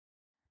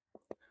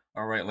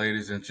All right,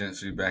 ladies and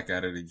gents, we back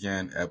at it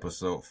again.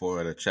 Episode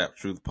 4 of the Chap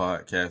Truth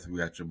Podcast. We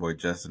got your boy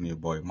Justin, your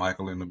boy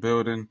Michael in the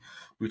building.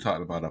 We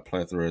talked about a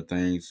plethora of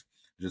things.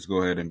 Just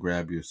go ahead and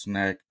grab your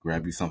snack,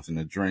 grab you something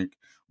to drink,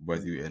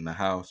 whether you're in the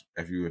house,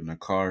 if you're in the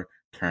car,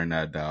 turn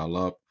that dial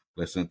up,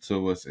 listen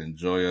to us,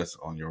 enjoy us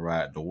on your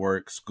ride to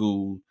work,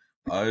 school,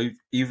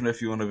 even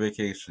if you're on a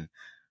vacation.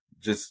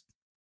 Just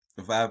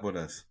vibe with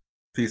us.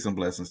 Peace and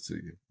blessings to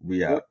you. We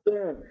Yes, out.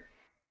 sir.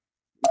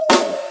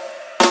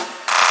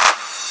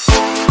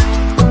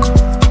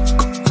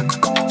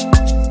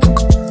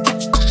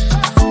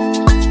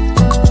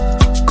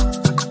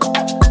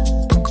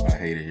 I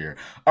hate it here.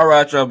 All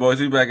right, y'all boys,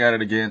 we back at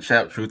it again.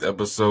 Chap Truth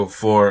episode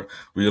 4.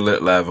 We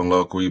lit live and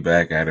local. We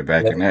back at it,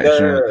 back Yes, in action.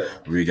 sir.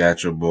 We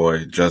got your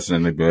boy Justin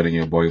in the building,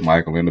 your boy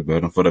Michael in the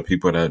building. For the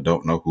people that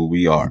don't know who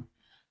we are,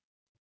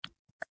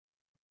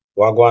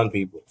 Wagwan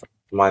people.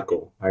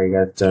 Michael, how you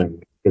guys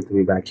doing? Good to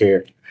be back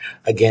here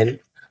again.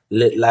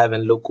 Lit live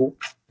and local.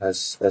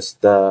 As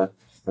the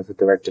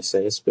director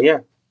says. But yeah,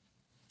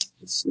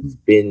 it's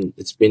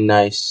been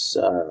nice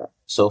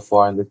so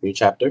far in this new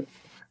chapter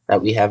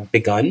that we have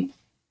begun.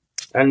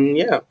 And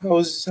yeah, how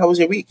was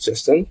your week,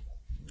 Justin?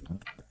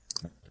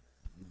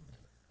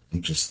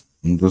 I'm just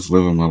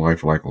living my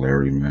life like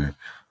Larry, man.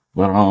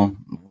 But my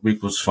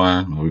week was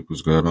fine. My week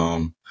was good.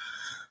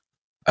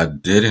 I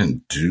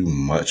didn't do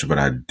much, but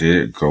I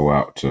did go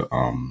out to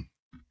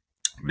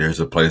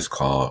there's a place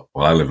called,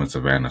 well, I live in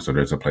Savannah, so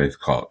there's a place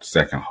called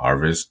Second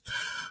Harvest,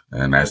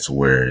 and that's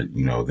where,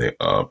 they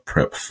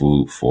prep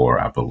food for,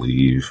 I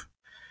believe,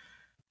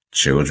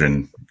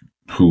 children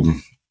who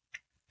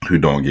who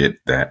don't get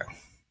that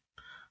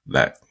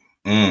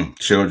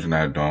children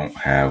that don't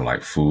have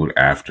like food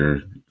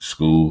after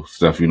school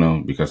stuff,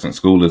 because since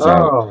school is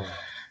out, Oh,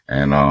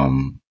 and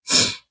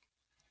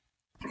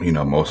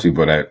most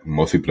people that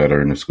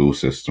are in the school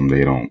system,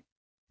 they don't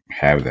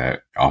have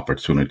that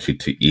opportunity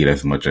to eat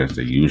as much as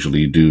they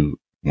usually do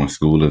when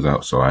school is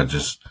out. So I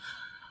just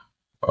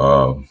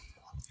uh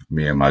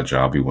me and my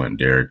job, we went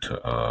there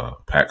to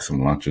pack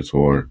some lunches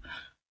for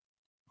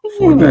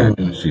that.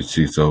 And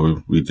hmm.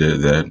 so we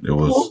did that.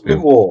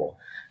 Cool.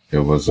 It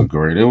was a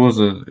great it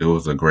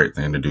was a great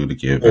thing to do to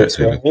give back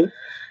to the Explain.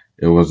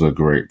 it was a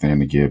great thing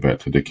to give back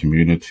to the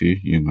community,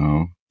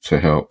 to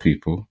help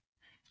people,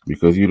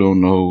 because you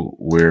don't know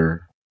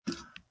where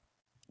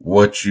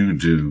what you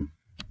do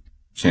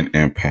can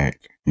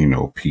impact,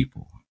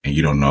 people. And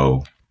you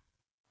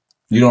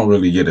don't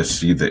really get to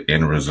see the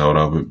end result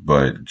of it,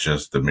 but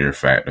just the mere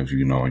fact of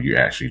you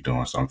actually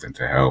doing something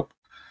to help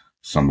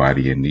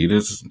somebody in need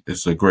is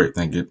it's a great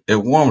thing. It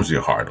warms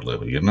your heart a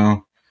little,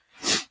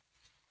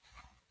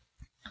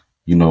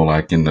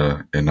 like in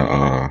the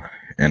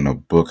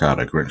book How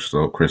the Grinch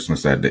Stole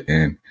Christmas, at the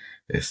end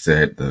it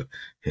said the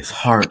his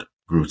heart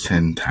grew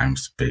 10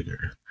 times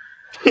bigger.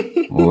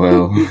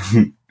 Well,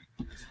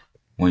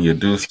 when you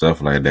do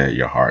stuff like that,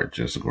 your heart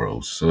just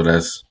grows. So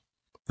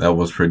that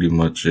was pretty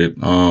much it.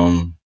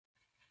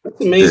 That's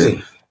Did amazing.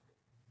 It's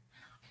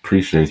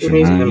appreciate you,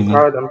 amazing. man.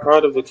 I'm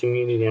proud of the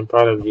community. I'm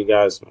proud of you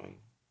guys, man.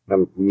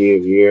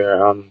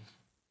 You're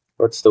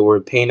what's the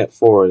word? Paying it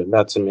forward.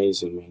 That's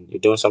amazing, man. You're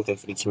doing something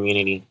for the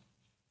community.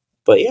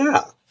 But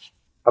yeah,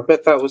 I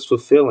bet that was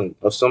fulfilling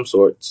of some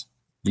sorts.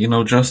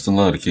 Justin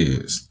love the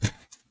kids.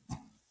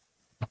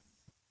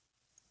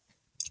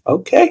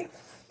 Okay,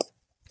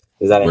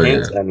 is that a But yeah,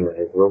 hint?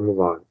 Anyway, we'll move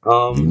on.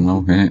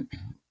 man.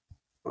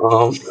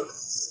 Um,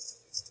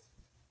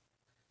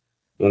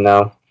 you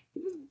know,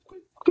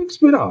 quick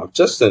spin off,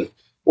 Justin.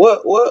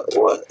 What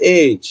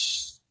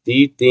age do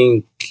you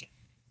think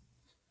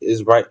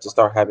is right to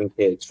start having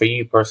kids for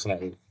you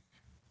personally?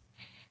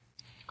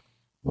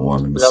 Well,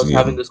 let me Because I was see.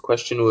 having this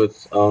question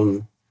with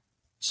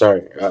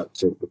sorry,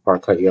 to before I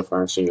cut you off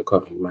for answering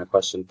my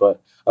question,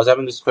 but I was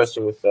having this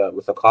question with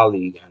a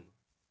colleague, and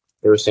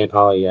they were saying,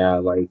 "Oh yeah,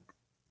 like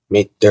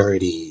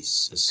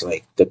mid-30s is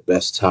like the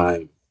best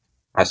time,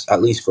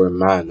 at least for a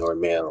man or a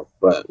male."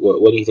 But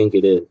what do you think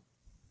it is?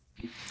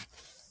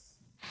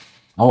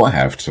 Oh, I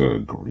have to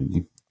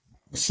agree.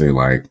 Say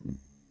like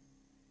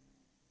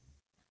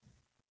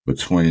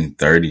between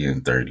 30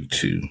 and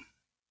 32.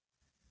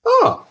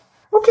 Oh,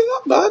 okay,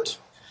 not bad.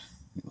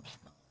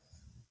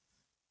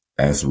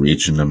 That's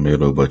reaching the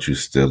middle, but you're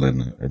still in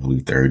the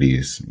early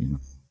 30s.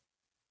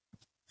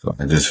 So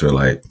I just feel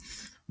like,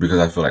 because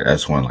I feel like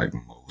that's when like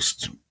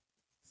most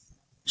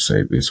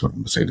say this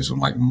one,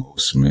 like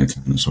most men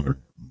kind of sort of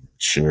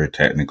sure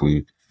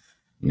technically,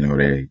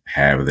 they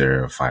have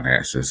their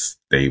finances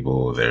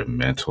stable, their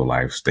mental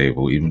life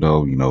stable, even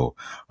though,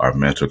 our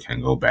mental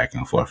can go back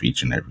and forth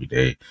each and every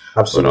day.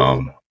 But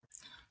Absolutely.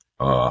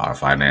 our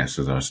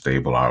finances are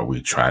stable.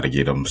 We try to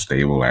get them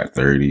stable at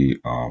 30.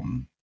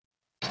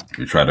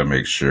 We try to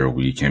make sure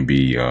we can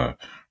be a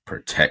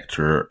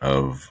protector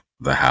of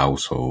the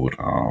household.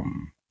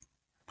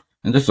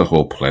 And just a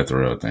whole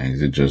plethora of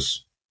things.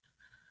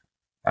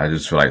 I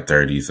just feel like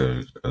 30 is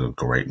a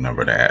great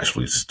number to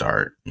actually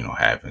start,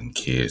 having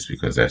kids,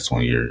 because that's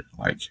when you're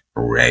like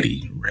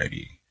ready.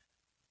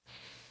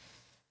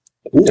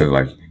 Because, Ooh.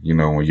 like,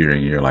 when you're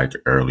in your like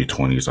early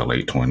 20s or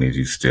late 20s,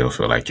 you still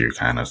feel like you're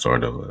kind of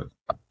sort of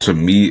to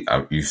me,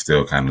 you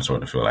still kind of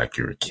sort of feel like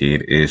you're a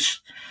kid ish,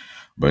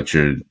 but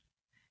you're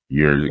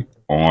you're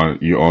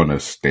on the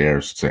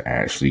stairs to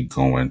actually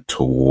going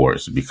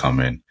towards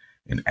becoming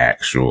an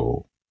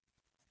actual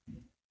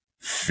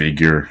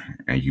figure,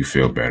 and you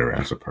feel better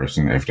as a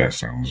person, if that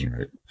sounds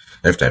right,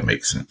 if that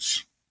makes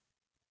sense.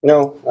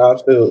 No,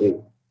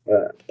 absolutely.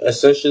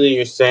 Essentially,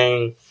 you're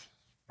saying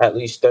at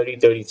least 30,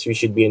 32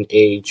 should be an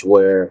age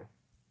where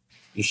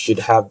you should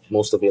have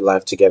most of your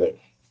life together.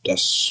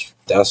 That's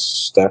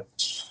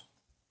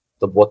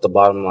what the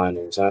bottom line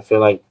is. And I feel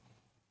like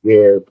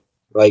you're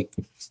like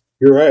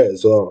you're right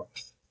as well.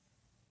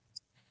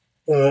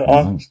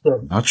 Not,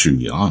 not you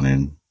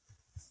yawning.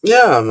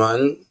 Yeah,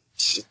 man.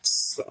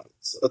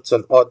 It's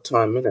an odd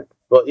time, innit?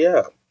 But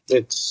yeah,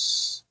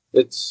 it's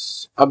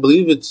I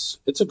believe it's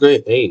a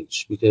great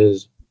age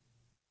because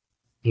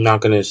I'm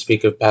not gonna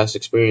speak of past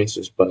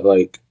experiences, but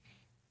like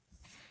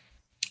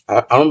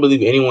I don't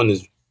believe anyone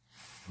is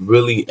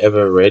really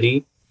ever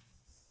ready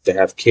to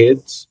have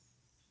kids.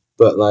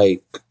 But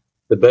like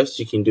the best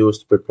you can do is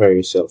to prepare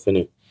yourself in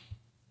it.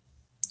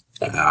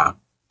 Uh,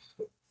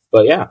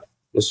 but yeah,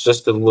 it's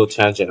just a little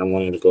tangent I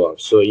wanted to go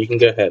off. So you can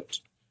go ahead.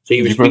 So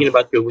you were You speaking pre-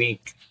 about your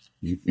week.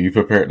 you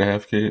prepared to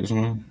have kids,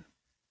 man?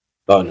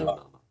 Oh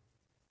no.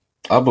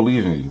 I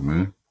believe in you,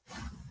 man.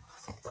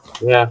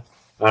 Yeah,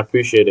 I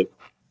appreciate it.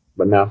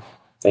 But no,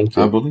 thank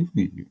I you. believe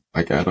in you.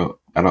 Like out of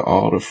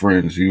all the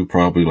friends, you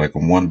probably like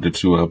one to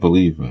two I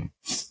believe in.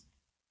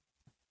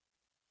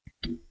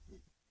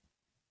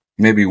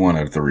 Maybe one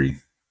or three.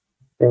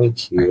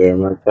 Thank you I, very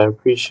much. I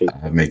appreciate I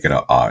that. make it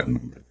an odd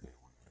number.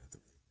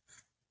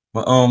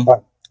 But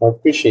I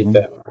appreciate um,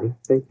 that, man.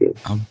 Thank you.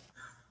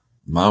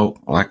 my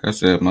like I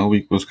said, my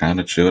week was kind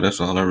of chill. That's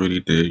all I really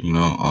did.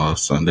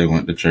 Sunday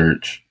went to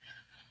church.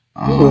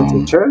 You went to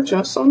Um, church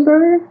on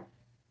Sunday?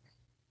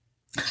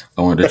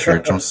 I went to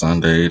church on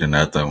Sunday. Then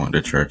after I went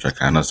to church, I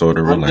kind of sort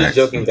of I'm just relaxed.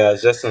 joking,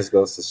 guys. Justin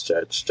goes to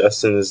church.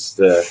 Justin is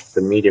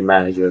the media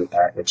manager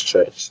at his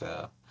church,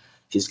 so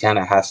he's kind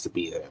of has to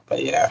be there.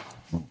 But yeah.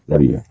 What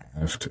do you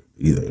have to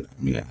either?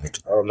 I mean,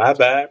 Oh, my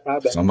bad. My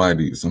bad.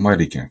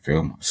 somebody can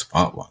fill my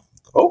spotlight.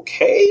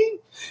 Okay.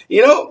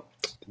 You know,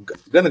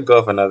 gonna go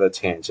off another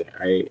tangent,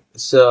 right?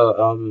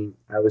 So,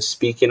 I was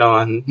speaking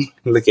on.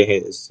 Look at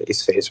his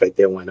face right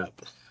there went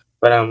up.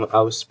 But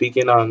I was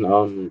speaking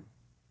on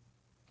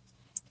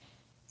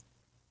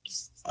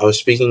I was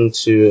speaking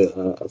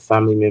to a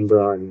family member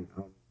on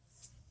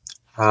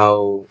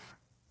how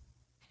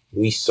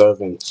we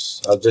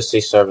servants. I'll just say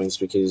servants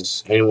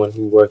because anyone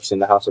who works in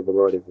the house of the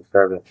Lord is a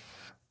servant.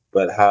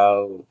 But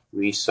how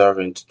we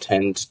servants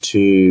tend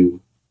to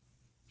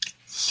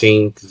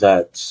think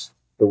that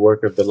the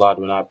work of the Lord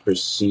will not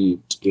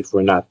proceed if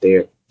we're not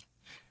there.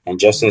 And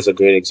Justin is a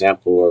great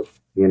example of,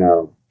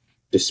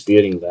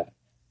 disputing that.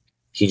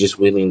 He just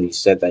willingly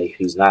said that if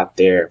he's not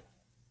there,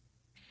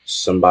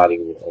 somebody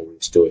will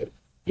always do it.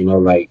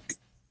 Like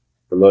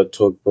the Lord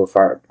told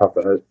Prophet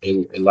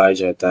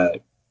Elijah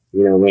that,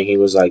 when he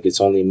was like, it's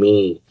only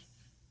me,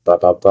 blah,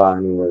 blah, blah.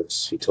 And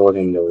he told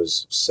him there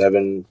was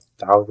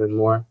 7,000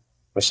 more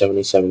or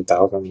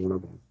 77,000, one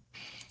of them,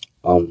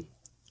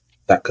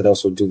 that could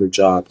also do the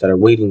job that are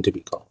waiting to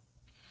be called.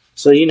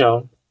 So,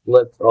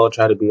 let's all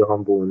try to be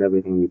humble in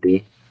everything we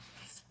do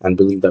and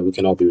believe that we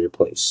can all be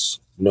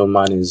replaced. No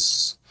man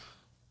is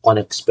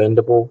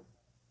unexpendable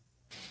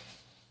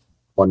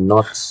or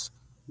not.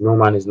 No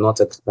man is not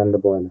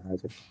expendable and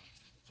has it.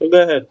 So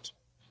go ahead.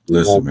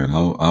 Listen, Um, man,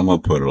 I'm gonna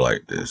put it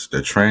like this: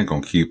 the train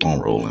gonna keep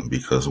on rolling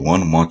because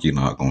one monkey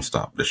not gonna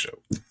stop the show.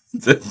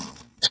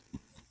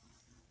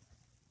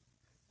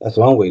 that's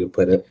one way to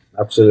put it.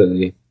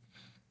 Absolutely.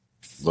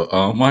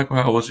 But Michael,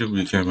 how was your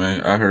weekend,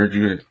 man? I heard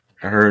you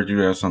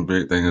have some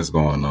big things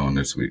going on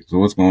this week. So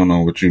what's going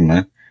on with you,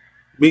 man?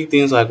 Big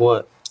things like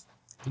what?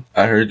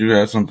 I heard you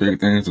have some big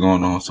things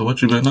going on. So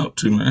what you been up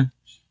to, man?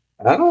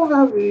 I don't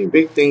have any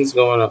big things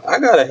going on. I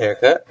got a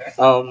haircut.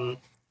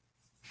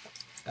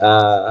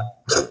 Uh,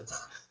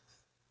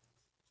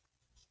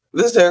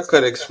 this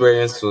haircut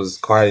experience was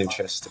quite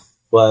interesting,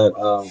 but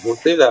we'll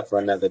save that for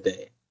another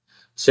day.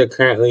 So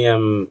currently,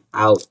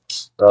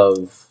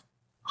 of.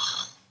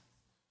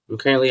 I'm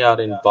currently out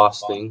in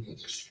Boston,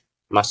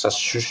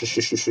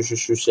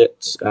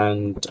 Massachusetts,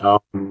 and I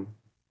don't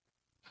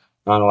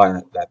know why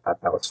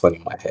that was funny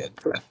in my head,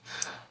 but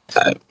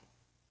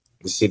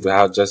you see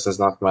how Justin's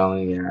not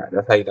smiling. Yeah,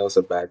 that's how you know it's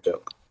a bad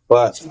joke.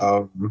 But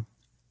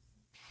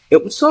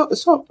it's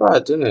not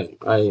bad, isn't it?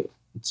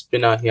 It's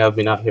been out here. I've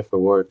been out here for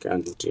work,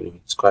 and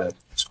it's quite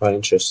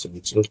interesting.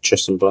 It's an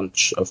interesting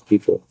bunch of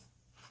people.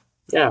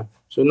 Yeah,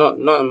 so not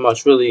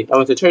much really. I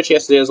went to church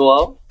yesterday as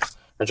well.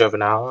 I drove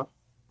an hour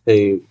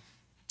to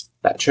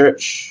that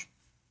church,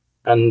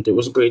 and it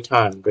was a great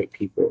time. Great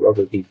people,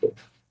 lovely people,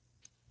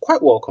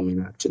 quite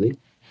welcoming actually.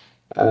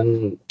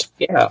 And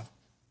yeah,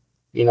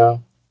 you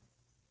know,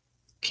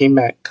 came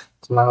back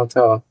to my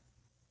hotel.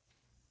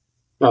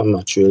 Not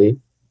much really.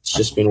 It's I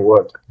just would, been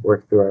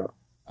work throughout.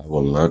 I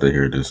would love to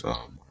hear this.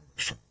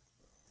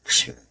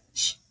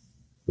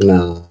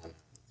 No,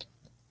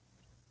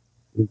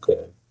 I'm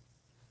good.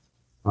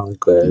 I'm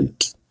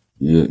good.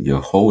 You're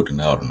holding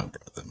out on a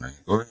brother, man.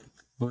 Go ahead.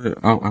 Go ahead.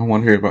 I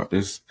want to hear about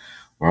this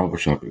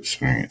barbershop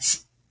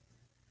experience.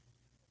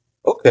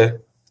 Okay.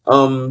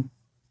 I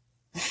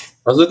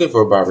was looking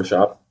for a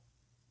barbershop.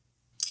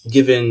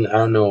 Given, I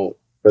don't know,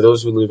 for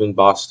those who live in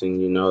Boston,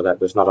 you know that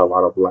there's not a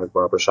lot of black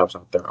barbershops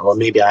out there. Or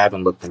maybe I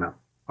haven't looked enough.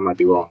 I might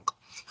be wrong.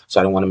 So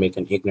I don't want to make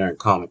an ignorant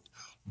comment.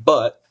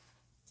 But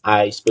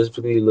I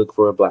specifically look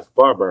for a black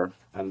barber,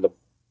 and the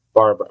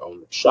barber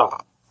owned the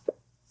shop.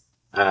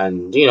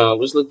 And, I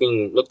was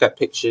looked at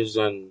pictures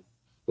and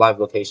live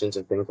locations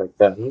and things like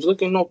that. And it was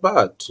looking not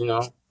bad.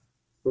 It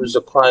was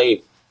a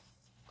quite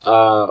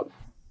uh,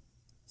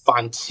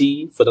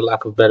 fancy, for the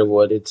lack of a better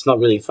word. It's not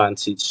really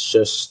fancy, it's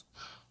just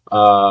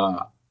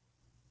uh,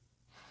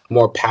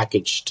 more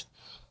packaged.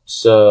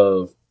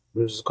 So it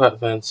was quite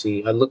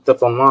fancy. I looked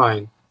up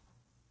online.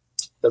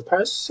 The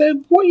price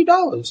said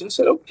 $40. I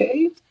said,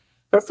 okay,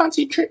 for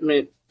fancy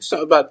treatment, it's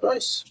not a bad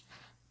price.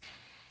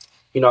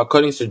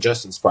 According to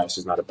Justin's price,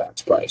 is not a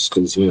bad price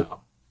because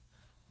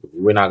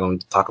we're not going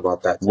to talk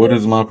about that What today,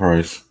 is my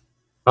price?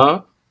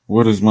 huh?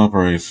 What is my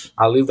price?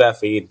 I'll leave that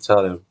for you to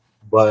tell them.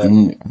 But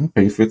I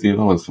pay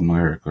 $50 for my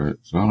haircut,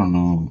 so I don't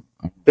know.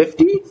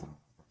 50?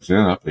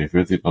 Yeah, I pay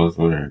 $50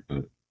 for a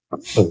haircut.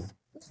 Oh,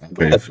 I pay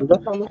good.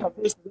 That's how much I paid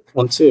for this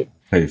one too.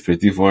 pay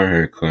 50 for a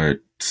haircut,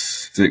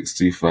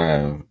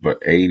 65, but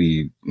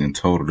 80 in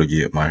total to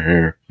get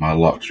my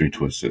locks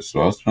retwisted. So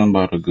I'll spend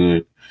about a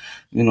good,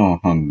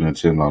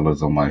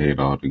 $110 on my head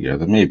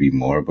altogether, maybe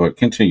more. But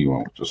continue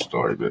on with the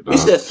story, bit You dog.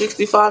 said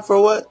 65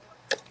 for what?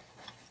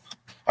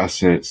 I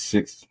said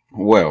six.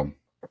 Well,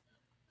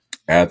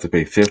 I had to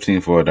pay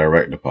 15 for a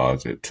direct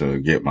deposit to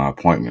get my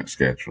appointment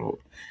scheduled.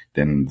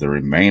 Then the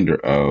remainder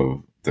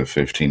of the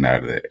 15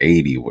 out of the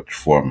 80, which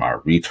for my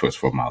retwist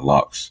for my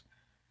locks,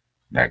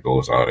 that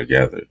goes all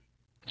together.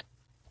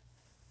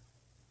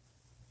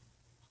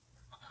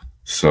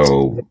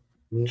 So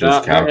just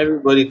Not calculate.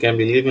 everybody can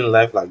be living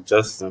life like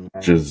Justin,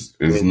 man. Just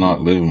it's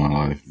not living my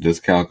life.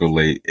 Just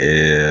calculate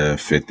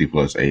 50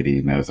 plus 80,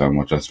 and that's how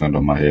much I spend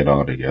on my head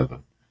altogether.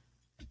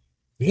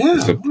 Yeah,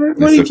 It's a what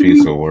it's a did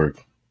piece you? of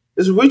work.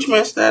 It's rich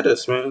man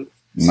status, man.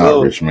 Not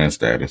So, rich man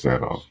status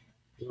at all.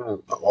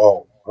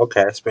 oh,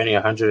 okay, spending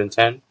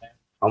 110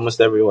 almost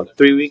every what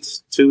 3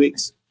 weeks, 2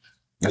 weeks.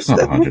 That's not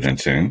That's rich.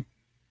 110.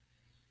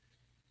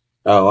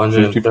 Oh, 50,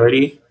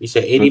 130. You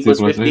said 80 50 plus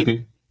plus 50.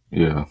 80.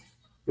 Yeah,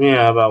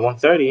 Yeah, about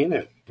 130, isn't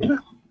it?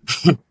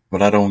 Yeah.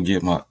 but I don't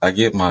get my I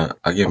get my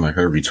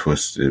hair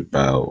retwisted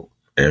about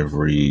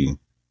every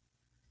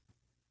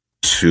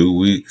 2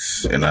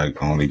 weeks, and I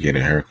only get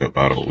a haircut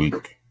about a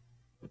week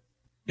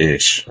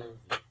ish.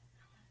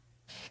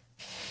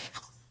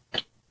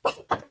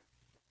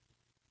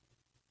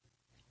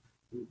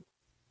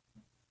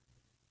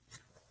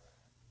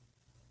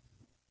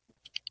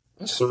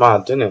 That's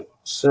smart, isn't it?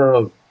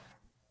 So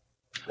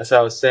that's what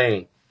I was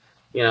saying.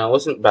 It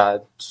wasn't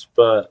bad,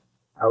 but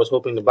I was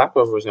hoping the black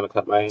rover was gonna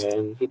cut my hair,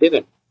 and he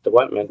didn't. The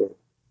white man did.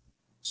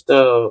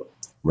 So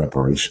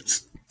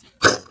Reparations.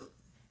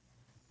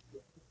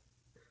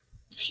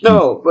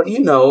 no, but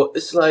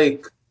it's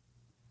like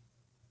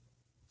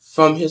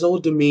from his whole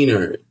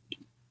demeanor,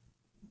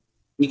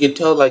 you can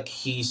tell like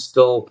he's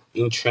still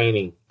in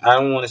training. I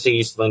don't want to say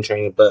he's still in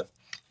training, but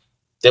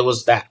there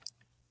was that,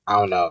 I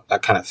don't know,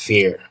 that kind of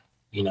fear,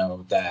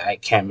 that I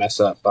can't mess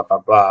up, blah blah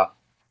blah.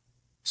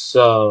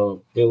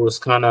 So I was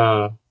kind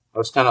of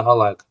all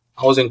like,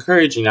 I was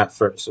encouraging at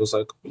first. It was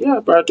like, yeah,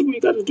 bro, do what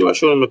you got to do. I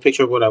showed him a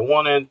picture of what I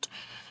wanted,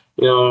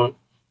 you know. And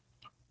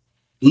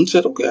he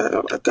said, okay,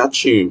 I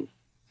got you.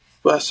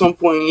 But at some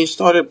point, he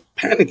started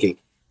panicking,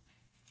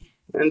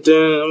 and then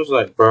I was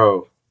like,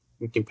 bro,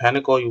 you can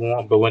panic all you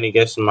want, but when it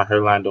gets in my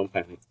hairline, don't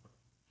panic.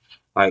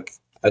 Like,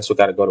 I still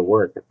got to go to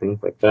work and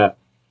things like that.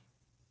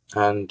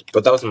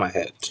 But that was in my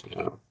head.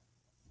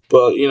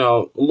 But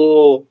a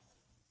little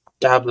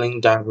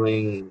dabbling,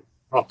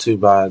 not too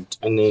bad.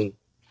 And then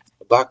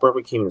the black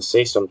barber came to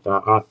say something.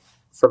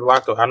 For the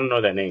lack of, I don't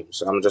know their names,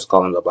 so I'm just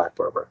calling him the black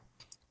barber.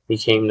 He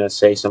came to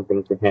say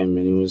something to him,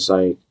 and he was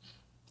like,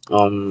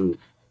 um,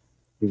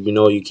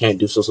 you can't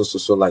do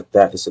so like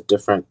that. It's a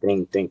different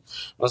thing.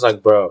 I was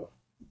like, bro,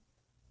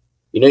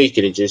 you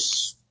could have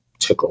just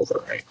took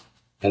over, right?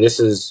 And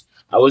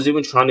I was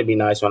even trying to be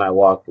nice when I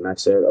walked, and I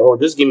said, oh,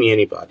 just give me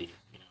anybody.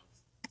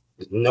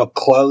 No,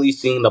 clearly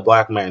seeing the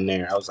black man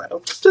there, I was like,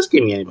 oh, just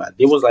give me anybody.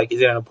 It was like,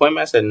 is it an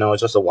appointment? I said, no,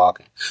 it's just a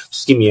walk-in.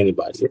 Just give me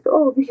anybody. He said,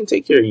 oh, we can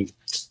take care of you.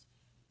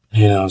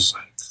 And I was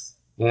like,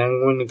 and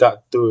then when we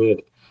got through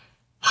it,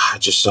 I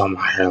just saw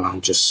my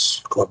hairline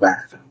just go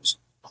back. I was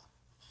like,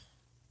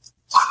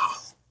 wow.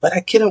 But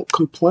I couldn't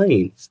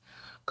complain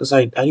because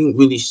I didn't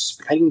really,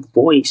 I didn't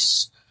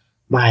voice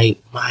I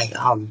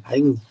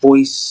didn't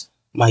voice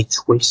my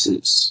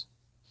choices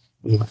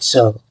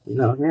myself.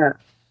 Yeah.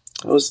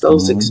 That was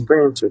Um,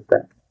 experience with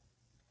that.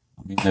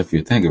 I mean, if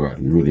you think about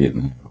it, you really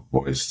didn't have a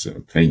voice to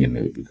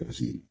opinionate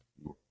because you're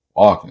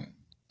walking.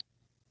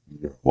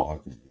 You're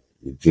walking.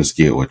 You just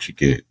get what you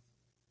get.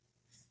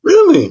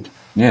 Really?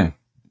 Yeah.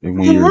 And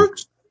when It you're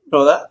works?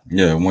 Know that?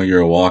 Yeah, when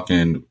you're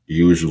walking,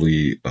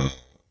 usually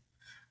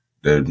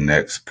the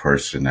next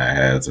person that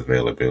has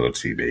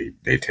availability,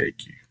 they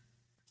take you.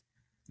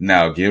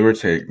 Now, give or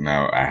take.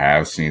 Now, I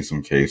have seen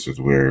some cases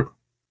where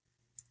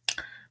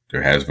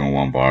there has been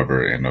one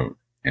barber in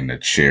the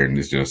chair, and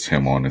it's just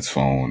him on his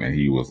phone, and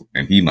he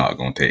not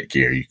gonna take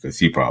care of you because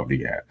he probably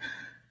got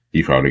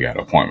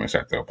appointments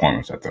after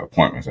appointments after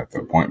appointments after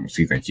appointments.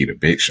 He think he the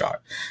big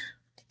shot,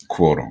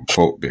 quote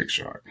unquote big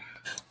shot.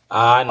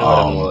 I know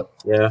them. Um, What?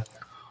 Yeah.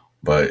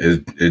 but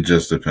it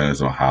just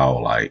depends on how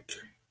like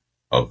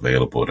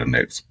available the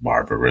next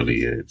barber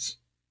really is.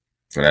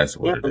 So that's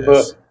what Yeah, it is.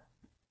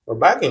 but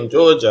back in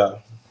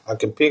Georgia, I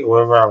can pick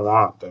wherever I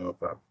want though.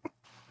 But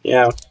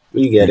yeah,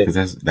 we Yeah, get because it.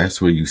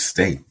 that's where you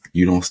stay.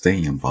 You don't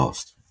stay in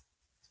Boston.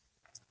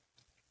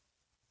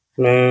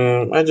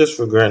 Man, I just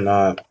regret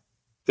not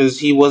because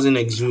he wasn't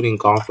exuding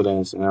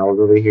confidence, and I was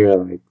over here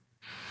like,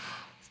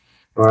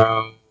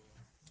 bro,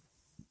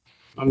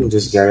 let me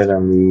just get Ex- it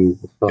and leave.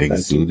 Fuck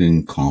that shit.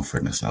 Exuding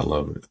confidence. I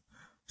love it.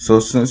 So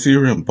since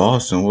you're in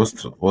Boston,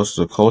 what's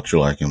the culture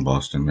like in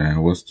Boston,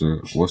 man? What's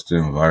the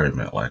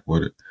environment like?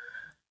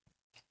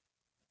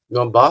 You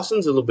know,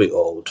 Boston's a little bit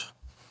old,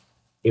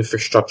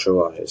 infrastructure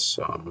wise.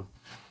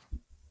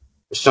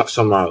 It's not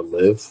somewhere I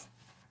live.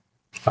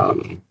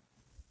 Um,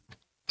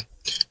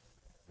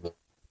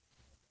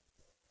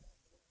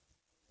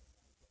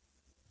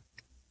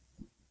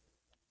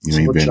 You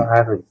ain't been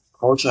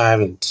culture, I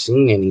haven't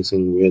seen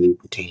anything really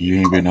you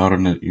pertaining ain't been culture. out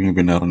in the you ain't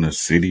been out in the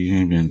city. You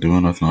ain't been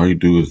doing nothing. All you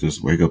do is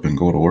just wake up and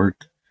go to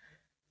work.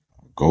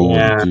 Go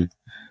and Yeah, do.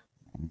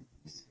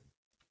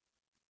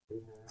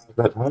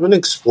 but I haven't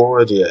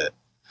explored yet.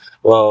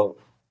 Well,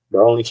 the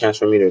only chance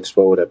for me to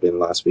explore would have been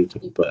last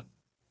weekend, but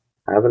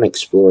I haven't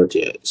explored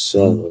yet.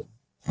 Hmm? So,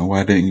 And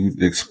why didn't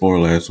you explore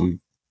last week?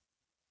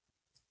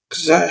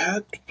 because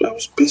I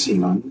was busy,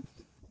 man.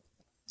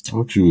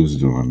 What you was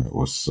doing that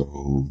was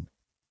so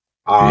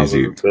I was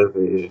busy?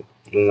 busy,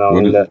 you know, What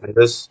did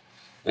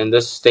in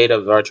this state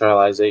of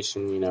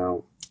virtualization, you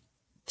know,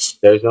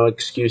 there's no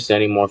excuse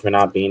anymore for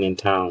not being in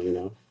town, you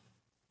know.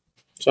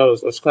 So I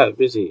was quite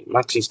busy. I'm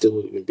actually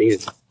still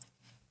busy,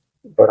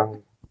 but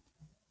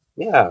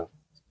yeah,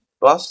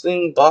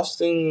 Boston.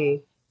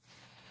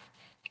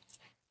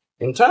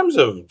 In terms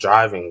of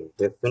driving,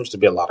 there seems to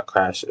be a lot of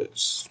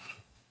crashes.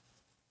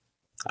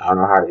 I don't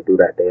know how they do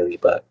that daily,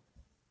 but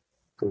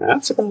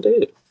that's about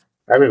it.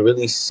 I haven't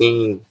really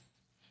seen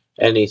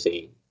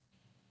anything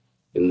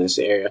in this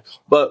area.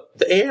 But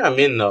the area I'm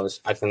in, though,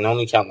 I can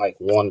only count like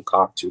one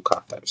cop, two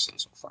cop that I've seen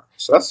so far.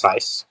 So that's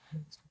nice.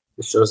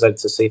 It shows that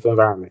it's a safe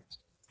environment.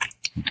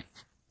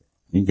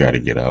 you got to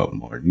get out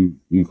more?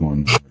 You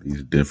going to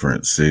these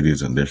different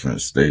cities and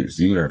different states.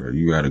 You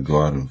gotta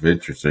go out and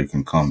venture so you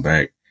can come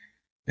back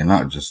and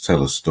not just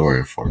tell a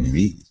story for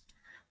me,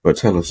 but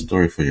tell a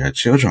story for your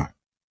children.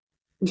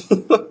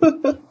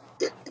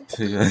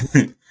 To your,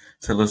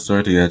 tell a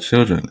story to your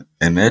children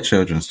and their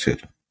children's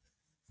children.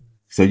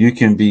 So you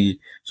can be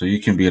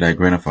that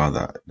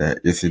grandfather that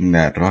is in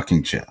that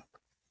rocking chair,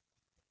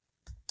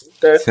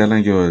 Okay.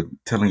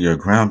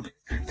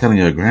 telling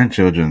your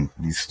grandchildren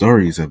these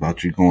stories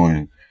about you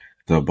going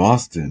to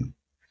Boston,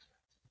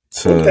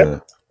 Okay.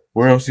 to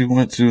where else you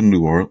went to,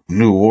 New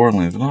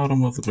Orleans, and all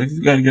them other places.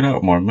 You got to get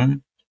out more,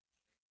 man.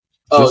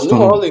 Oh, Just New don't.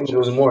 Orleans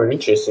was more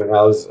interesting.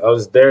 I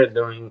was there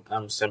during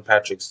St.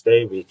 Patrick's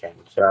Day weekend,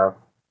 so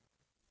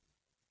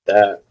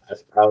that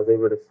I was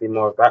able to see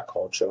more of that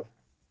culture.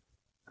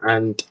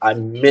 And I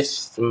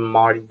missed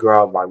Mardi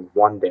Gras by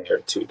 1 day or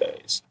 2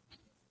 days.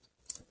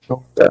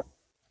 Yeah,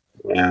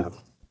 yeah.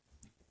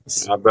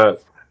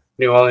 But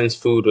New Orleans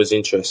food was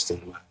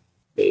interesting.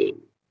 They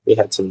they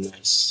had some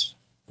nice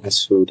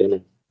food in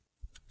it.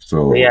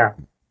 But So, yeah,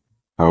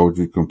 how would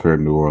you compare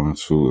New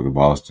Orleans food to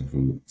Boston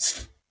food?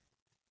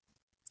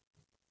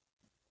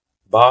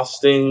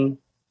 Boston.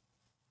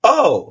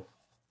 Oh,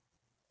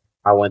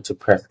 I went to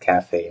Press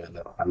Cafe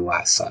on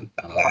last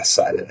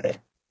Saturday.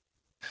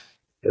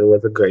 It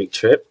was a great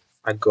trip.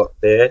 I got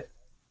there.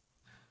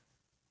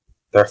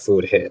 Their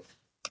food hit.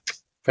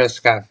 Press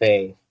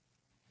Cafe.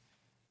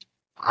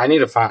 I need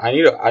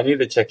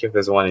to check if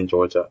there's one in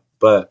Georgia.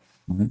 But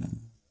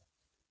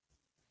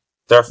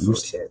their You,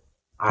 food hit.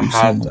 I you had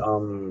sound the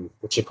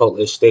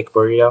Chipotle steak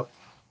burrito,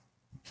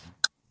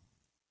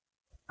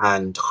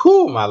 and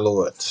whoo, my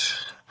lord,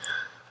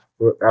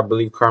 I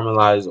believe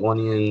caramelized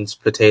onions,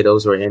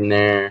 potatoes were in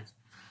there,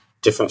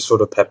 different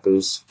sort of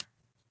peppers,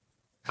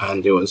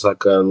 and it was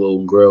like a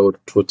little grilled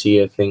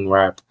tortilla thing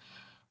wrapped,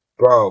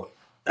 bro.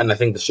 And I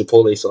think the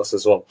Chipotle sauce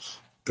as well,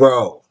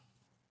 bro.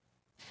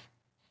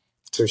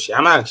 Sushi.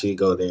 I'm actually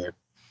go there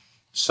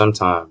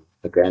sometime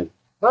again.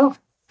 Oh,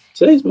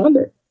 today's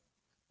Monday.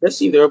 Let's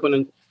see. They're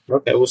opening.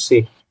 Okay, we'll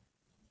see.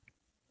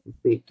 We'll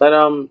see. But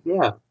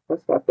yeah,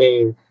 Press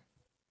Cafe.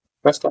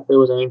 Press Cafe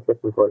was an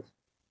interesting place.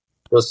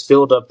 It was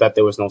filled up that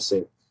there was no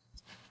seat.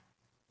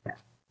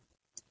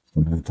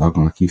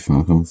 talking like he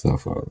found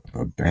himself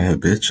a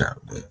bad bitch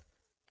out there.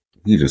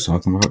 He just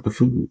talking about the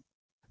food.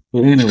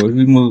 But anyway,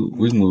 we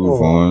move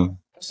Oh, on.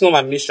 that's not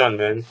my mission,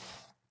 man.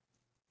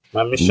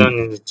 My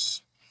mission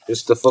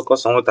is to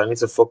focus on what I need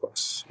to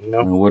focus. You know,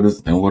 And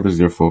what is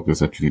your focus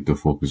that you need to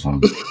focus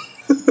on?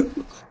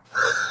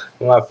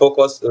 my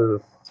focus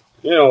is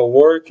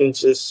work and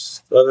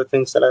just other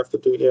things that I have to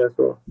do here as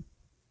well.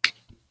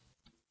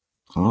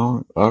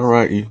 Oh, all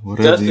righty.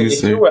 Whatever Justin, you if you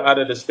say. were out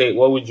of the state,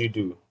 what would you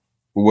do?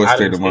 What Out of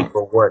state the am I? state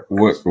for work.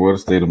 What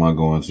state am I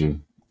going to?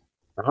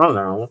 I don't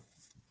know.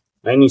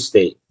 Any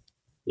state.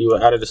 You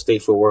were out of the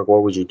state for work,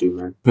 what would you do,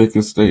 man? Pick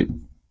a state,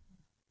 and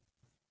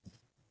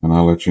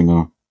I'll let you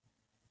know.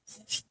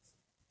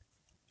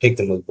 Pick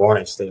the most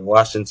boring state.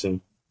 Washington.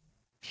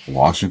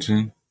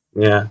 Washington,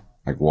 Yeah.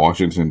 like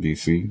Washington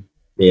D.C.,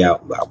 Yeah,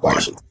 like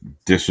Washington.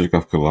 District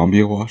of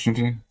Columbia,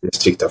 Washington.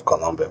 District of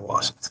Columbia,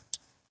 Washington.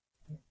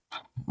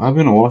 I've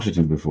been to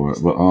Washington before,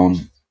 but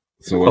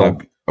so Oh.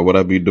 would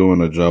I be doing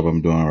the job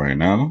I'm doing right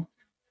now?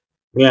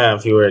 Yeah,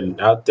 if you were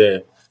out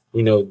there,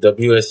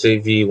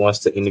 WSAV wants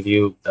to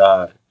interview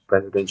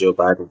President Joe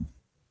Biden.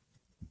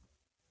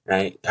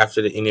 Right?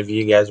 After the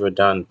interview, you guys were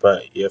done,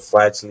 but your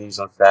flight leaves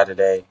on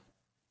Saturday.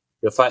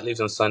 Your flight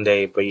leaves on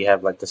Sunday, but you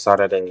have like the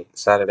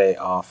Saturday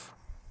off.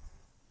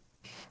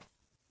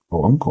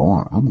 Oh, I'm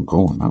going. I'm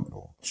going out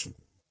to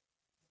Washington.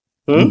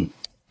 Hmm?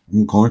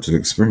 I'm going to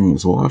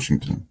experience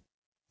Washington.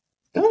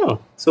 Oh,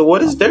 so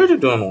what is Um, there to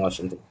do in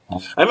Washington?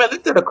 I mean, I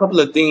looked at a couple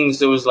of things.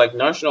 There was like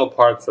National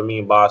Park for me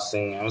in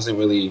Boston. I wasn't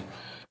really,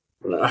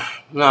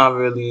 not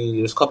really.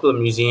 There's a couple of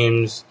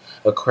museums,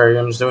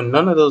 aquariums.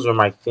 None of those were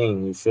my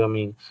thing. You feel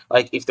me?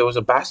 Like if there was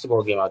a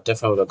basketball game, I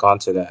definitely would have gone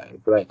to that.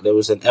 If, like there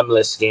was an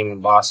MLS game in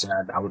Boston,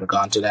 I would have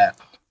gone to that.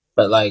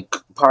 But like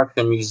parks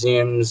and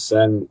museums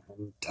and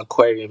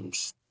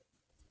aquariums,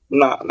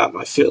 not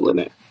my feeling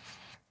it.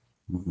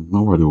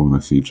 Nobody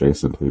want to see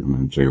Jason Tatum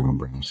and Jalen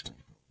Brown.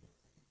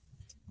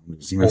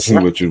 Just gonna see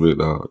Mhm. what you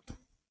would.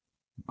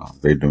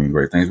 They're doing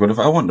great things. But if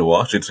I went to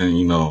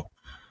Washington,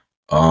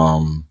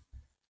 um,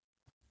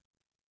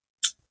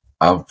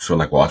 I feel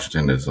like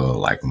Washington is a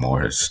like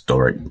more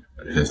historic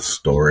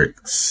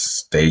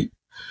state.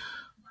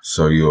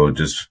 So you'll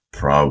just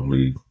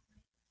probably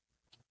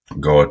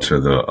go to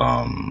the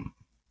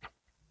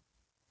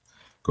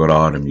go to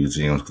all the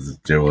museums because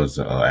there was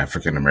an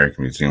African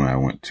American museum I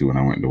went to when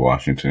I went to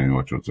Washington,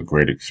 which was a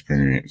great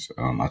experience.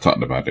 I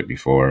talked about it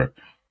before.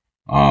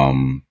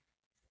 Um,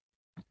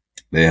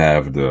 they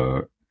have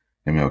the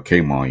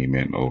MLK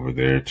monument over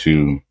there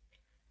too.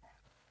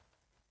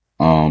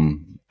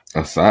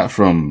 Aside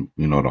from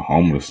the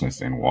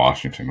homelessness in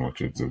Washington,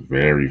 which is a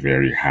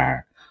very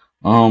high,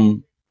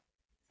 um,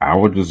 I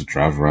would just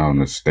drive around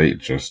the state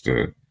just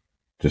to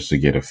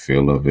get a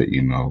feel of it.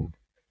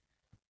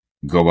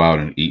 Go out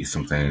and eat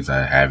some things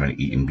I haven't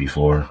eaten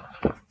before.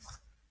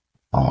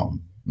 And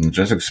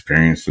just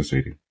experience the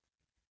city.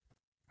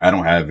 I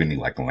don't have any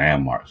like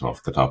landmarks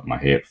off the top of my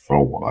head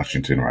for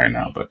Washington right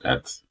now, but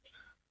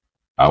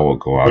I will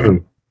go out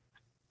and Mhm.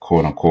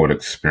 quote unquote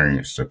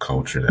experience the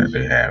culture that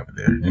they have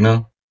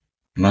there.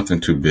 Nothing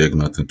too big,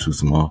 nothing too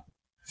small.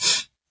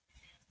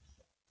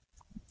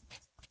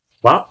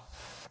 Well,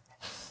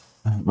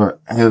 But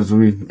as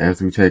we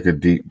take a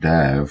deep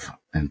dive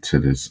into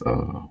this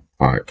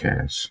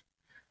podcast,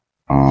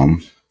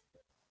 um,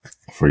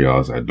 for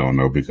y'all that don't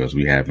know, because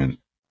we haven't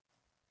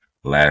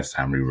last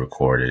time we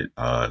recorded,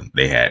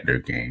 they had their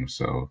game,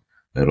 so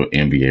little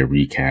NBA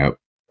recap.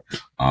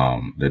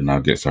 The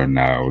Nuggets are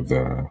now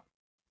the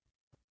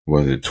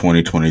was it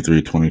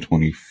 2023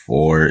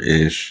 2024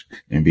 ish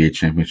NBA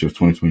championships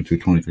 2022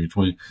 2023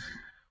 20.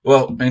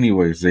 Well,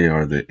 anyways, they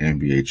are the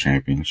NBA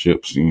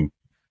championships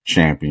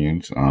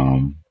champions.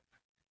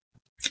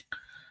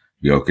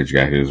 Jokic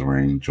got his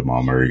ring.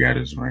 Jamal Murray got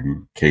his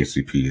ring.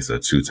 KCP is a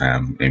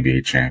two-time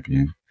NBA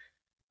champion.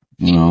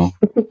 You know,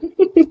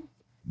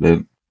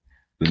 the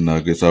the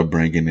Nuggets are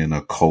bringing in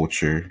a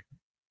culture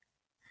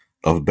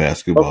of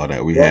basketball what,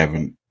 that we what,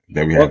 haven't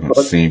that we what, haven't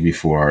what, seen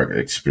before or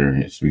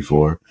experienced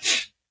before.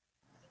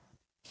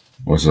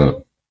 What's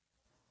up?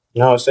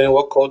 no, I was saying,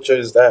 what culture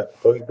is that?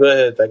 But go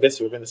ahead. I guess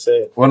you were going to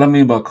say it. What I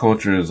mean by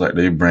culture is like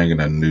they bringing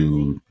a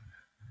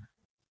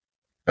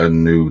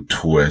new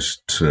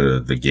twist to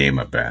the game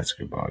of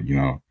basketball.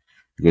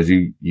 Because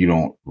you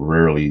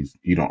rarely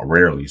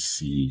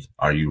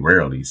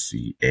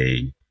see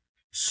a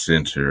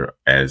center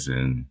as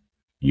in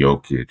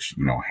Jokic,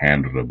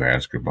 handle the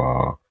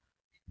basketball,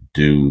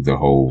 do the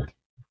whole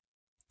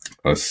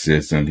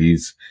assist, and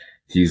he's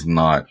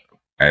not,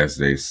 as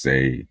they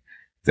say,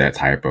 that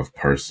type of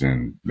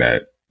person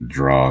that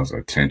draws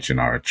attention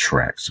or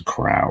attracts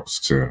crowds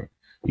to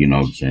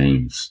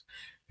games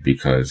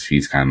because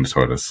he's kind of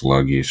sort of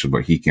sluggish,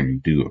 but he can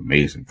do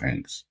amazing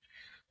things.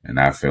 And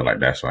I feel like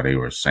that's why they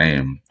were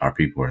saying, our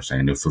people are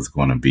saying this was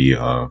going to be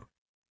a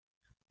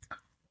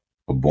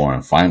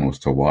boring finals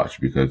to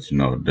watch because,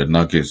 the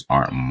Nuggets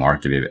aren't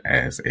marketed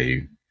as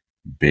a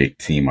big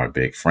team or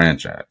big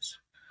franchise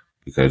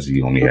because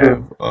you only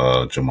Mhm.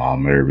 have Jamal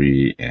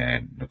Murray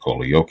and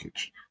Nikola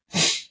Jokic.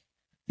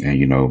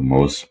 And,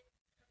 most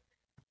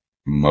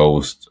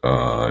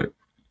I'm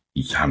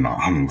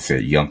gonna say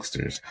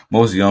youngsters.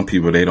 Most young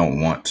people they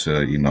don't want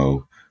to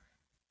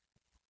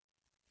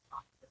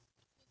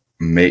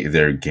make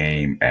their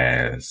game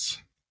as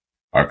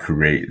or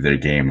create their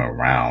game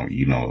around,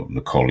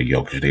 Nikola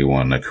Jokic. They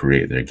want to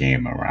create their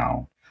game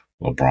around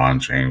LeBron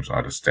James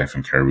or the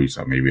Stephen Currys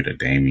or maybe the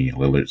Damian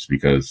Lillards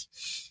because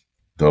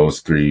those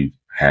three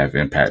have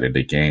impacted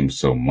the game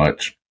so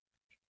much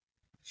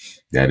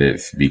that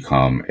it's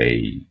become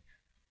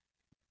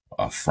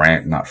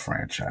not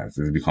franchise.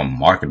 It's become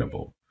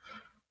marketable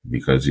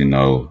because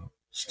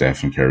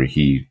Stephen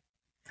Curry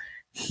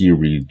he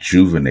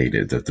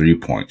rejuvenated the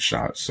 3-point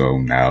shot. So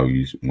now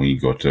when you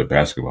go to a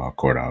basketball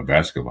court or a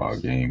basketball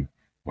game,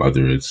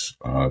 whether it's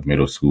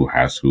middle school,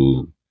 high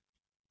school,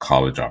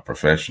 college, or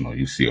professional,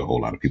 you see a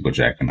whole lot of people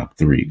jacking up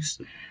threes.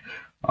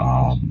 But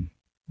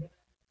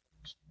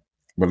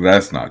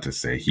that's not to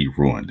say he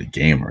ruined the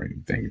game or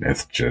anything.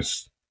 That's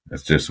just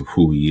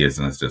who he is,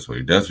 and that's just what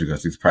he does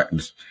because he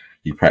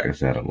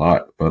practiced that a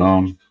lot. But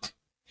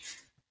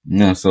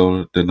yeah,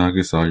 so the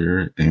Nuggets are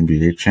your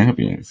NBA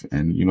champions.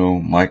 And,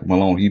 Mike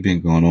Malone, he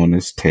been going on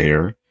this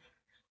tear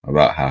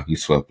about how he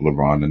swept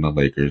LeBron and the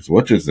Lakers,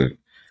 which is a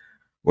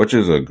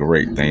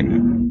great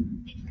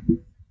thing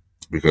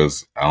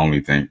because I only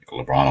think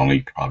LeBron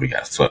only probably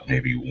got swept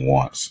maybe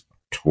once,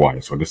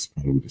 twice, or this is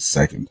probably the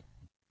second.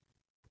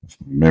 If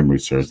my memory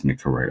serves me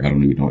correct. I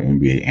don't need no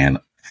NBA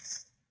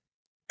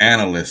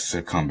analysts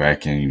to come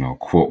back and,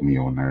 quote me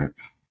on that.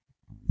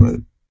 But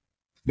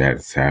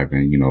that's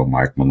happened.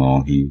 Mike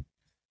Malone, he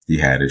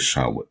had his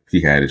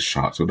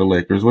shots with the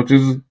Lakers, which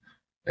is,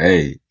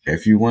 hey,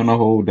 if you win the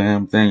whole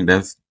damn thing,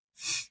 that's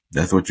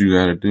what you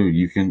got to do.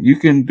 You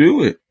can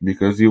do it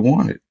because you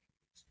want it.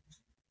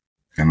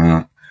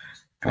 And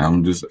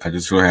I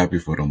just feel happy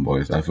for them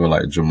boys. I feel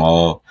like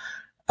Jamal,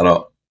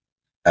 out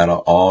of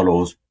all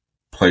those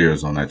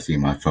players on that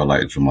team, I felt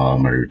like Jamal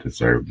Murray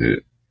deserved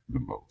it the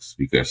most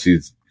because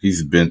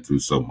he's been through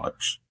so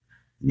much,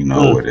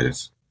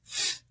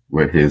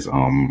 with his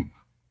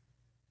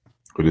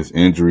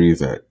injuries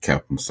that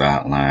kept him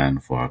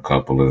sidelined for a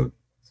couple of,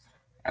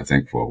 I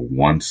think for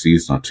one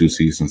season or 2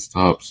 seasons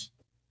tops.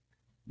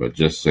 But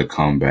just to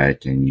come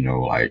back and,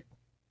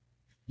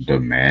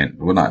 demand,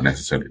 well, not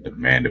necessarily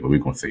demanded, but we're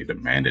going to say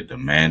demanded,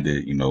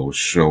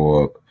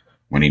 show up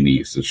when he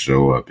needs to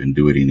show up and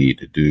do what he needs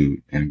to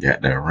do and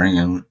get that ring.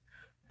 And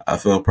I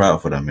feel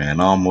proud for that man.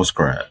 I almost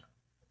cried.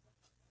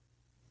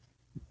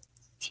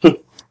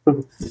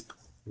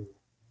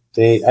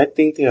 I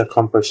think they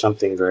accomplished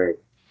something great.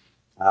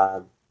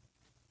 Uh,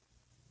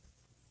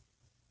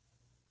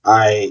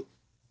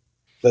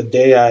 the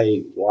day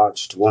I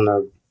watched one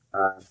of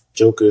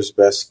Joker's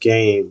best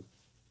game,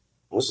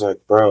 I was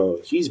like,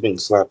 bro, he's being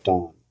slapped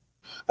on.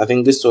 I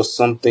think this was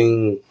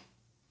something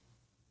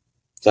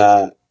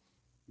that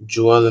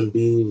Joel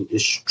Embiid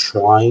is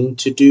trying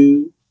to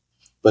do,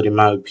 but in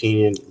my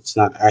opinion, it's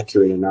not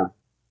accurate enough.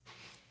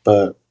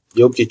 But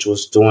Jokic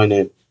was doing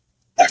it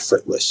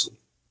effortlessly.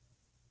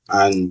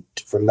 And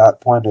from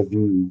that point of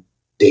view,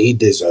 they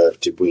deserve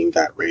to win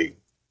that ring.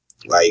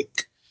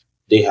 Like,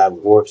 they have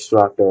worked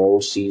throughout their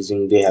whole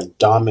season. They have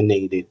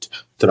dominated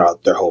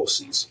throughout their whole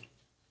season.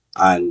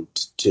 And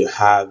to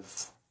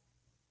have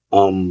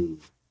um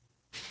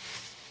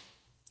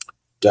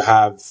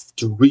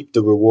to reap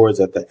the rewards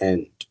at the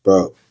end,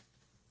 bro,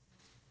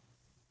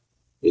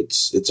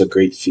 it's a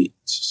great feat.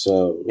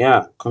 So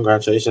yeah,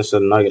 congratulations to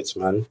the Nuggets,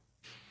 man.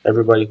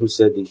 Everybody who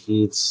said the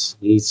Heat's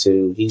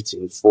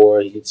in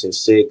 4, Heat's in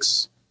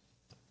 6.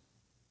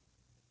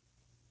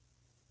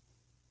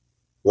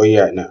 Where you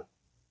at now?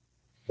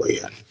 Where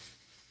you at?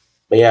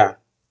 But yeah,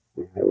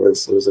 it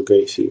was a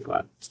great feat,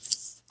 man.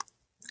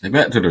 And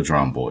back to the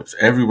drum boys.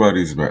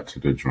 Everybody's back to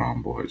the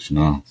drum boys.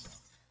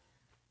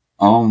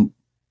 Um,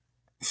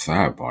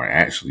 Sidebar.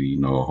 Actually,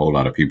 a whole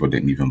lot of people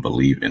didn't even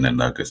believe in the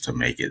Nuggets to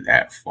make it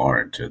that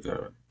far into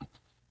the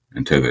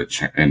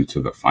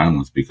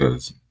finals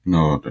because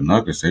the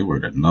Nuggets, they were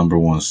the number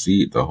one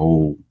seed the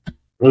whole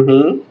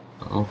Mm-hmm.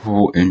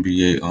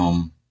 NBA.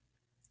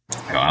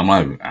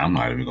 I'm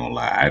not even gonna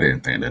lie. I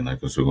didn't think the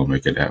Nuggets were gonna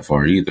make it that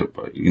far either.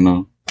 But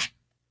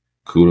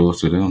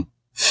kudos to them.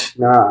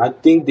 Nah, I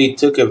think they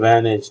took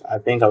advantage. I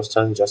think I was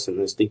telling Justin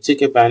this. They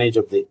took advantage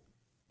of the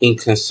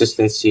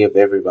inconsistency of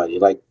everybody.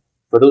 Like,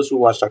 for those who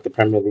watch like the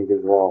Premier League as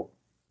well,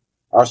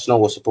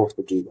 Arsenal was supposed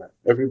to do that.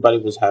 Everybody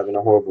was having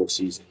a horrible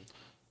season.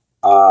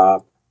 Uh,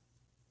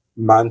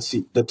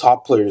 the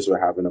top players were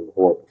having a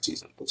horrible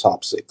season. The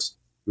top six.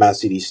 Man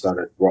City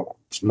started wrong.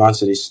 Man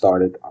City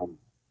started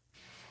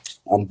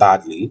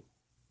badly.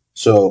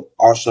 So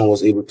Arsenal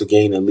was able to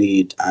gain a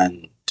lead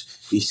and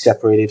be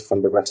separated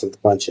from the rest of the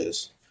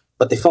bunches,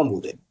 but they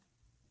fumbled it.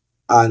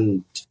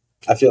 And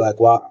I feel like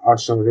why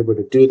Arsenal was able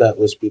to do that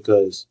was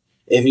because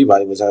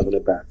everybody was having a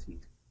bad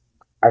season.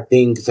 I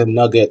think the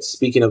Nuggets,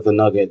 speaking of the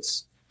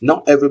Nuggets,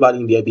 not everybody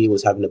in the NBA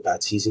was having a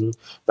bad season,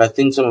 but I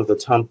think some of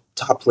the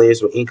top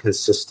players were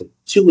inconsistent,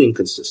 too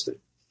inconsistent.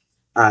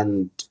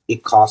 And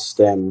it cost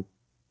them,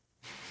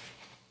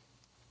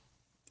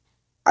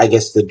 I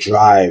guess, the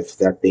drive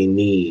that they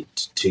need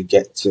to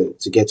get to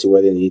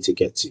where they need to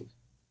get to.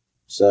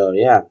 So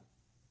yeah,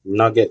 the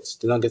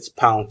Nuggets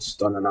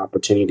pounced on an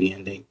opportunity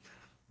and they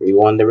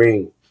won the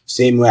ring.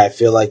 Same way I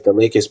feel like the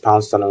Lakers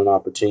pounced on an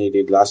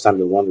opportunity the last time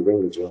they won the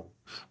ring as well.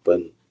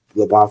 But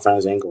LeBron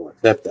fans ain't going to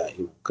accept that,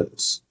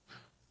 because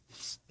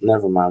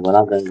never mind. We're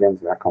not going to get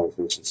into that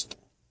conversation.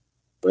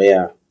 But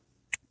yeah,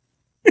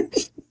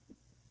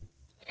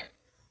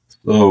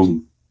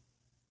 So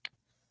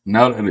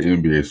now that the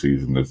NBA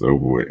season is over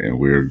with and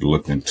we're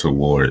looking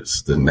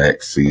towards the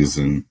next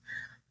season,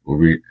 where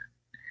we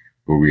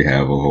where we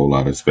have a whole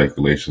lot of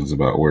speculations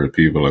about where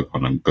people are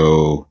going to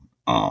go.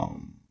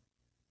 Um,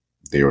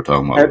 they were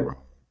talking about LeBron.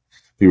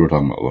 People were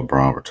talking about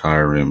LeBron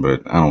retiring,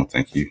 but I don't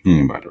think he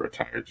ain't about to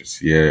retire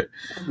just yet.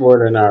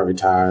 we're not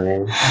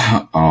retiring.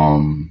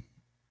 um,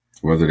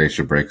 whether they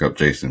should break up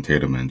Jason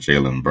Tatum and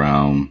Jaylen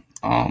Brown.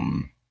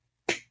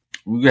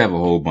 We have a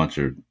whole bunch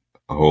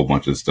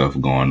of stuff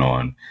going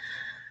on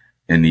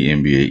in the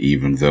NBA,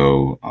 even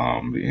though the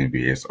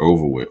NBA is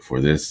over with for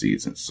this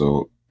season.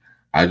 So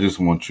I just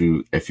want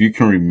you, if you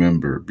can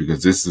remember,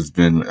 because this has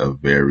been a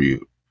very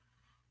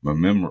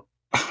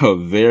a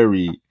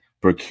very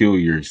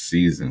peculiar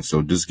season.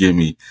 So just give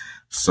me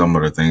some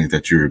of the things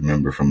that you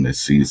remember from this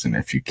season,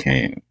 if you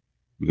can,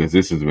 because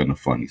this has been a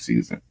funny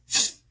season.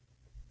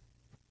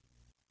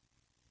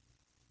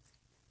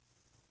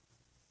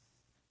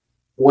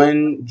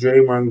 When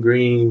Draymond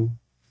Green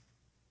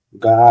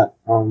got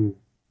was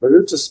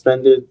it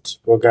suspended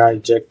or got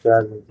ejected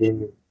out of the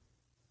game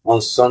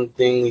on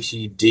something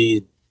he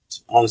did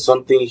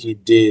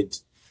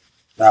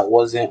that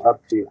wasn't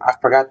up to, I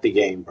forgot the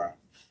game, bro.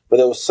 But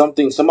there was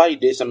somebody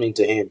did something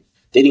to him.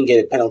 They didn't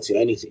get a penalty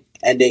or anything.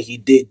 And then he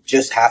did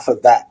just half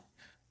of that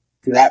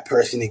to that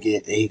person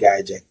again and he got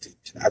ejected.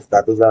 I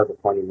believe that was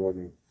a funny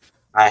moment.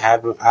 I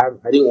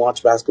didn't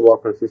watch basketball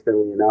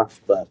consistently enough,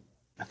 but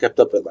I kept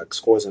up with like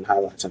scores and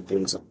highlights and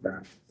things like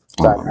that.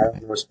 So I Um,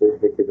 don't know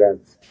specific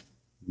events.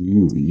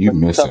 you But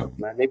miss tell us, out.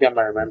 man. Maybe I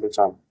might remember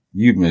some.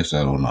 You miss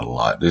out on a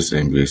lot. This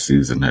NBA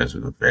season has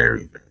been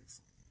very.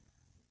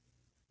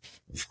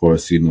 Of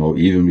course,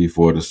 even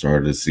before the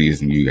start of the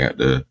season, you got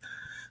the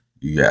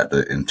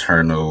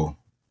internal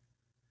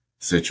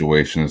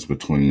situations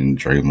between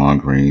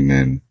Draymond Green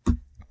and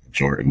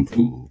Jordan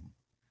Poole.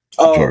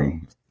 Oh,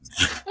 Jordan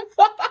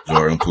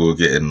Jordan Poole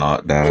getting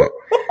knocked out.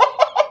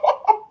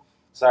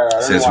 sorry, I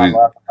don't know Since why I'm we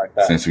laughing like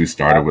that. since we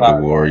started I'm with the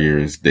sorry, bro.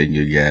 Warriors, then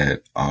you got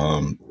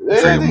They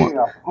didn't Draymond. even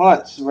a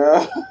punch,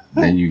 bro.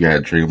 Then you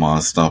got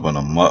Draymond stumping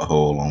a mud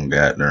hole on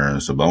goddamn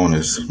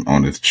Sabonis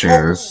on his Oh,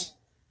 chest.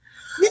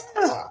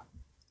 yeah.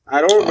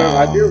 I don't remember.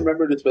 I do Um,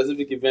 remember the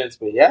specific events,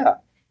 but yeah,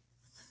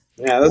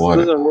 yeah. Those what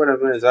are what I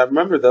meant. I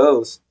remember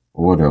those.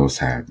 what else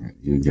happened?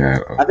 You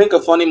got I think a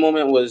funny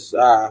moment was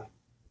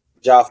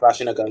Ja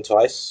flashing a gun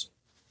twice.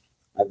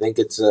 I think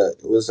it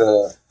was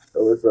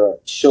a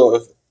show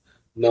of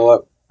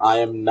no, I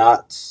am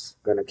not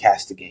gonna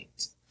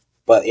castigate.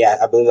 But yeah,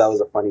 I believe that was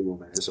a funny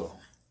moment as well.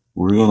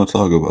 we're gonna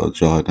talk about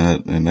John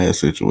in that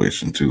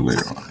situation too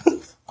later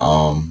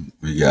on.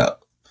 We got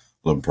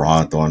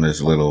LeBron throwing this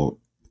little.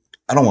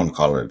 I don't want to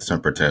call it a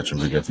temper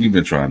tantrum because he's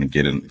been trying to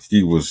get in.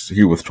 He was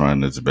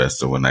trying his best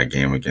to win that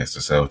game against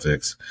the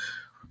Celtics,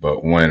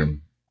 but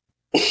when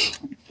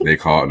they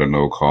called a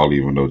no call,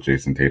 even though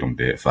Jason Tatum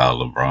did foul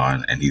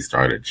LeBron, and he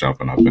started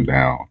jumping up and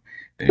down.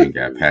 Then you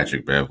got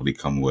Patrick Beverly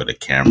coming with a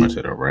camera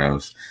to the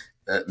refs.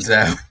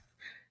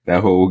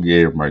 That whole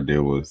game right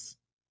there was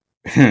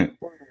the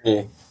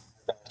Yeah,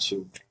 got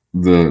you.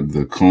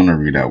 the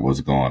coonery that was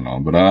going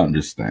on. But I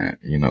understand,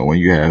 when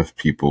you have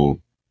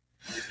people,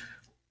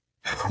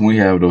 when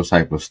you have those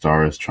type of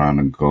stars trying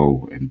to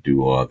go and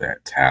do all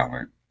that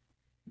talent,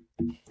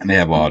 and they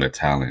have all the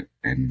talent,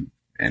 and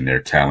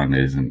their talent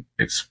is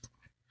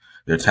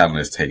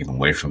taken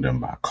away from them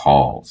by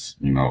calls.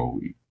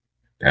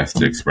 That's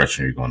the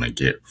expression you're going to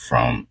get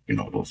from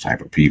those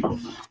type of people.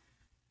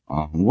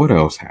 What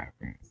else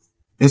happened?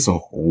 There's a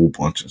whole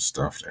bunch of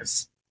stuff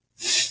that's.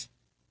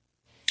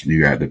 You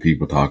got the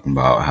people talking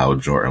about how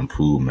Jordan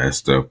Poole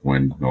messed up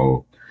when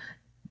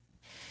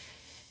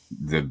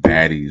the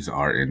baddies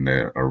are in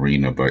the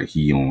arena, but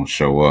he don't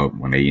show up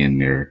when they in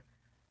there.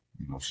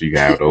 So you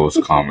have those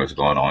comments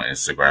going on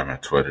Instagram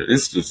and Twitter.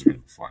 It's just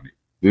been funny.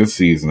 This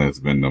season has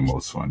been the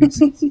most funny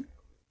season.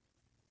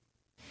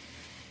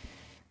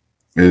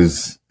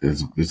 It's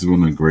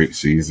been a great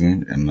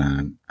season,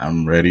 and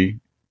I'm ready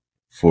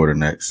for the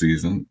next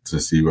season to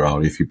see where all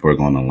these people are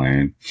going to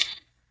land.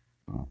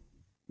 Uh,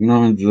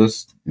 and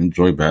just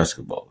enjoy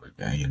basketball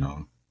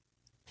again.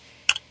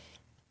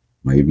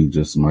 Maybe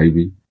just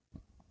maybe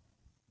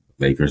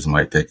Lakers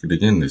might take it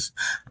again.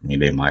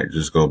 They might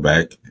just go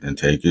back and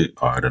take it,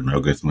 or the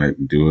Nuggets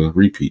might do a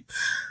repeat,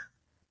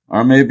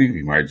 or maybe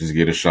we might just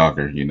get a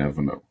shocker. You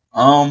never know.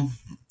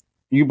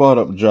 You brought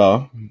up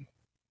Ja,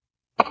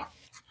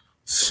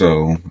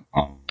 so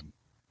I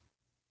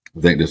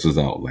think this was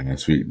out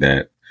last week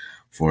that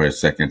for his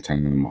second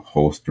time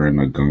holstering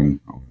a gun,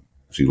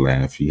 she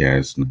laughed. He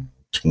has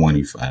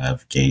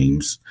 25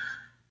 games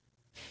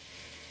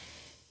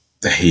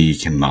that he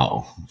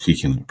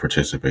can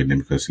participate in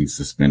because he's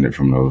suspended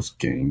from those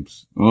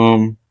games.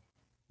 Do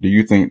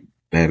you think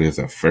that is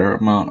a fair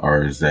amount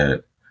or is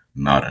that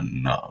not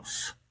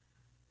enough?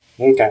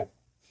 Okay.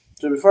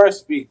 So before I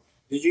speak,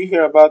 did you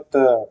hear about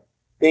the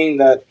thing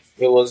that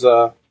it was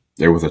a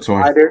There was a toy.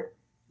 lighter?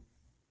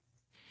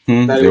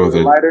 Hmm. That it There was was a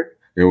a lighter?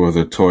 it was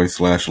a toy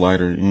slash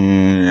lighter.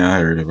 Yeah, I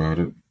heard about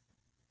it.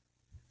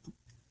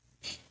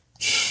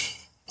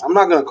 I'm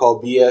not gonna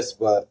call BS,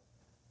 but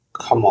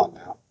come on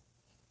now.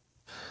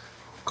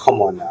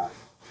 Come on now.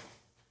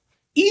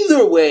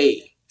 Either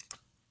way,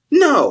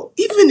 no.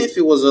 Even if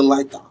it was a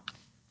lighter,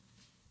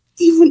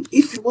 even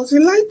if it was a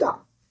lighter,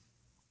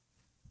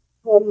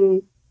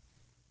 um,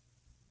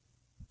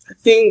 I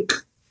think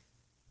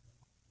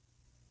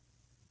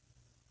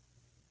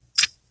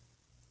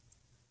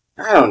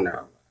I don't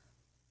know.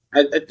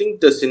 I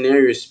think the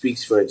scenario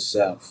speaks for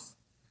itself.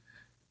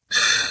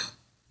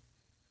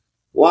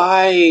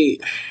 Why?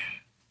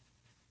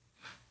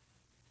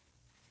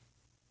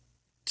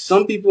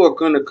 Some people are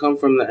gonna come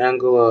from the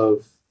angle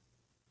of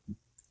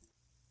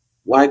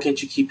why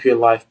can't you keep your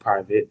life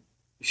private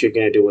if you're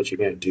gonna do what you're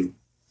gonna do?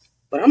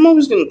 But I'm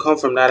always gonna come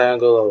from that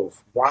angle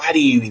of why do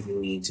you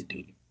even need to do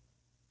it?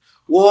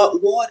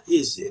 What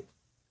is it?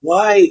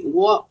 Why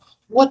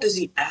what does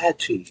he add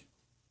to you?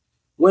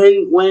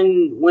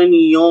 When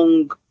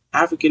young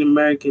African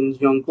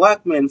Americans, young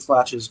black men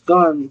flashes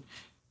gun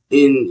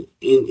in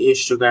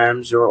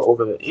Instagrams or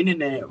over the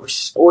internet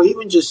or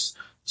even just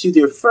to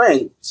their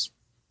friends,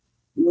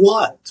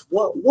 what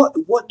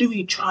do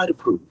we try to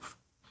prove?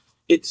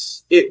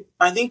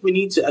 I think we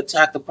need to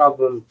attack the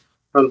problem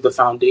from the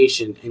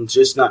foundation and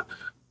just not.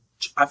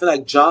 I feel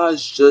like Ja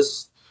is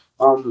just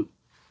um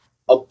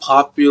a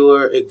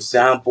popular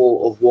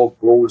example of what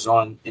goes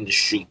on in the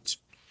street.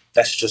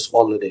 That's just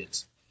all it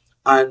is.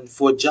 And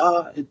for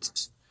Ja,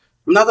 it's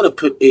I'm not gonna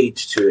put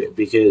age to it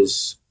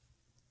because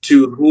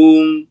to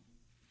whom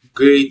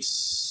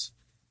greats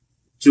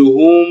to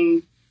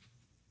whom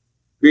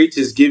great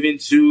is given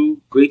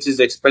to, great is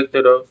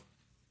expected of.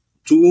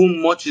 To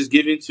whom much is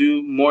given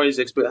to, more is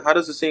expected. How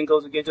does the saying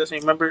goes again? Just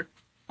remember.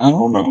 I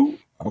don't know.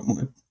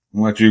 I'm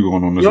let you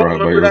going on You this don't ride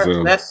by remember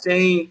yourself. that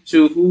saying?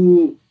 To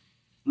who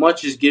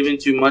much is given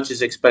to, much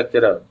is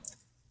expected of.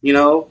 You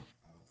know?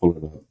 Pull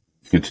it up.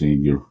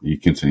 Continue. You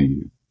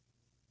continue.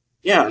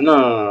 Yeah.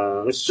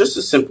 No. It's just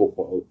a simple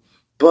quote.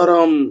 But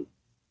I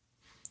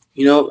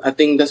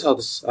think that's how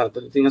this. I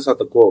think that's how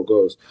the quote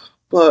goes.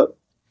 But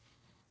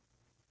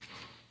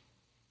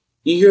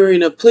you're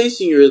in a place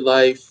in your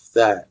life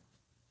that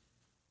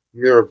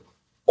you're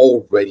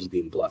already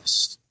being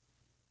blessed,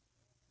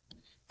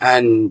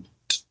 and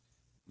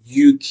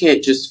you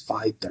can't just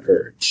fight the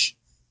urge.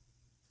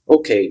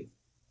 Okay,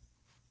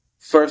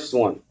 first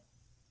one,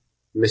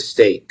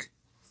 mistake.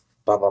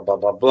 Blah blah blah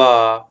blah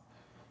blah.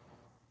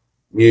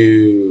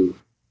 You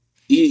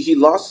he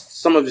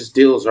lost some of his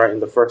deals right in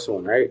the first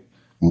one, right?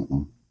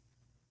 Mm-mm.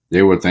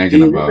 They were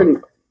thinking He about.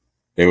 even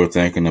They were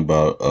thinking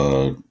about.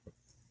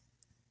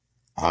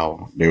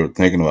 How they were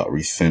thinking about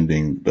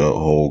rescinding the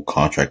whole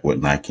contract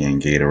with Nike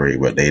and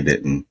Gatorade, but they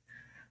didn't.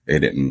 They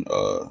didn't.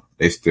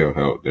 They still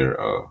held their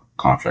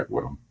contract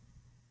with them.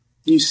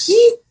 you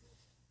see,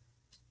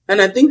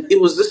 and I think it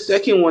was the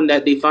second one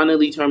that they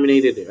finally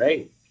terminated it,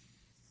 right?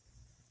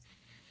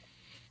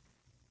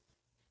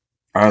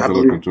 I have I to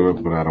look believe. into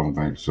it, but I don't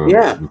think so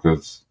Yeah.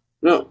 because,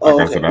 No. like Oh,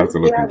 I okay. said, I have to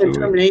They look haven't into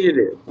it. terminated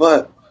it,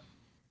 but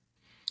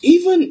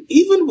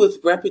even with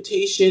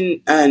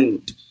reputation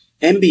and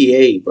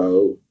NBA,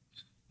 bro,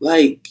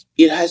 like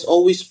it has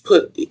always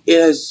put it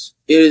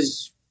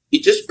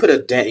just put a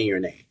dent in your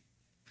name,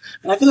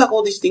 and I feel like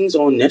all these things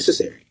are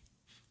unnecessary.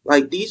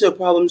 Like these are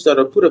problems that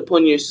are put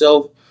upon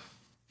yourself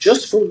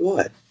just for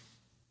what?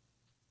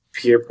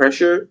 Peer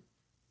pressure,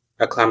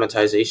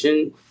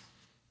 acclimatization.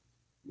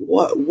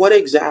 What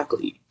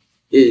exactly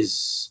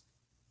is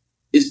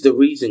is the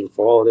reason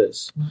for all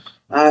this?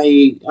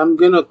 I'm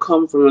gonna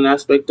come from an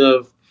aspect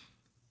of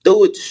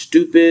though it's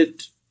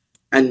stupid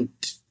and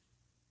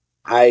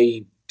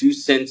I do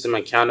sense some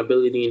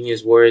accountability in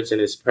his words in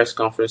his press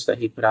conference that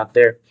he put out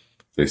there.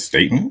 The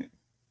statement.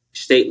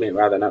 Statement,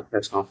 rather, not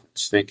press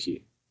conference. Thank you.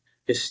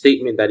 His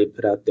statement that he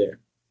put out there.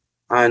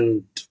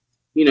 And,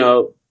 you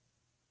know,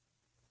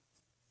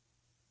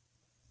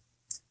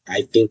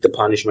 I think the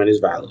punishment is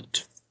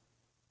valid,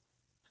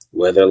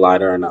 whether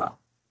lighter or not,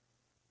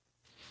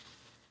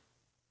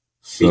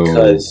 So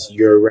because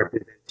you're a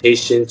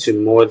representation to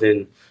more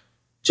than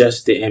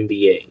just the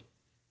NBA.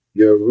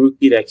 You're a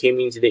rookie that came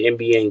into the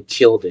NBA and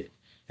killed it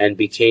and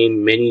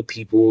became many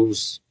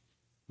kids,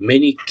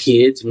 many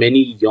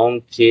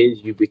young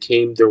kids, you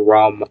became their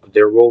role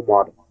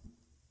model.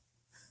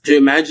 So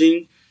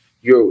imagine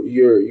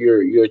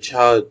your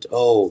child.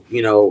 Oh,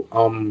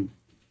 um,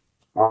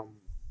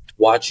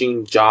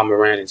 watching John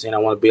Moran and saying I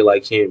want to be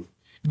like him,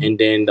 and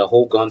then the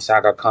whole gun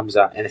saga comes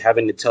out, and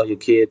having to tell your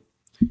kid,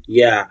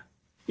 yeah,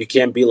 you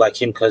can't be like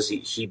him because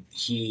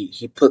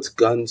he puts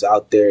guns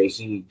out there.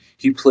 He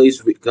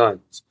plays with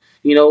guns.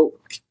 You know,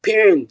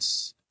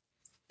 parents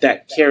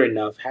that care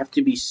enough have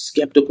to be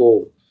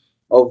skeptical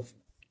of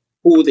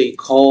who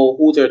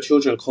their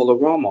children call a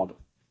role model,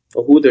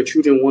 or who their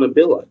children want to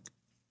be like.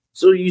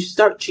 So you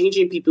start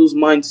changing people's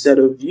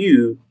mindset of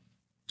you,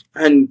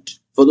 and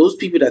for those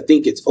people that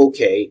think it's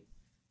okay,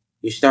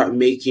 you start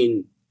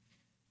making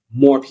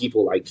more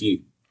people like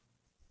you.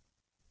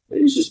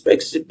 And it just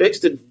begs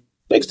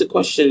the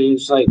question.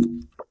 It's like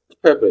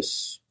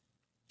purpose.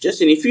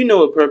 Justin, if you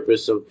know a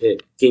purpose of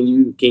it, can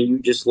you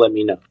just let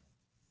me know?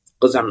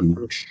 Because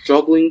I'm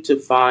struggling to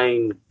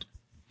find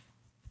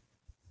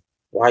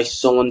why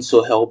someone's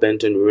so hell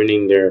bent on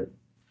ruining their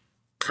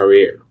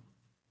career.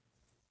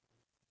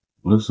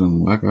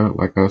 Listen, like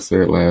I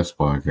said last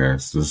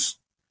podcast,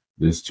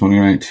 this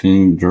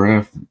 2019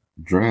 draft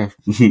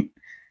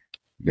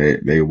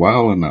they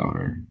wilding out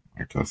here.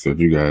 Like I said,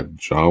 you got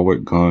Jaw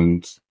with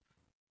guns,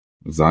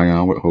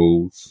 Zion with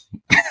holes.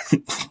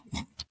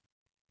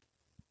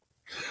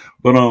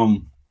 But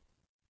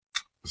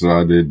so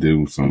I did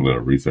do some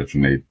little research,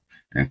 and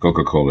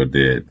Coca-Cola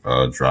did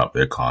drop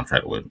their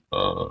contract with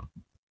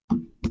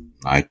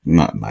Nike,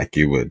 not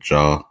Nike, with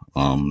Jaw.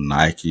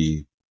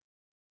 Nike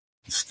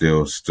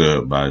still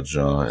stood by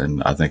Jaw,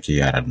 and I think he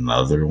had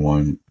another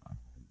one.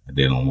 I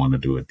didn't want to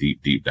do a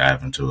deep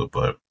dive into it,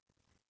 but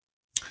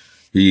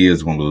he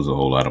is going to lose a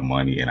whole lot of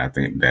money, and I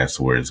think that's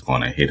where it's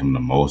going to hit him the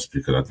most,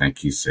 because I think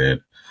he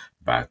said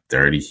by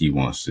 30 he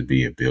wants to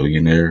be a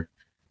billionaire.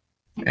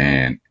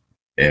 And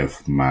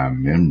if my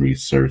memory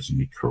serves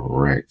me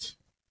correct,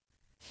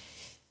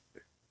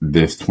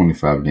 this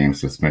 25 game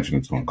suspension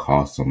is going to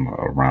cost him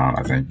around,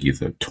 I think,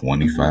 either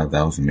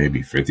 25,000,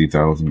 maybe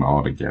 50,000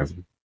 altogether.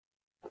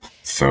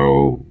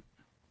 So,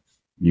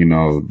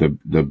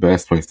 the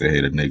best place to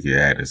hit a nigga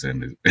at is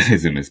in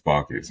his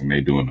pockets, and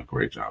they doing a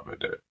great job at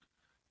that.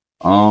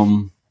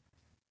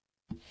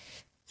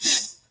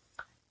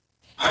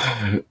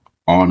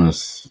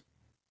 Honest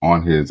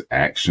on his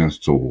actions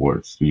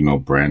towards,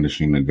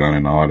 brandishing the gun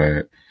and all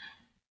that,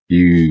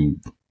 you,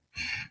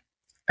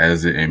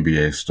 as an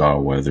NBA star,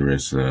 whether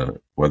it's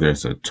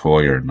a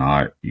toy or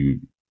not,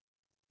 you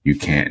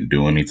can't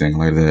do anything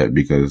like that,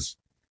 because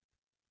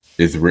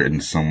it's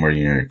written somewhere in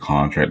your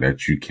contract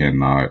that you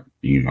cannot,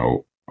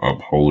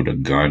 uphold a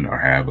gun or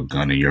have a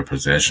gun in your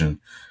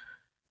possession.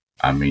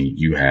 I mean,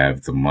 you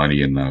have the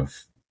money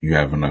enough. You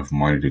have enough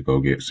money to go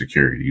get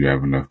security. You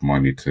have enough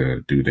money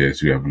to do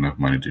this. You have enough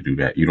money to do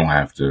that. You don't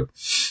have to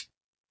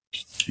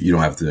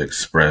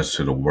express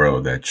to the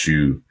world that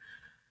you,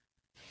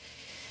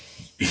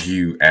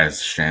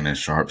 as Shannon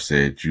Sharp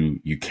said,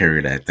 you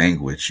carry that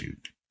thing with you.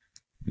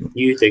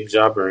 Youth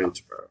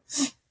exuberance, bro.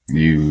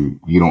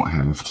 You don't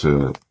have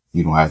to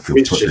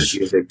It's put just this.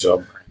 youth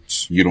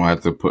exuberance. You don't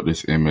have to put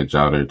this image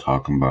out there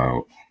talking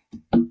about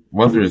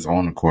whether it's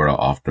on the court or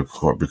off the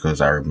court,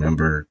 because I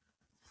remember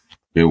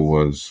it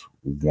was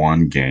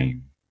one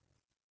game.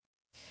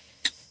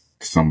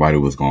 Somebody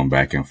was going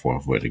back and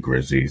forth with the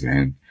Grizzlies,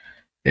 and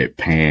it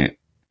panned,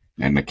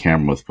 and the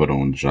camera was put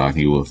on John.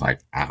 He was like,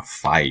 "I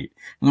fight,"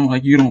 and I'm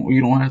like, "You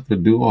don't have to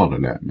do all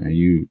of that,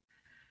 man."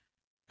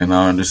 And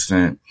I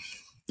understand,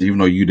 even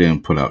though you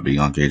didn't put out the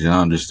young age, and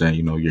I understand,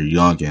 you're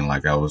young, and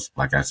like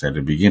I said at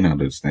the beginning of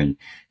this thing,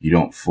 you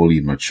don't fully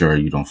mature,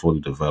 you don't fully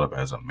develop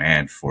as a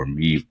man. For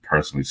me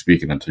personally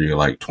speaking, until you're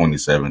like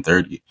 27,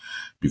 30,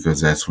 because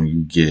that's when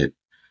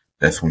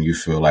you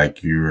feel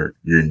like you're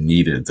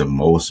needed the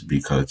most,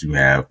 because you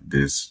have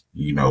this,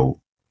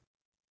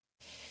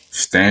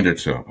 standard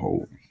to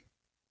uphold.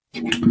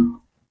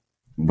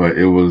 But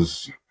it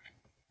was,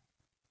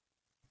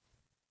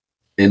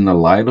 in the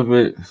light of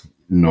it,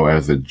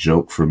 as a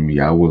joke for me,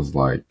 I was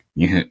like,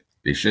 yeah,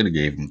 they should have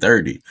gave him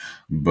 30.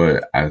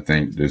 But I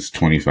think this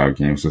 25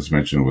 game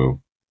suspension will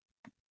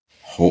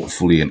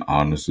hopefully and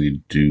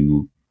honestly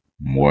do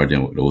more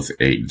than what those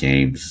 8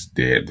 games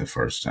did the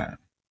first time.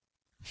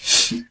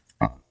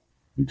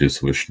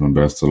 Just wish him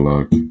the best of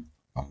luck. I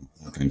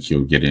don't think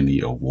he'll get any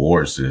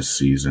awards this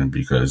season,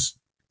 because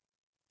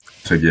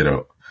to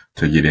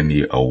get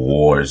any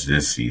awards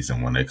this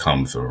season, when it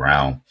comes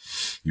around,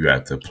 you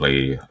have to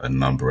play a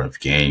number of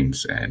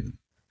games, and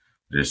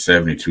there's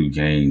 72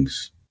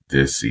 games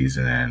this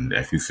season, and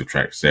if you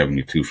subtract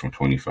 72 from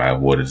 25,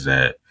 what is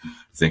that? I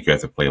think you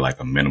have to play like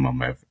a minimum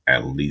of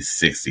at least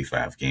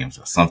 65 games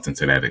or something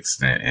to that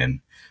extent, and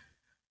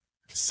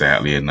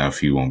sadly enough,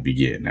 he won't be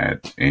getting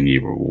any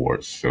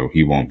rewards. So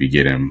he won't be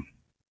getting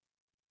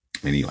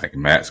any like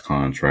max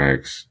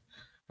contracts,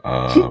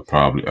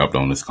 probably up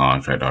on his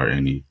contract, or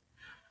any.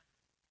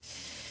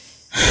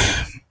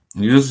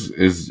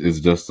 It's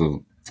just a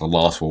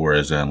loss for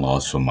words and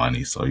loss for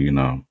money. So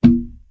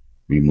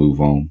we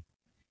move on.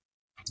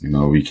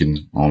 We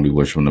can only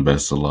wish him the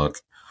best of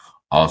luck.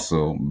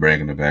 Also,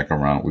 bringing it back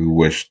around, we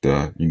wish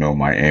the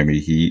Miami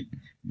Heat.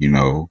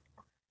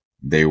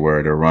 They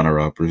were the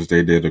runner-uppers.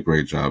 They did a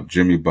great job.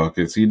 Jimmy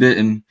Buckets. He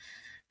didn't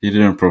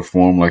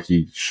perform like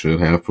he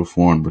should have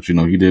performed, but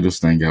he did his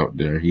thing out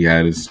there. He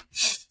had his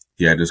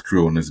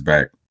crew on his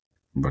back.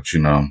 But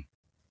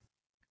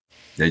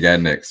they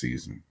got next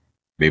season.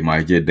 They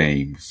might get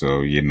Dame,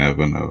 so you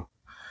never know.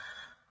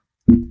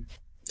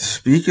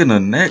 Speaking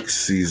of next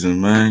season,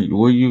 man,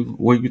 where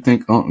you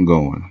think Unc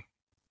going?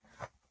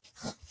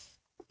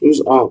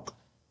 Who's Unc?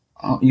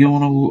 You don't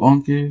know who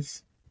Unc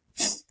is?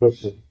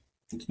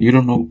 You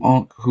don't know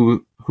Unc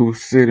who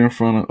sit in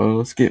front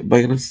of Skip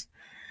Bayless?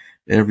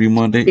 every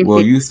Monday.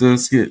 Well, used to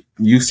sit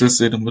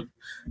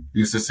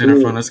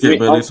in front of You Skip mean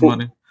Bayless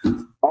Monday.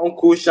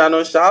 Uncle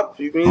Shannon Sharp?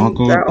 You mean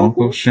Uncle that Uncle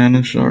uncle?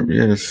 Shannon Sharp,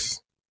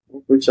 yes.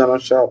 Uncle Shannon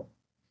Sharp.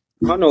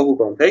 I don't know who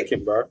gonna take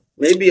him, bro.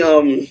 Maybe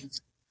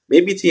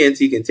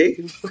TNT can take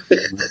him.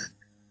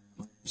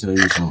 Tell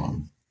you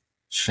something.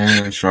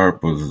 Shannon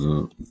Sharp was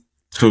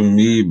to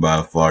me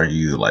by far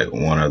he's like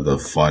one of the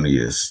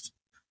funniest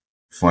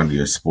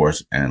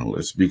sports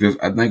analysts because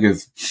I really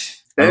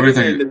Better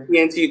than think the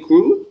TNT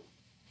crew.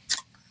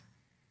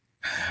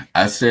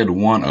 I said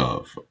one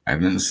of. I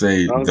didn't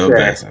say the Okay.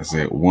 best. I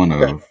said one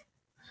Okay. of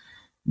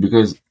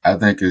because I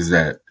think is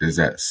that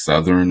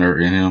Southerner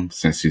in him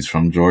since he's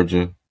from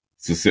Georgia,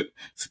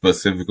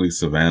 specifically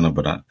Savannah.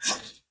 But I'm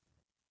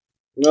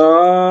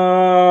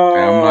No.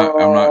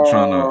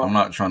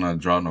 not trying to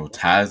draw no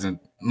ties and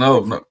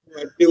no.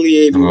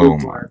 Affiliated Oh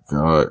with my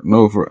god,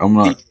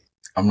 no!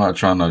 I'm not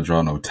trying to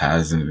draw no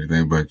ties and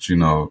anything, but you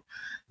know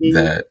Mhm.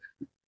 that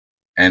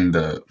and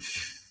the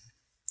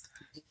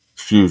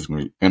excuse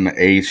me, in the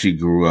age he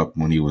grew up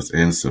when he was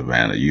in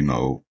Savannah, you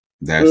know,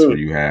 that's where Mm,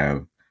 you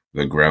have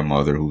the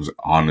grandmother who's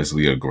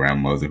honestly a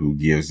grandmother who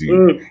gives you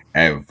mm,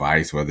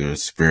 advice, whether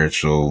it's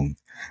spiritual,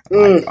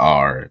 like mm,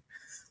 or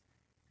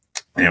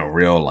in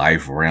real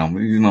life realm,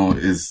 you know,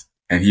 is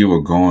and he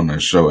would go on the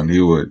show and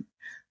he would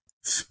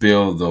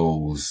spill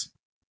those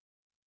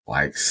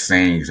like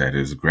sayings that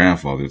his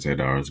grandfather said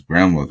or his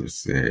grandmother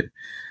said.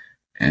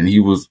 And he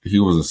was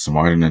a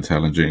smart and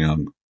intelligent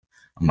young.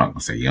 I'm not gonna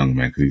say young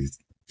man because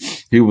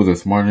he was a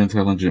smart and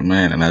intelligent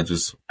man, and I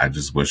just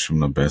wish him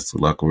the best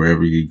of luck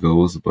wherever he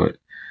goes. But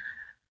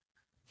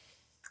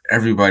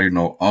everybody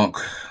know Unc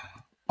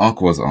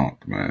was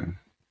Unc, man.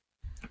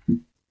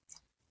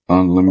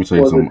 Let me Unc tell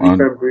you was a something.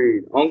 different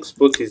breed. Unc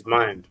spoke his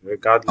mind,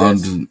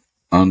 regardless.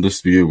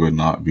 Undisputed would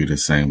not be the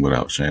same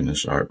without Shannon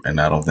Sharp, and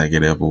I don't think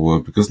it ever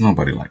would because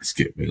nobody likes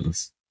Skip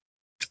Bayless.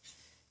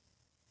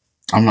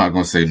 I'm not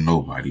gonna say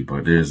nobody,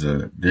 but there's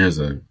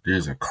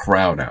a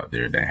crowd out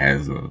there that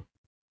has a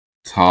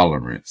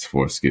tolerance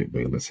for Skip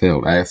Bayless.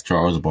 Hell, ask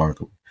Charles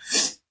Barkley.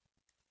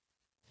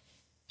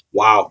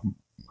 Wow.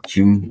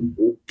 You,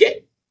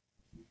 Okay.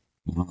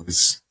 you know, I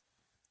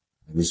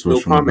just No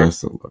wish him the comment.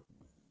 best of luck.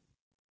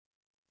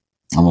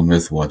 I'm gonna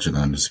miss watching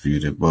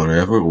Undisputed, but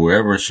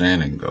wherever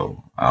Shannon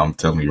go, I'm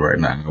telling you right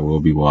now, I will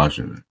be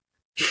watching it.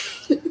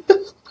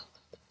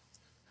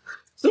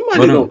 Somebody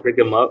But gonna pick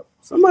him up.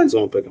 Somebody's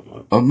gonna pick him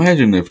up.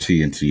 imagine if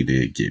TNT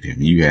did get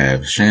him. You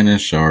have Shannon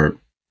Sharp,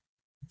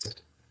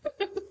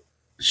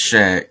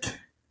 Shaq,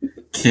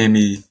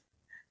 Kenny,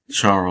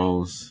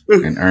 Charles,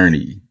 and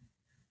Ernie.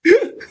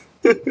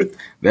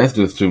 That's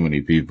just too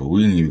many people.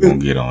 We ain't even gonna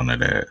get on to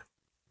that.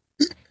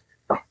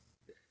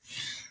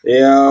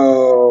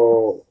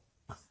 Yo,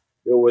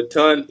 it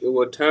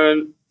would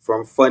turn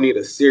from funny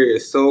to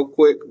serious so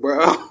quick,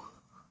 bro.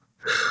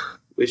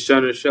 With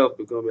Shannon Shelf,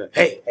 we're gonna be like,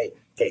 hey,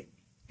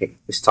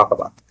 let's talk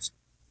about this.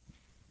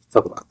 Let's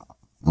talk about this.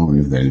 I don't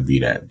even think it'd be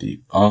that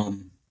deep.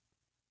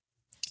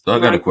 So I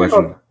No, got a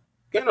question.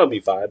 can't all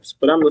be vibes,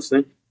 but I'm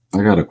listening.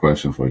 I got a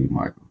question for you,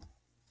 Michael.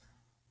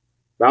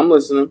 I'm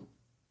listening.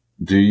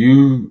 Do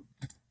you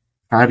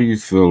how do you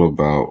feel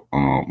about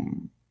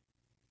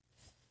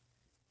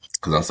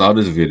because I saw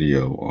this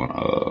video on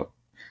I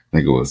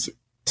think it was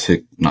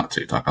not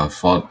TikTok. I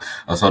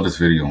saw this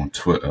video on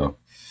Twitter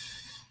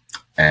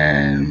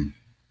and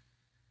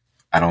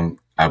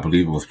I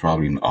believe it was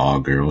probably an all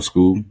girls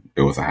school.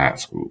 It was a high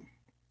school.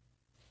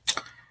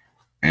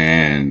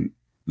 And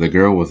the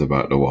girl was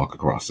about to walk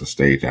across the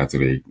stage after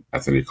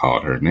they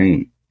called her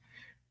name.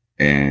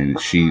 And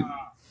she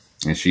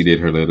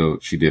did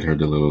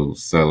the little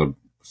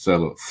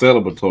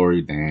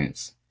celebratory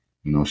dance.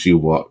 You know, she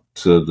walked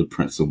to the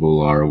principal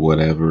or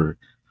whatever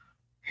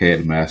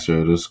headmaster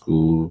of the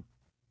school,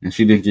 and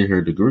she didn't get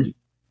her degree.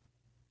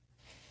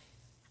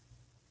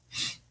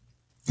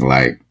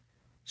 Like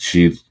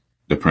she,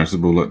 the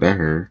principal looked at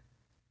her,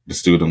 the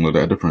student looked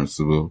at the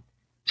principal.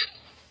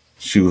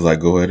 She was like,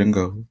 "Go ahead and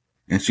go,"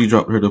 and she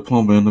dropped her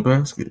diploma in the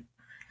basket.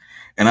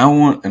 And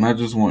I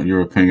just want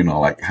your opinion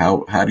on like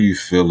how do you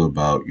feel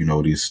about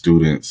these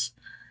students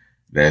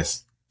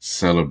that's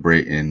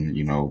celebrating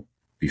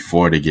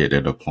before they get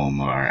their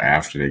diploma or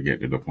after they get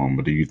their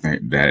diploma? Do you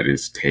think that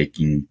is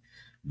taking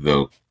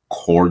the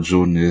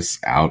cordialness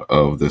out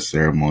of the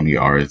ceremony,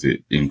 or is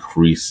it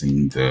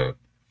increasing the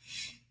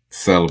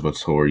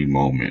celebratory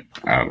moment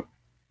out?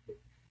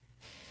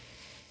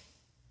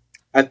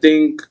 I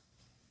think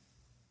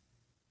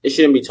it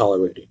shouldn't be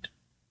tolerated.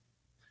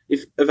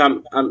 If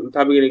I'm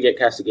probably gonna get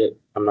castigated,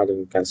 I'm not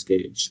gonna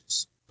castigate it.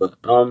 But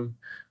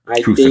I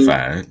think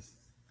Crucified.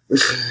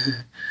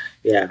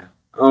 yeah.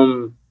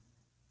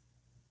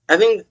 I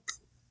think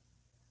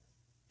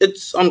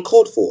it's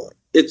uncalled for.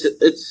 It's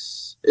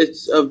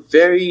a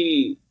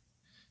very.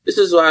 This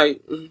is why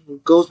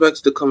it goes back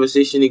to the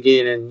conversation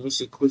again, and you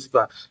see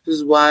crucify. This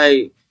is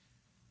why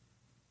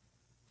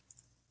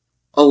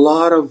a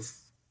lot of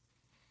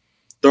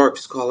dark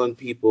skin calling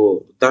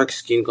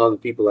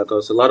people like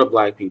us, a lot of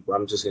black people.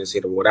 I'm just gonna say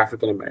the word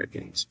African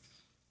Americans.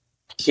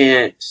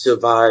 can't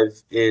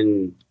survive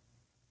in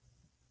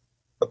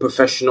a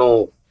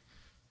professional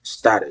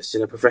status,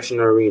 in a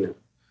professional arena.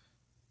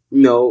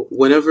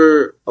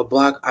 Whenever a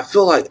black, I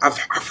feel like I've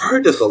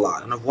heard this a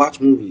lot, and I've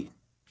watched movies.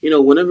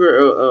 Whenever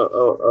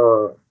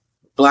a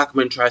black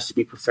man tries to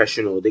be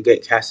professional, they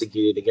get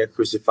castigated, they get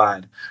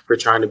crucified for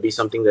trying to be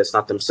something that's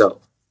not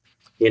themselves.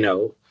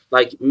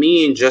 Like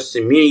me and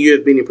Justin, me and you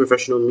have been in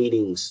professional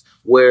meetings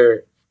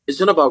where it's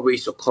not about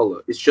race or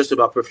color; it's just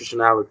about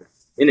professionality,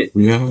 isn't it?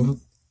 Yeah.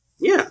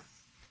 Yeah. Okay.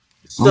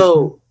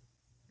 So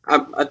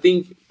I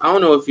think I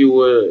don't know if you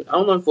were I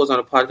don't know if it was on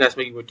a podcast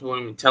maybe you were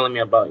telling me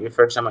about your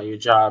first time at your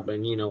job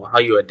and how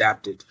you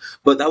adapted.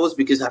 But that was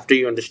because after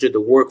you understood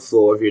the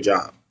workflow of your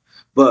job.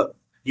 But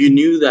you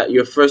knew that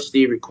your first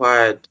day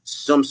required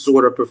some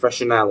sort of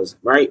professionalism,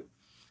 right?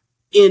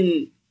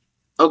 In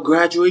a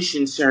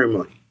graduation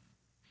ceremony,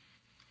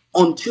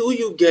 until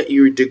you get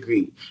your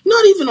degree,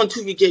 not even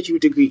until you get your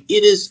degree,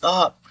 it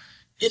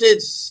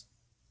is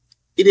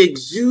it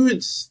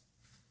exudes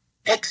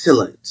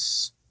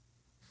excellence.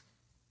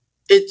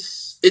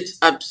 It's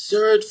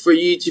absurd for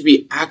you to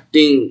be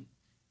acting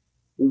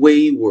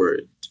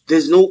wayward.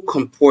 There's no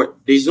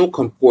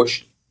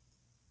comportion.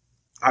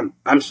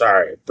 I'm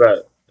sorry,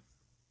 but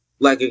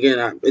like again,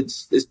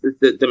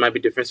 there might be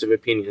difference of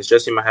opinions.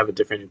 Jesse might have a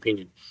different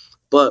opinion,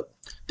 but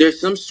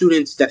there's some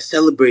students that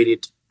celebrate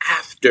it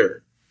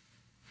after.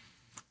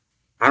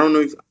 I don't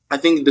know if I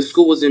think the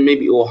school was in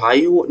maybe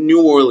Ohio,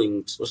 New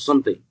Orleans, or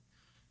something,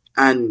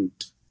 and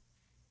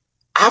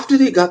after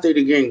they got their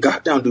degree and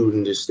got down dude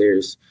in the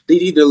stairs, they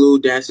did a little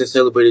dance and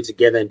celebrated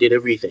together and did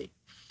everything,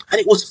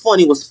 and it was fun.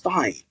 It was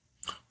fine.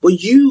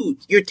 But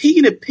you're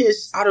taking a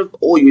piss out of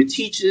all your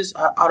teachers,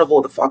 out of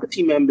all the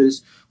faculty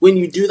members when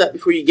you do that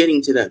before you're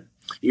getting to them.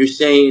 You're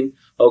saying,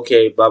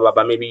 okay, blah blah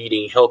blah. Maybe you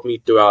didn't help me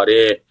throughout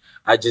it.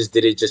 I just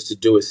did it just to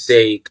do its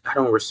sake. I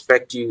don't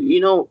respect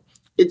you.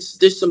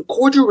 There's some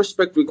cordial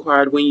respect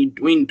required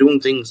when doing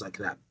things like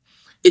that.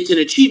 It's an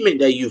achievement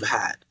that you've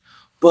had,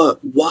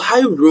 but why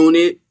ruin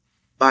it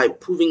by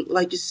proving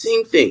like the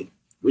same thing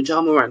with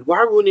John Moran? Why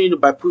ruin it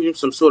by proving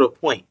some sort of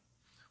point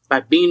by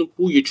being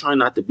who you're trying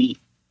not to be?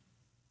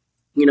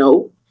 You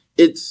know,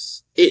 it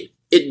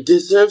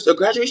deserves a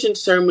graduation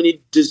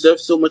ceremony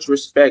deserves so much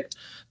respect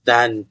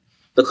than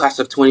the class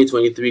of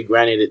 2023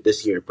 granted it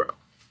this year, bro.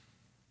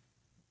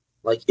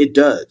 Like it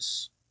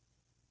does,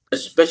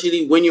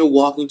 especially when you're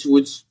walking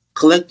towards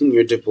collecting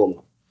your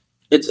diploma.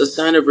 It's a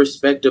sign of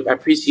respect, of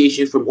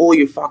appreciation from all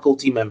your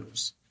faculty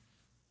members.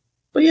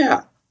 But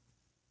yeah,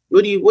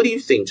 what do you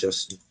think,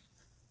 Justin?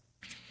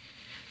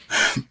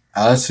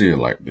 I see it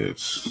like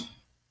this.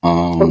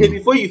 Okay, Um,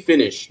 before you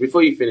finish, the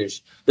before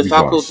I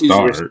faculties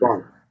start,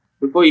 respond.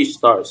 Before you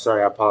start,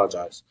 sorry, I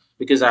apologize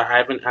because I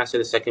haven't answered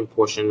the second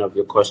portion of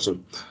your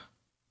question.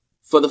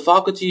 For the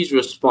faculty's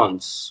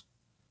response,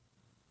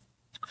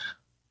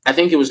 I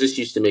think it was just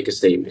used to make a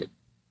statement.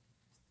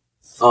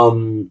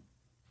 Um,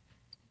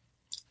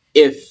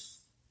 if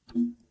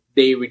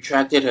they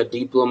retracted her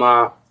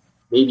diploma,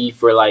 maybe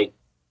for like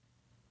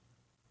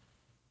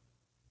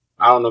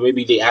I don't know,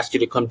 maybe they asked you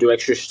to come do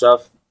extra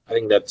stuff. I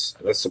think that's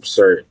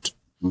absurd.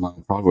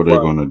 probably what they're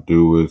But gonna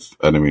do is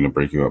I didn't mean to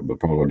break you up, but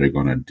probably what they're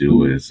gonna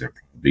do is they're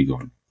probably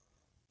gonna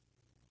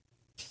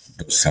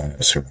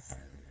decide survive.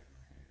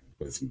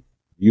 Because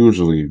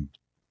usually,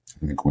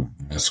 I think when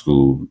high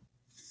school,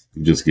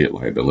 you just get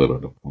like the little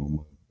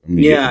diploma. I mean,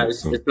 you get yeah, that, it's,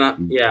 so it's not.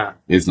 Yeah,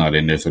 it's not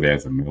in there, so they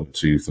have to mail it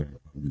to you. So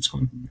I'm just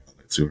going to mail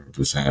it to her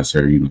besides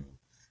her,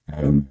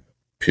 having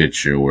a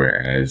picture,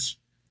 whereas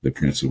the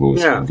principal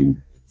is yeah,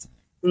 holding.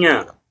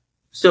 yeah.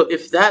 So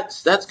if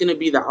that's gonna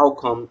be the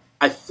outcome,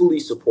 I fully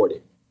support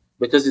it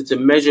because it's a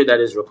measure that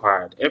is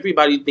required.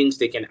 Everybody thinks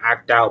they can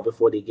act out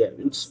before they get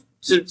it.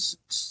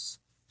 It's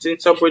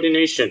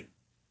insubordination.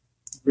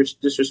 It's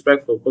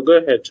disrespectful. But go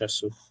ahead,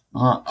 Chester.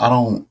 I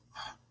don't,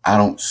 I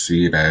don't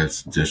see it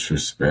as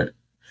disrespect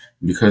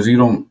because you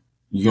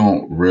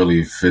don't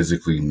really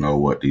physically know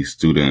what these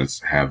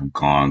students have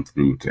gone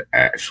through to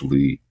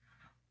actually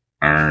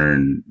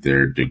earn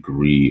their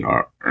degree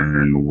or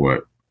earn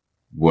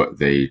what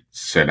they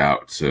set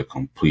out to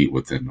complete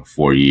within the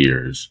 4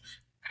 years,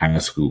 high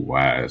school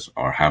wise,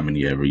 or how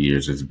many ever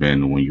years it's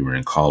been when you were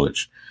in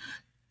college.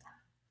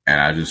 And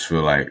I just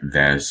feel like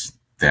that's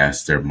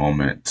their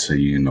moment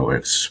to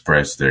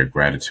express their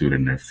gratitude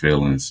and their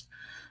feelings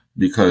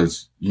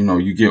because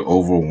you get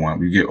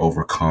overwhelmed, you get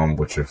overcome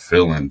with your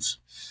feelings,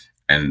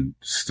 and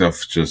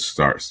stuff just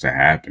starts to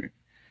happen.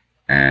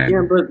 Yeah,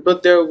 And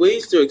but there are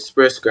ways to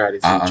express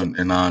gratitude.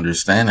 I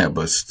understand that,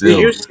 but Did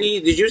you still, see?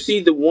 Did you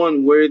see the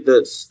one where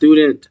the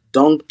student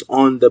dunked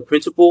on the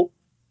principal?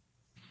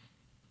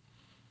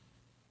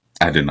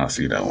 I did not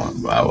see that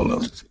one, but I would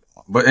love to see that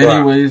one. But Bruh.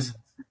 anyways,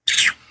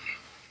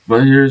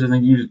 but here's the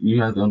thing: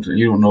 you have to understand.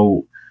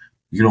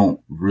 You don't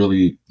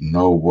really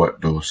know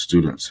what those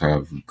students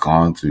have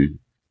gone through.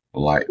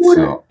 Like What?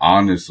 so,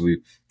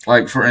 honestly,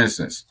 like for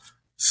instance,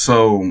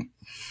 so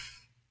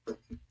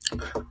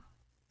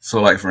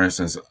like for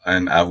instance,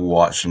 and I've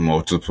watched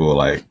multiple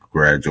like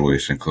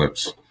graduation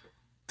clips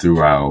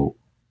throughout.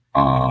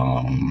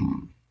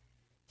 Um,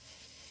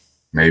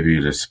 maybe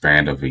the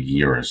span of a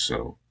year or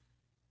so.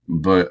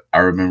 But I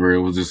remember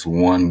it was this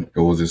one. It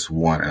was this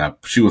one, and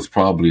she was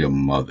probably a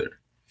mother,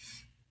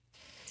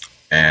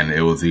 and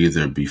it was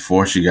either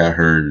before she got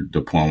her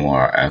diploma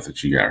or after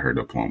she got her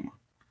diploma.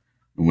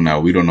 Now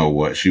we don't know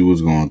what she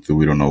was going through.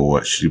 We don't know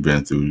what she's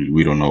been through.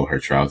 We don't know her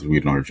trials. We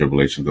don't know her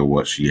tribulations or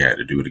what she had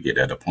to do to get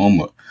that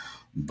diploma.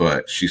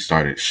 But she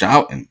started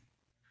shouting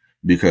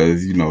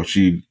because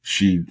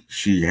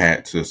she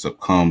had to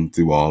succumb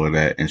through all of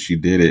that, and she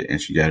did it, and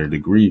she got her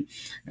degree.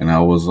 And I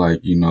was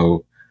like,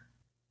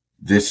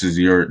 this is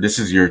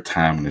your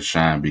time to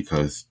shine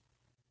because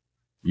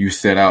you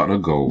set out a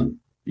goal,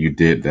 you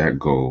did that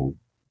goal.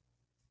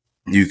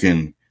 You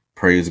can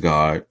praise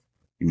God,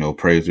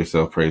 praise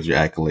yourself, praise your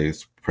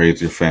accolades,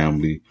 praise your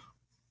family,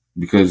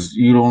 because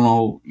you don't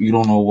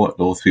know what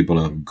those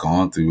people have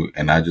gone through.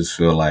 And I just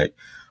feel like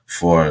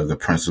for the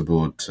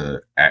principal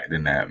to act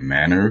in that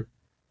manner,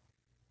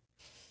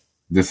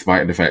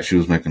 despite the fact she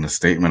was making a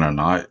statement or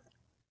not,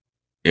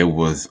 it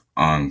was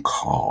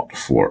uncalled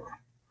for.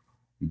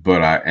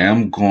 But I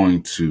am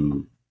going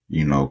to,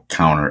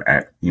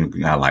 counteract.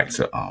 I like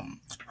to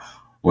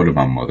what did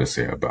my mother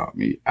say about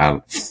me?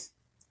 I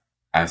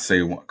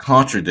say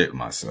contradict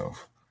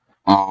myself.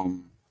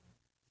 Um,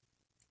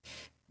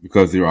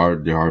 because there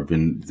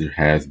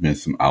has been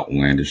some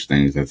outlandish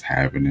things that's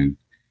happening.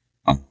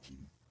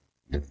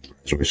 The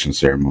graduation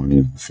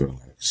ceremony. I feel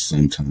like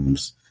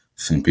sometimes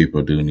some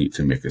people do need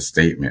to make a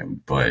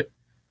statement, but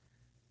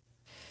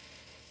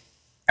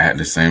at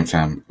the same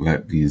time,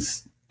 let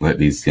these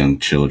young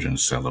children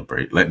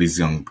celebrate. Let these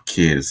young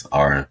kids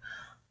or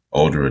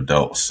older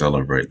adults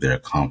celebrate their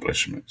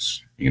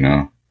accomplishments.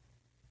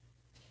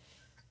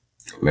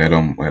 Let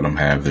them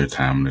have their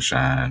time to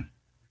shine.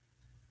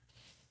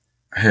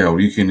 Hell,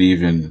 you can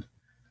even,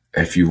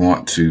 if you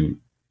want to,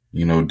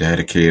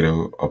 dedicate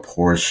a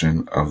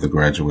portion of the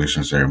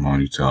graduation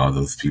ceremony to all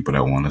those people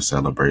that want to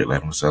celebrate.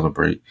 Let them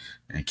celebrate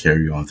and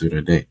carry on through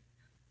the day.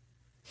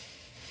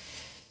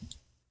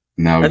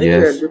 Now,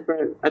 yes,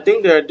 I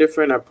think there are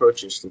different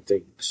approaches to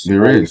things.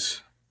 there Like,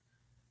 is.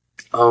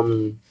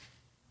 um,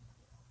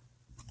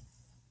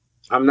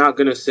 I'm not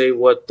gonna say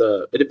what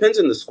the. It depends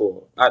on the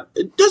school.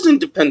 It doesn't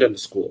depend on the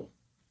school,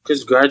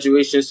 because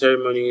graduation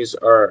ceremonies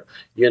are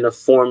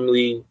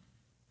uniformly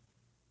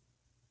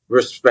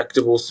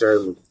respectable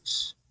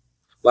ceremonies.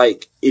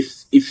 Like,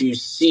 if you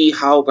see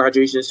how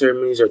graduation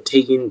ceremonies are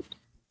taken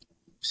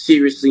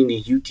seriously in the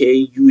UK,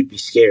 you would be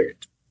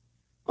scared.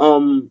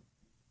 Um,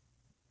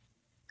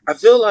 I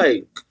feel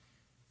like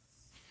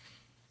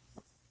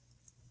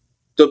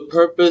the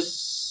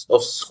purpose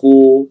of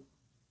school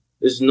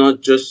is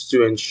not just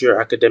to ensure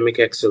academic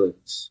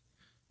excellence,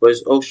 but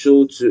it's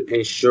also to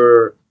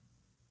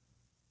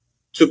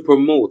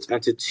promote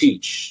and to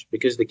teach,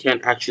 because they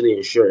can't actually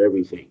ensure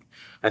everything.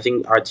 I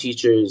think our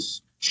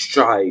teachers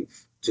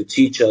strive to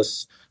teach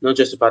us not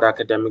just about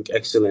academic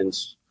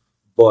excellence,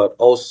 but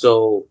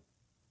also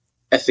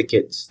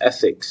ethics,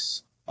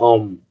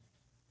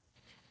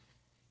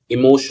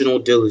 emotional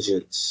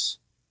diligence,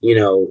 you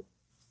know,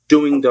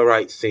 doing the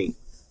right thing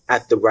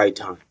at the right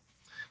time.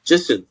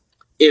 Just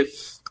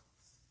if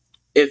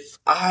if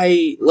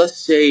I let's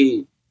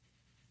say,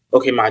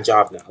 okay, my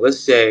job now. Let's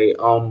say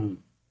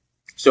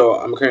so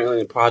I'm currently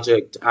in a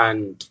project,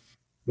 and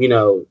you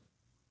know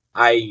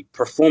I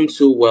performed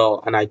so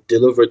well and I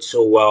delivered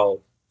so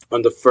well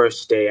on the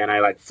first day, and I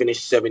like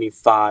finished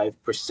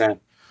 75%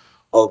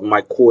 of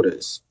my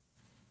quotas.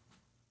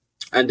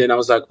 And then I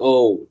was like,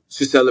 oh,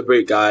 to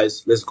celebrate,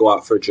 guys, let's go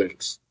out for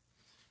drinks.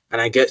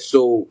 And I get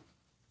so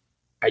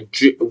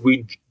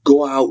we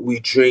go out, we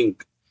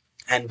drink,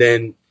 and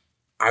then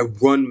I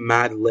run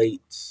mad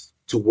late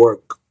to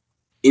work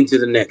into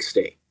the next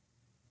day.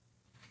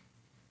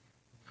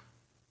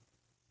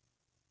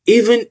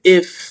 Even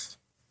if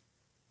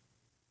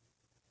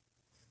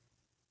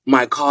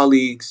my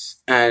colleagues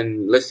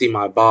and let's say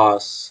my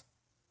boss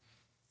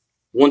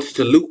wants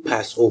to look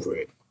past over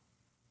it,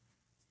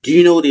 do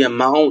you know the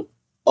amount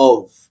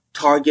of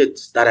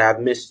targets that I have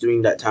missed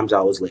during that times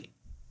I was late?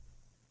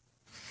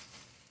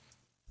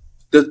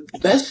 The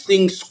best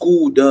thing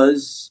school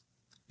does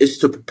is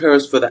to prepare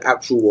us for the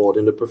actual world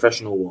and the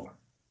professional world.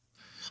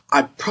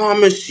 I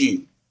promise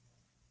you,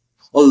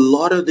 a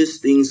lot of these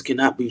things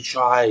cannot be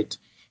tried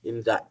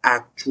in the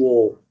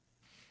actual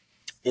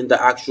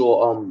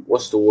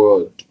what's the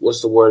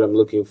word I'm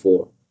looking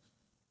for?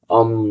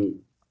 Um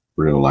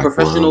Real life world.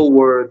 Professional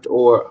word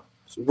or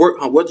work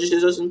what did you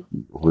say, Justin?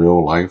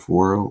 Real life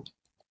world.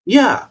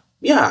 Yeah,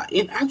 yeah,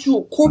 in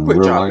actual In corporate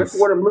real jobs. That's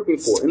life. what I'm looking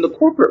for. In the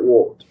corporate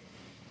world.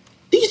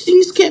 These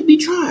things can't be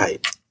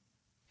tried.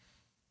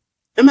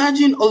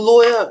 Imagine a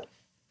lawyer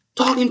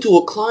talking to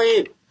a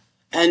client,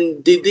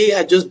 and they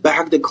had just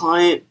bagged the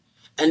client,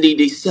 and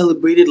they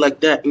celebrated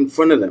like that in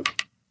front of them.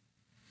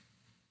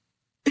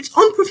 It's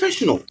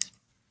unprofessional.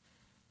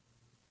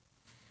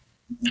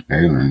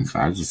 Hey man,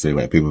 I just say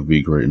let people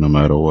be great no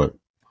matter what.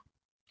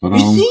 But You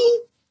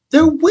see,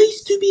 there are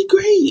ways to be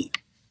great.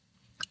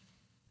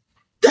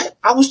 That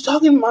I was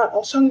talking to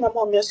my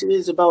mom yesterday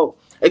is about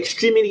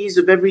extremities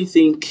of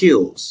everything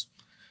kills.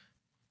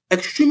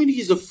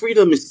 extremities of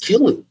freedom is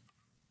killing.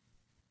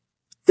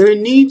 There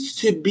needs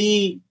to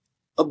be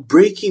a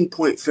breaking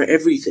point for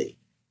everything.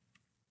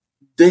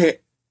 There,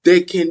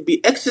 there can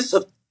be excess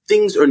of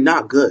things are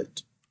not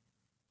good.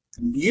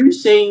 You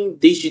saying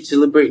they should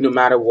celebrate no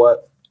matter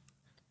what?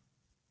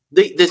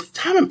 There's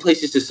time and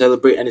places to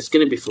celebrate, and it's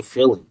gonna be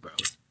fulfilling, bro.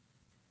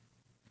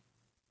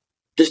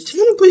 There's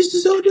time and places to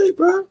celebrate,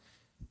 bro.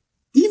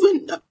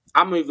 Even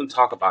I'm gonna even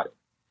talk about it.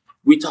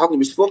 We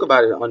spoke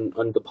about it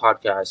on the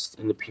podcast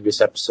in the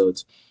previous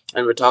episodes,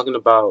 and we're talking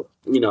about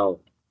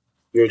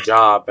your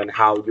job and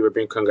how you were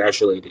being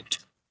congratulated.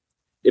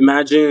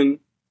 Imagine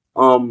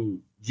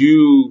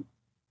you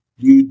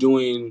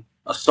doing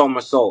a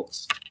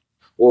somersault,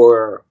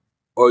 or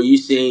you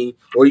saying,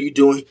 or you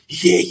doing,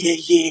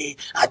 yeah,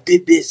 I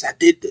did this.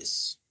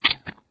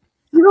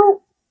 You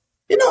know,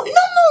 no.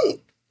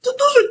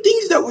 Those are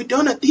things that were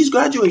done at these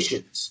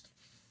graduations.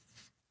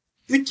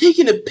 You're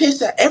taking a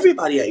piss at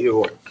everybody at your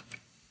work.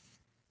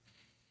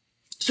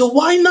 So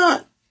why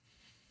not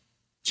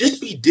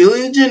just be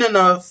diligent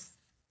enough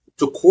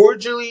to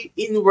cordially,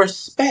 in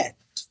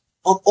respect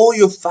of all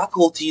your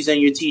faculties and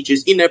your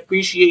teachers, in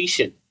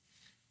appreciation,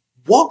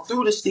 walk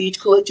through the stage,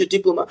 collect your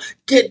diploma,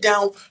 get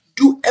down,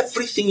 do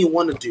everything you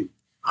want to do.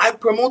 I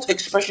promote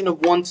expression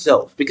of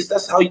oneself because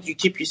that's how you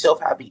keep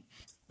yourself happy.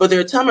 But there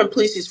are time and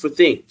places for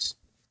things.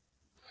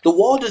 The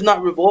world does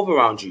not revolve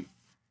around you.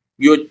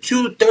 Your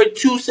 2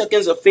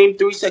 seconds of fame,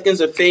 3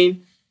 seconds of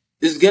fame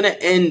is gonna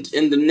end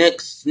in the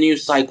next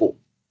news cycle.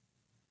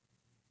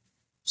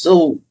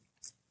 So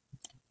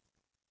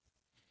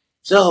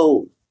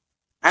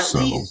at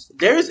least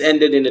theirs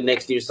ended in the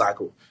next news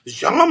cycle.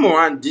 John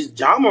Moran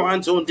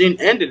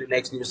didn't end in the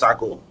next news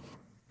cycle.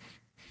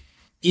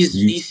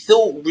 He's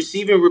still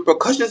receiving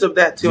repercussions of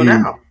that till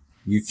now.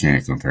 You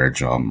can't compare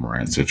John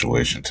Moran's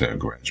situation to a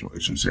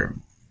graduation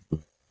ceremony.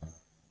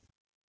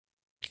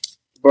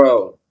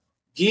 Bro,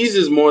 his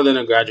is more than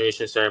a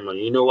graduation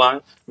ceremony. You know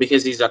why?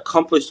 Because he's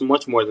accomplished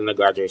much more than a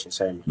graduation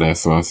ceremony.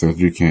 That's why I said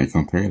you can't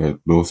compare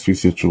those two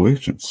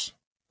situations.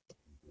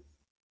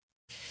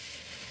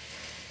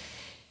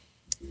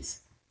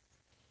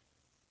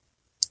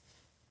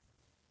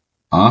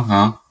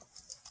 Uh-huh.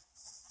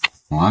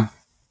 What?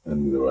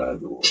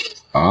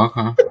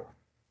 Uh-huh.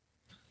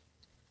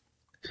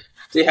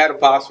 They had a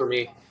pause for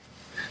me.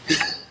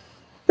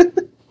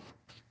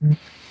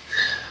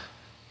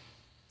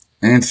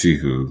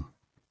 Anywho.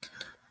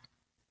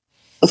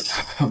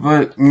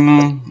 But,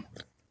 anyways,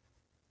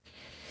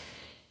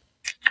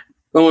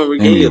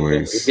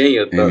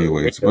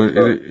 but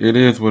it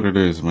is what it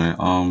is, man.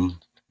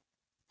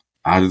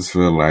 I just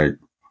feel like,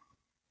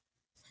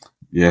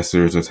 yes,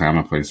 there's a time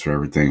and place for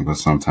everything, but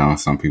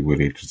sometimes some people,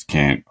 they just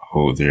can't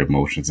hold their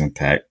emotions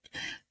intact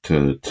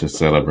to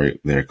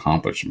celebrate their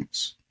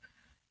accomplishments,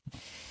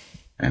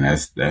 and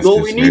that's just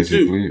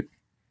basically it.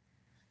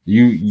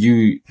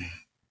 You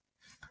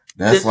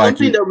that's like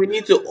something that we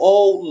need to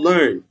all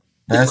learn.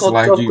 That's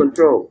like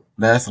self-control.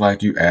 That's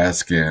like you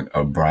asking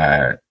a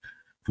bride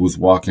who's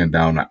walking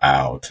down the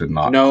aisle to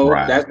not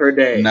cry. That's her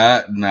day.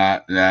 Not.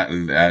 No,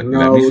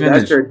 let me finish.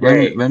 That's her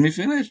day. Let me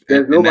finish.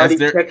 There's nobody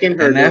checking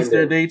her. And that's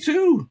their day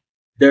too.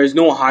 There's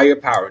no higher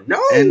power. No,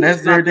 and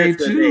that's their day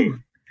too.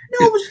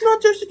 No, it's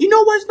not just. You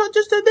know why it's not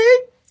just their day?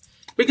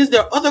 Because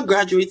there are other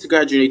graduates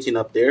graduating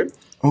up there.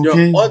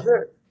 Okay.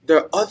 There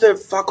are other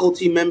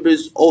faculty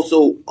members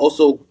also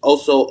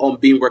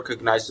being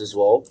recognized as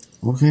well.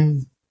 Okay.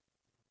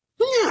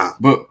 Yeah.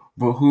 But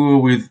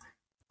who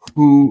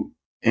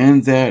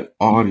in that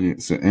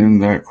audience, in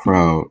that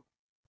crowd,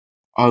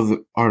 are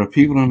the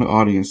people in the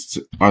audience,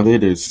 are they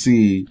to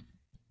see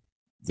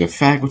the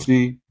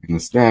faculty and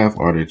the staff,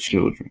 or their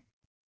children?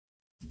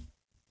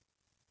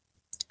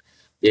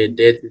 They're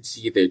there to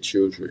see their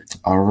children.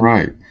 All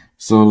right.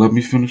 So let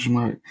me finish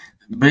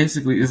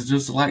basically, it's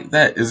just like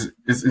that.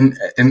 It's in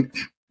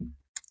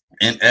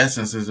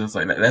essence, it's just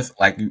like that. That's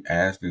like you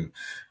asking,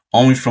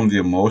 only from the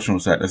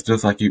emotional side. That's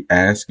just like you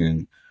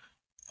asking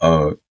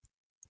not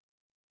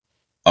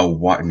a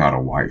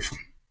wife,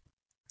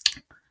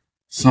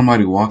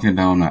 somebody walking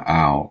down the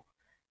aisle,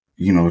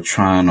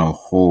 trying to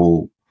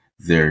hold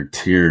their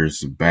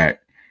tears back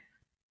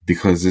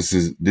because this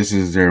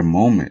is their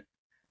moment.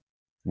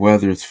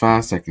 Whether it's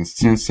 5 seconds,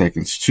 10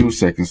 seconds, 2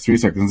 seconds, 3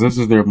 seconds, this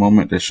is their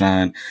moment to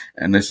shine,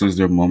 and this is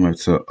their moment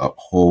to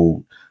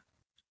uphold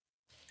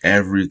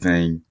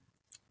everything,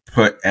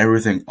 put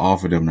everything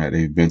off of them that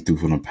they've been through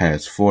for the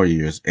past 4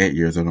 years, 8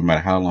 years, or no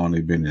matter how long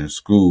they've been in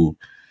school.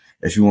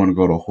 If you want to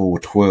go the whole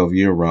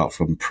 12-year route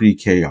from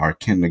pre-K or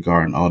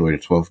kindergarten all the way to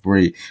 12th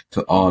grade,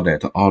 to all that,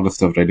 to all the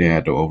stuff that they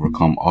had to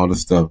overcome, all the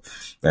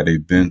stuff that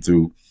they've been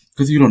through,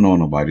 because you don't know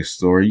nobody's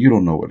story. You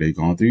don't know what they've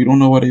gone through. You don't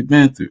know what they've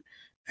been through.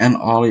 And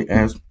all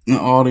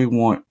they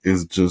want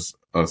is just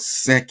a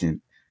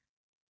second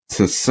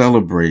to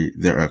celebrate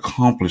their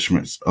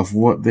accomplishments of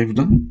what they've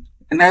done.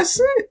 And that's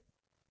it.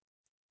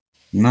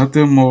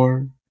 Nothing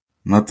more,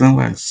 nothing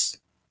less.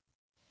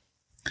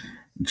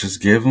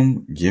 Just give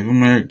them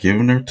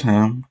their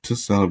time to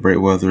celebrate,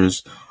 whether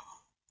it's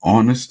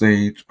on the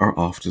stage or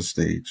off the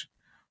stage.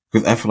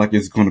 Because I feel like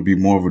it's going to be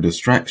more of a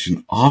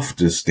distraction off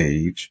the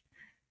stage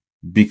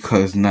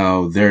because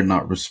now they're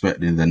not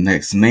respecting the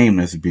next name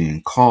that's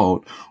being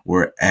called.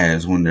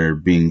 Whereas when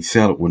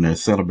when they're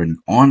celebrating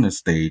on the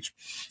stage,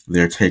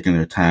 they're taking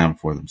their time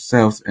for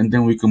themselves, and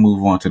then we can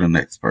move on to the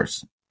next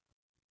person.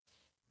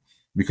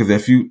 Because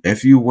if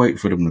you wait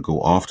for them to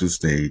go off the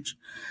stage,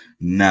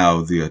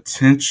 now the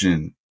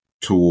attention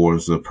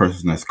towards the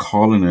person that's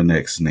calling the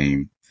next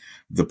name,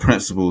 the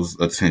principal's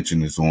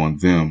attention is on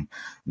them.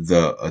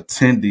 The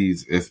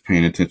attendees is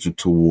paying attention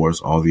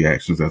towards all the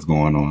actions that's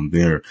going on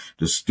there.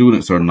 The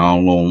students are no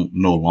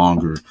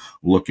longer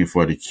looking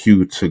for the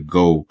cue to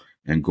go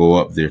and go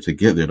up there to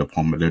get their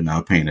diploma. They're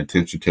now paying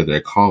attention to their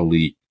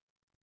colleague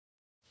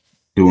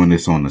doing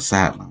this on the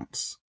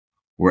sidelines.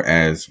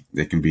 Whereas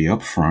they can be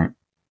up front.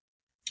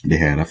 They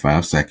had a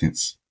 5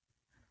 seconds,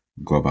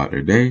 go about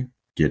their day,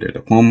 get their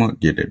diploma,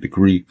 get their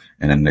degree,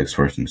 and the next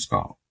person is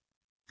called.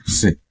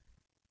 Sick.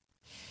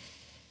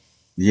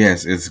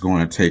 Yes, it's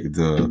going to take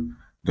the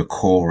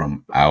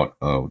decorum out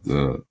of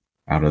the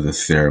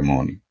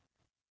ceremony,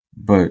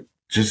 but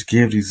just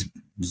give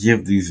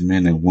these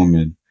men and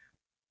women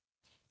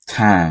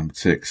time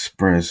to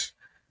express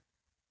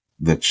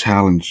the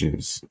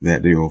challenges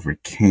that they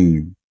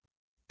overcame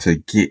to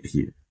get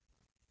here.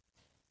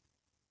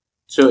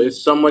 So if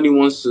somebody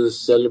wants to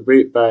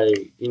celebrate by,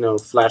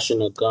 flashing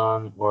a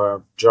gun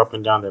or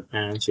dropping down their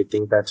pants, you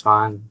think that's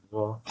fine?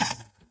 Well,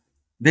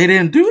 They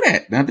didn't do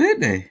that, now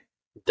did they?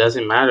 it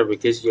doesn't matter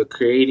because you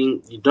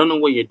don't know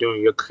what you're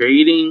doing. You're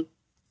creating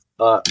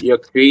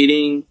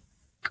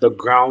the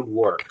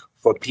groundwork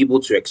for people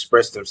to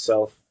express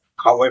themselves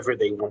however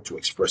they want to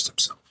express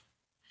themselves.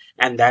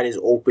 And that is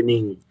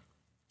opening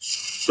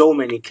so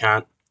many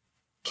can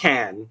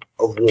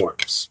of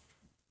worms.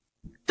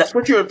 That's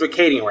what you're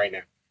advocating right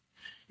now.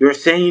 You're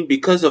saying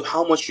because of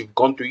how much you've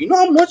gone through. You know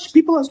how much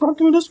people has gone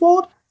through in this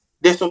world?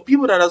 There's some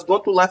people that has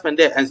gone through life and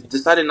death and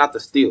decided not to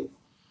steal.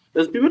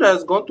 There's people that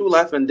has gone through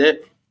life and death.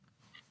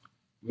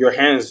 Your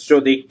hands show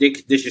they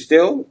should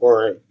steal,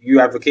 or you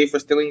advocate for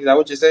stealing. Is that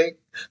what you're saying?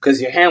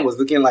 Because your hand was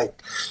looking like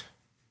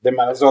they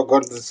might as well go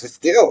to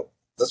steal.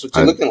 That's what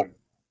you're looking like.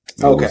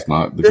 Okay. Was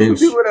not the There's some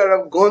case. people that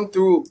have gone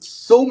through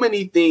so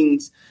many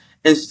things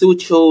and still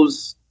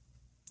chose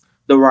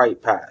the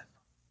right path.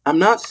 I'm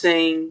not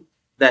saying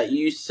that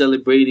you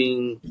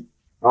celebrating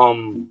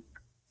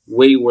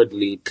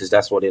waywardly, because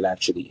that's what it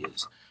actually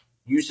is.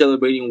 You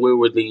celebrating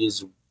waywardly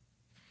is,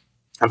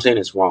 I'm saying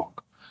it's wrong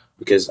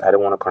because I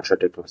don't want to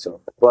contradict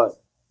myself.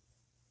 But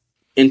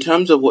in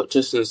terms of what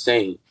Justin's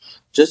saying,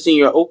 Justin,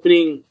 you're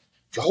opening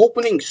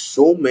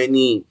so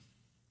many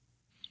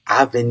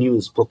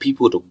avenues for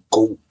people to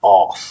go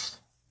off.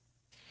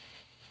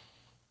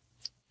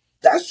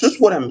 That's just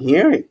what I'm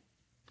hearing.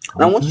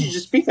 And I want you to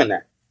just speak on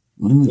that.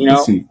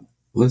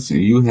 Listen,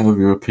 you have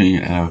your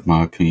opinion, I have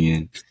my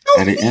opinion.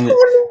 At the end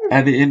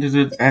of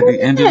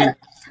the,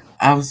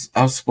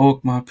 I've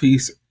spoke my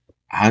piece.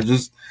 I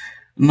just,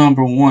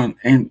 number one,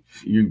 and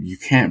you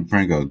can't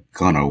bring a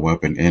gun or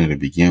weapon in to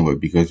begin with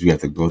because you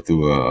have to go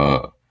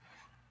through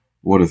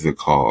what is it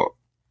called?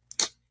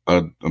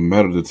 A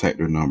metal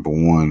detector, number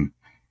one.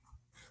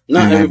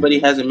 Not everybody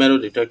has a metal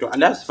detector,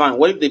 and that's fine.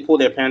 What if they pull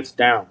their pants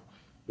down,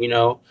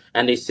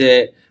 and they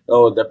said,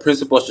 "Oh, the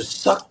principal should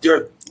suck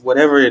their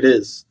whatever it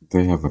is."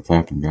 They have a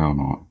cap and gown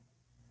on.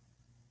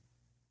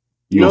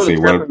 You don't know say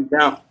the cap and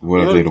gown.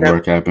 what if they don't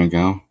wear cap and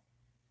gown?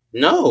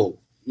 No,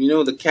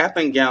 the cap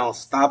and gown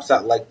stops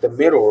at like the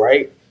middle,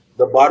 right?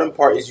 The bottom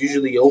part is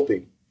usually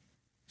open.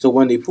 So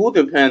when they pull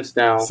their pants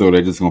down, So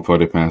they're just gonna put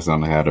their pants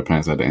down and have their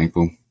pants at the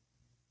ankle,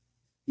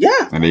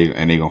 yeah. and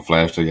they gonna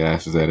flash their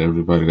asses at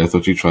everybody. That's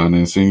what you trying to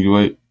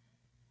insinuate?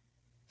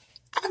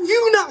 Have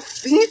you not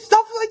seen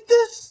stuff like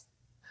this?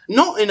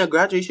 Not in a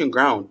graduation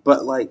ground,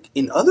 but like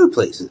in other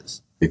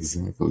places.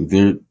 Exactly.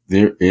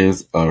 There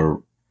is a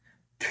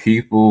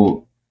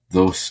people,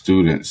 those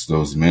students,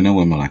 those men and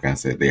women, like I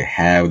said, they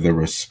have the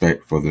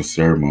respect for the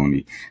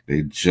ceremony.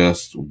 They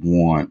just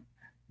want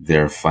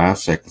their 5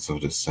 seconds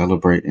of just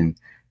celebrating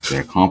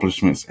their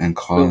accomplishments and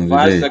So calling it a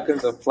 5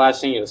 seconds of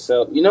flashing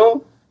yourself. It's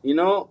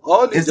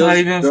not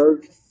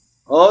even.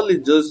 all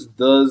it just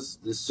does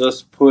is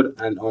just put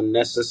an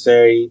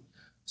unnecessary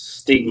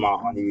stigma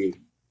on you.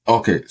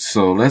 Okay,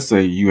 so let's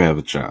say you have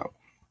a child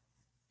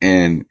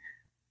and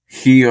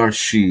he or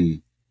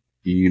she,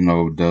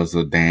 does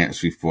a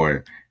dance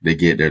before they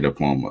get their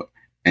diploma.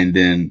 And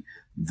then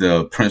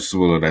the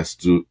principal of that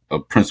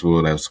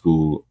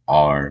school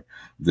or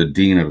the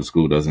dean of the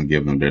school doesn't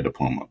give them their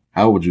diploma.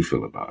 How would you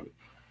feel about it?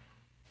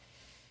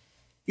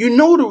 You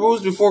know the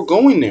rules before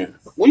going there.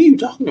 What are you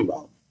talking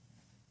about?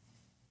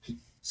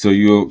 So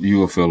you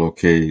will feel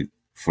okay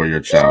for your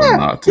child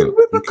not There's to.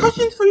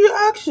 repercussions for your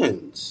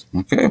actions.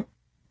 Okay.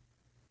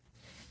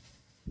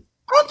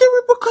 Aren't there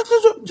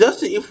repercussions,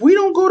 Justin? If we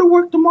don't go to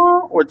work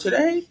tomorrow or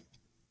today,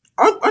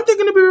 aren't there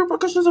going to be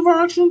repercussions of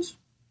our actions?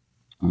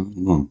 I don't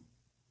know.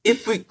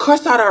 If we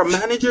cuss out our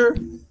manager,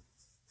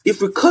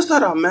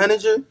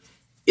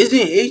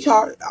 isn't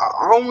HR?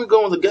 Aren't we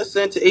going to get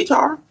sent to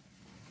HR?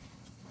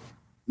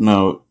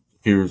 No,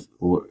 here's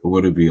what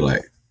would it be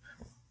like?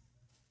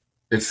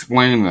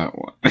 Explain that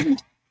one.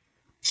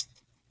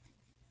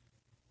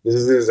 This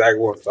is exactly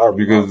what I'm talking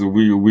Because about.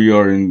 we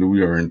are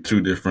in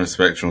two different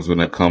spectrums when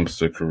it comes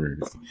to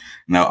careers.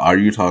 Now, are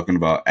you talking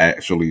about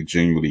actually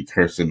genuinely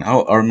cursing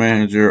out our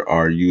manager,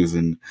 or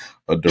using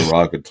a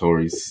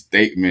derogatory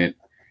statement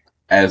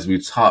as we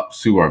talk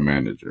to our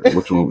manager?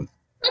 Which one?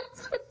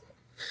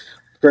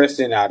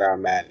 Cursing out our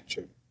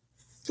manager,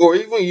 or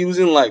even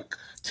using like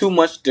too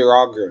much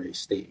derogatory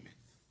statement,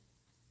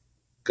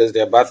 because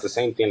they're about the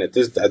same thing at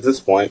this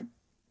point.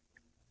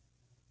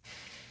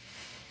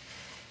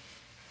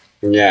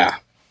 Yeah.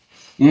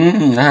 I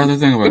have to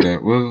think about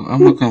that. Well,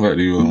 I'm gonna come back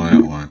to you on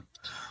that one.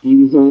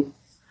 Mm-hmm.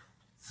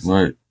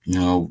 But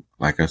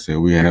like I said,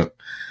 we have.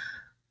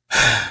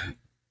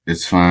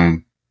 It's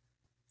fine.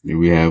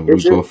 We have. We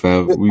Is it? both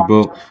have.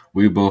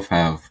 We both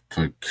have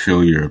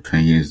peculiar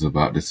opinions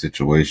about the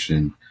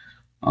situation.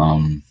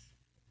 Um,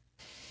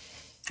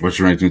 which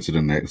brings me to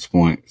the next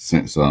point.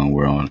 Since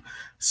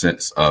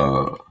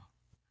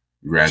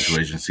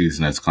graduation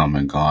season has come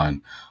and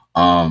gone,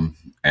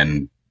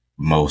 and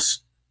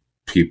most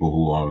people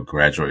who are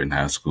graduating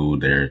high school,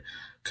 they're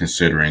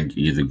considering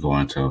either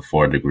going to a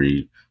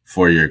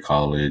 4-year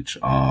college,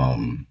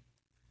 2-year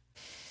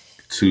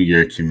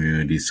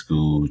community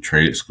school,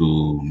 trade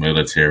school,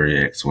 military,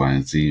 X, Y,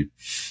 and Z.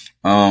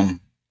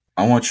 Um,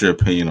 I want your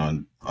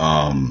opinion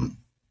on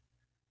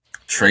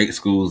trade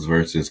schools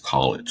versus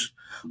college.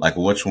 Like,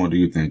 which one do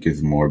you think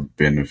is more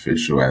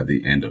beneficial at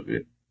the end of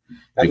it?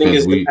 I think Because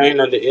it's we depending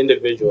on the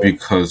individual.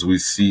 because we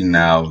see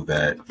now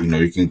that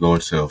you can go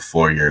to a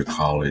 4-year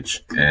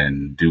college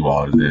and do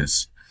all of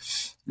this,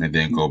 and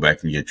then go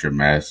back and get your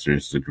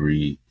master's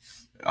degree,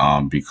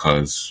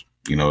 because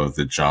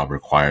the job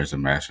requires a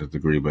master's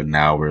degree. But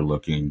now we're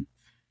looking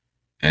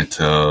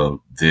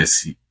into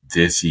this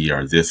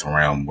year, this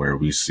realm, where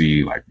we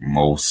see like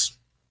most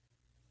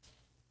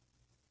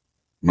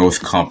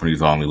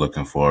companies are only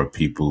looking for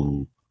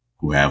people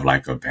who have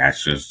like a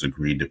bachelor's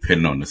degree,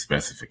 depending on the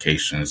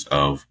specifications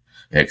of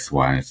X,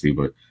 Y, and Z.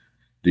 But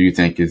do you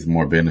think it's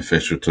more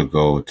beneficial to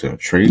go to a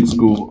trade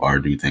school, or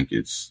do you think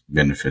it's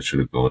beneficial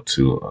to go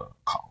to a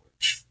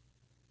college?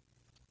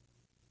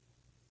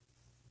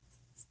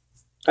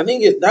 I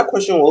think that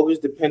question will always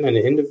depend on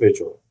the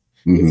individual.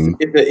 If Mm-hmm.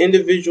 if the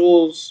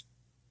individual's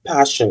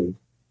passion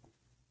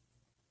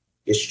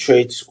is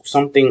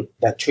something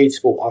that trade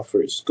school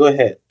offers, go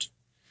ahead.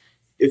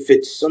 If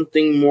it's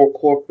something more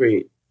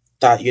corporate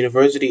that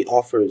university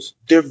offers,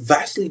 they're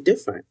vastly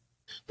different.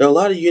 There are a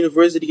lot of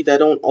university that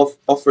don't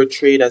offer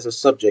trade as a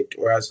subject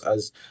or as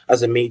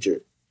a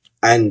major,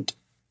 and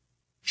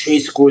trade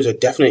schools are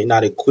definitely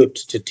not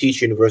equipped to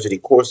teach university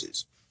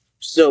courses.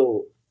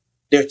 So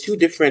there are two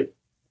different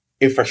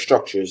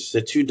infrastructures,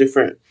 the two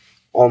different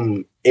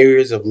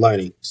areas of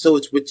learning. So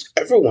it's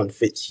whichever one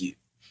fits you.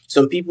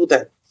 Some people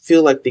that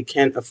feel like they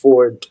can't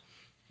afford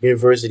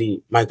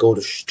university might go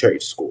to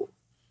trade school.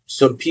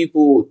 Some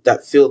people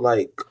that feel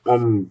like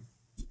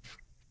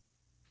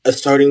a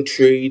starting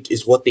trade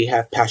is what they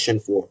have passion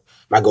for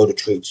might go to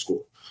trade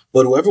school.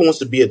 But whoever wants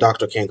to be a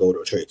doctor can't go to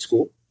a trade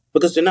school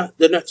because they're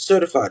not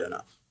certified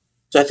enough.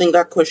 So I think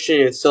that question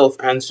in itself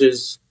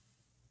answers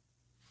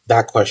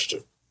that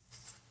question.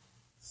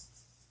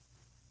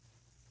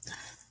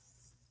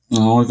 The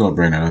only gonna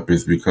bring that up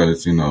is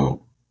because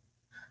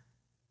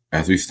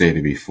as we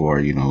stated before,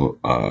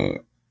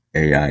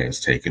 AI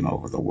is taking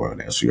over the world,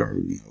 as we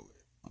already know.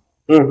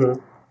 Mm-hmm.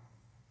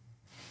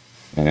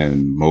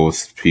 And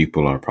most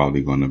people are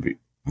probably going to be,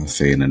 let's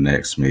say, in the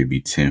next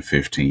maybe 10,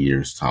 15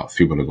 years, top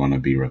people are going to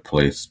be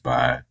replaced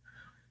by,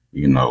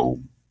 you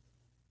know,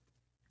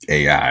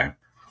 AI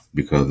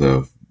because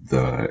of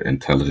the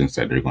intelligence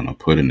that they're going to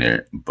put in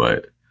there.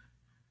 But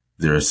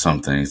there are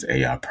some things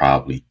AI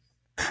probably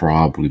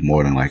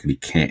more than likely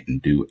can't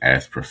do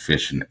as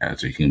proficient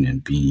as a human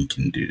being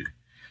can do.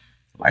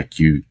 Like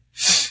you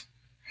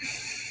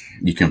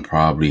can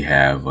probably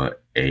have a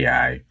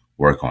AI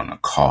work on a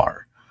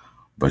car,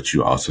 but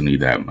you also need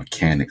that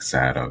mechanic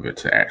side of it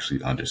to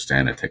actually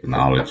understand the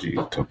technology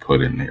to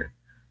put in there.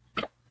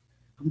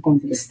 I'm going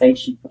to the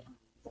station for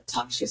the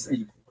Tasha's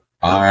in.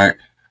 All right,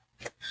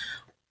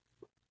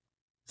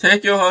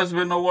 take your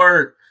husband to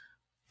work.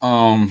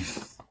 Um,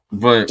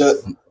 but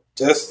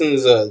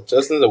Justin's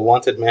a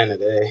wanted man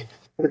today.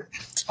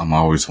 I'm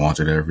always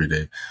wanted every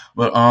day.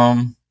 But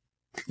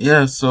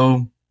yeah.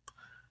 So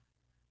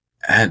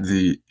at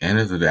the end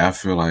of the day, I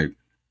feel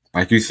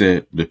like you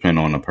said, depend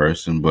on the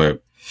person,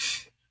 but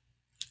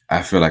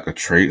I feel like a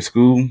trade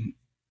school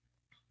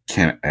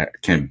can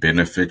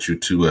benefit you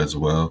too as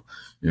well.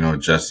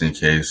 Just in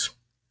case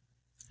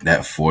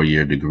that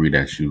 4-year degree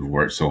that you've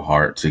worked so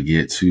hard to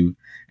get to,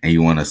 and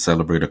you want to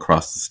celebrate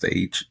across the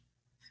stage,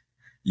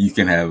 you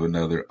can have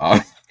another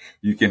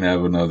you can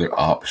have another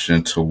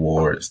option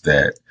towards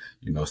that.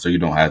 So you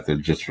don't have to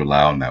just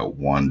rely on that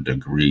one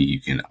degree.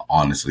 You can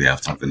honestly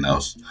have something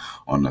else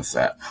on the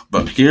side.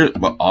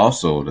 But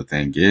also the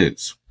thing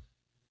is,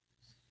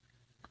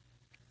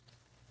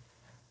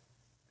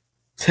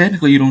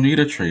 technically you don't need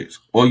a trade,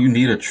 or you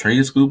need a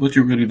trade school, but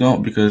you really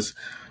don't, because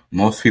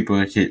most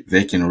people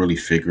they can really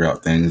figure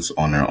out things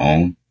on their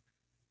own,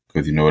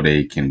 because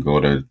they can go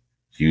to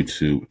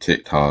YouTube,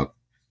 TikTok,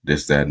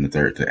 this, that, and the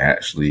third to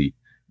actually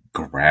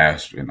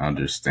grasp and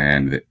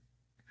understand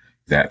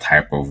that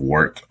type of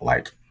work.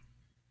 Like,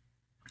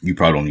 you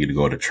probably don't need to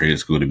go to trade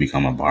school to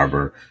become a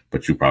barber,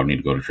 but you probably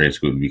need to go to trade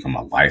school to become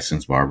a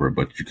licensed barber.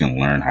 But you can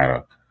learn how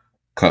to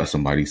cut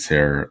somebody's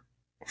hair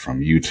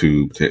from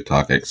YouTube,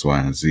 TikTok, X, Y,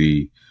 and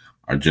Z,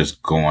 or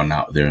just going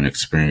out there and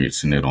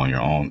experiencing it on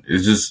your own.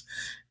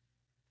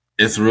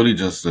 It's really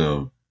just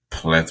a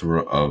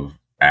plethora of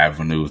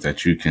avenues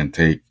that you can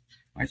take.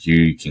 Like,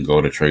 you can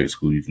go to trade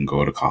school, you can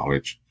go to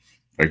college,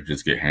 or you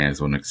just get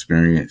hands-on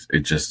experience. It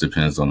just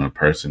depends on the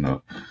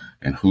person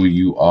and who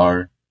you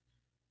are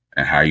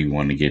and how you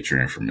want to get your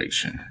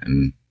information.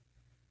 And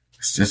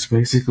it's just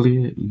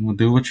basically it.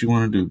 Do what you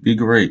want to do. Be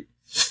great.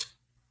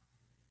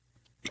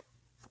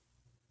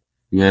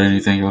 You had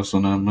anything else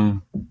on that,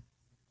 man?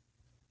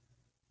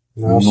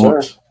 No,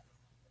 sir.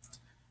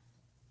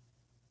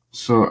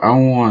 So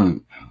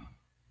I'm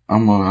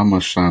gonna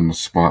shine the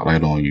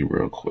spotlight on you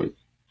real quick,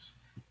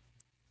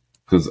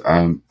 because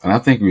I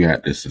think we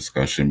had this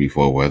discussion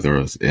before, whether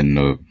it's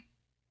in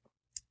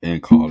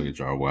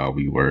college or while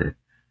we were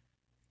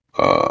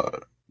uh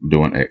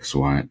doing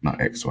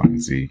not X, Y,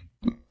 and Z,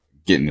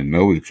 getting to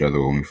know each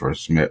other when we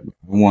first met. I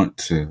want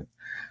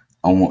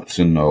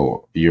to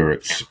know your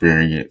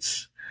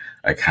experience,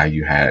 like how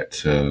you had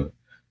to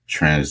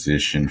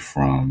transition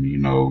from,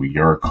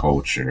 your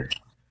culture,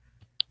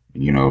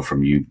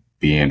 from you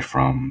being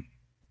from,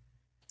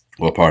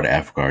 what part of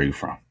Africa are you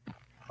from?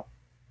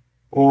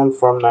 I'm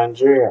from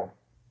Nigeria.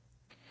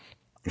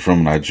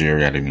 From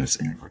Nigeria, I didn't mean to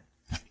say Africa.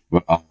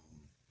 But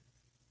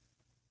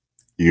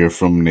you're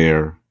from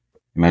there,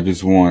 and I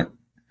just want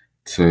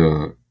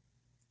to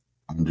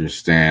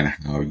understand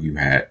how you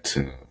had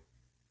to,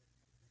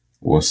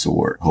 what's the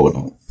word? Hold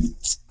on.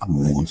 I'm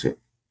going to want it.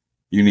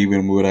 You need me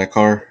to move that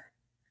car?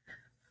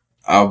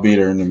 I'll be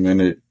there in a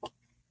minute.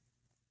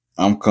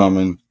 I'm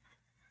coming.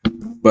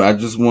 But I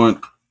just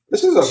want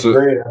This is a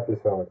great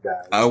episode,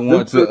 guys. I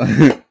want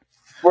to.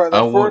 For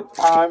the first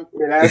time,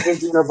 it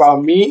hasn't been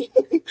about me.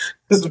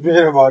 It's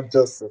been about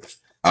Justin.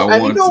 So,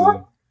 and you know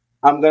what?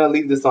 I'm going to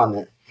leave this on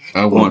there.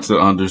 I want to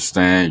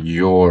understand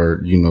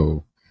your,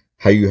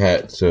 how you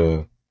had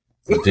to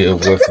deal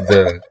with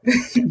the.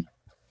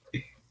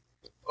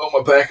 Oh,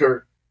 my back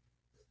hurt.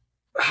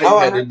 How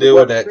you had to deal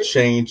with that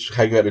change?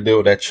 How you had to deal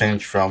with that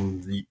change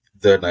from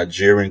the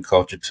Nigerian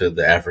culture to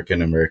the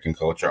African American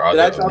culture, or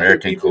the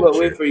American culture?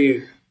 Wait for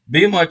you.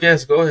 Be my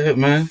guest. Go ahead,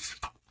 man.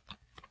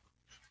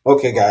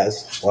 Okay,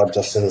 guys. While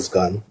Justin is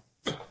gone,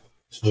 this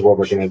is what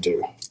we're gonna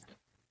do.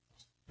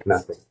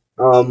 Nothing.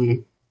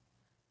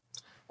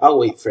 I'll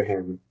wait for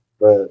him,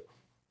 but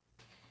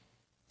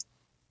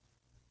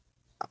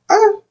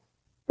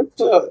it's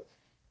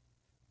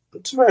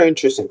a very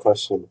interesting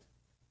question.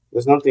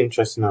 There's nothing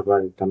interesting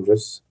about it. I'm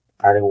just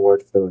adding a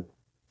word filler.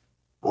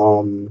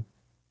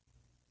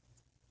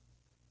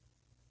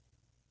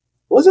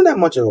 Wasn't that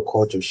much of a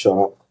culture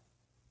shock.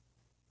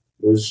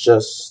 It was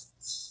just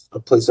a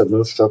place of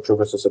no structure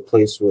versus a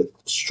place with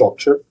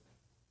structure.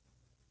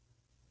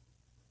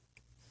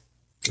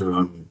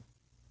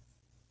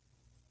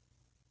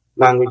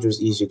 Language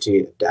was easy to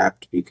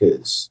adapt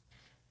because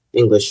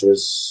English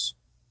was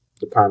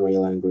the primary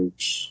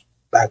language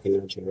back in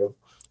Nigeria.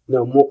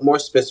 No, more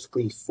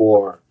specifically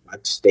for my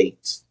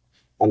states.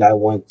 And I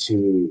went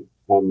to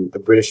a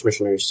British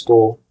missionary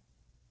school,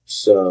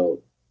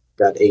 so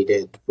that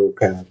aided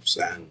vocabs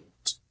and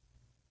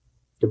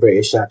the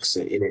British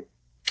accent in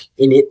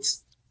it.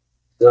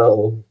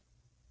 So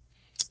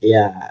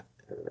yeah,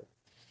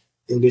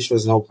 English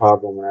was no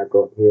problem when I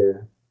got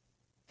here.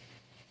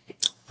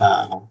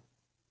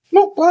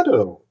 Not bad at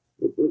all.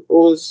 It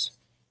was.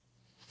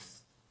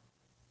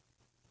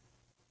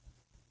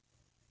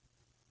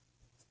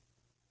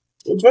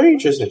 It's a very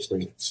interesting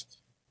experience.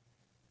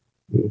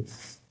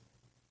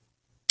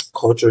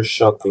 Culture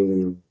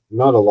shocking,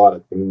 not a lot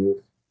of things.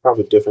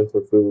 Probably different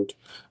for food,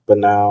 but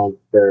now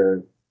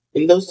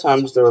in those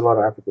times there were a lot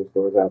of African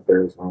stores out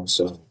there as well.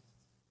 So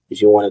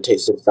if you want to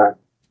taste it back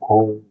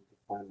home, you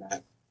can find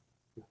that.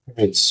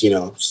 It's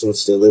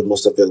since they live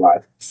most of their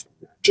life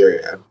in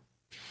Nigeria,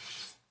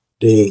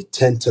 they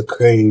tend to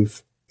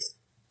crave.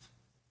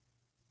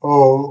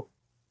 Oh,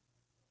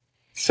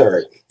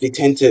 sorry. They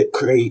tend to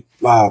crave.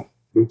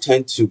 They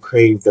tend to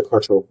crave the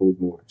cultural food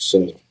more.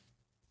 So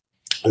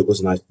it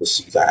was nice to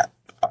see that.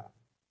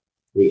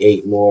 We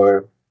ate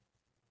more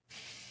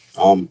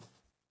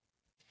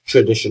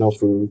traditional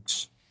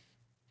foods,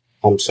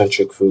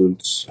 home-centric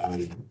foods,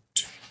 and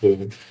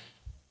but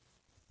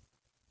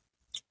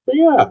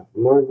yeah,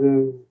 more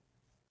than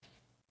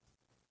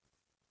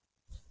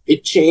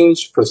it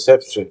changed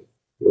perception.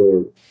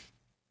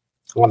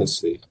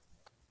 Honestly,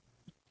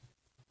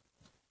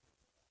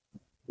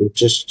 it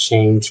just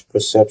changed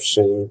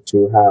perception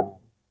to how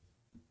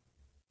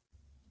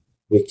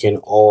we can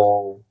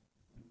all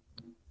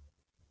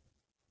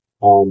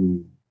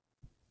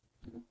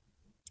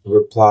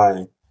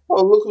reply,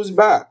 "Oh, look who's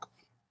back."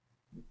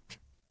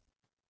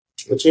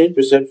 It changed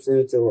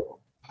perception to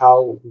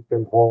how we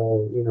can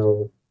all,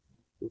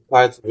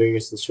 reply to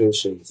various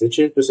situations. It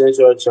changed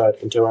perception to our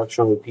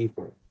interaction with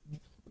people.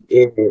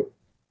 It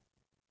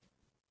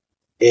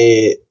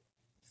it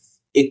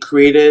it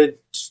created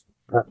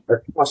a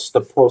trust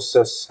the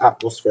process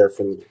atmosphere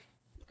for me,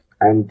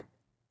 and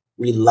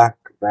we lack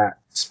that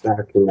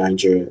back in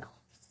Nigeria.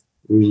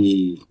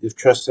 We've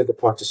trusted the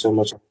process so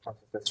much, and the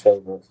process has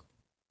failed us.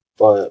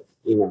 But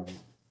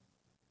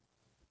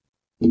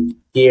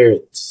here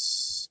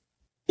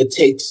it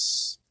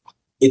takes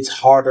it's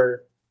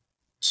harder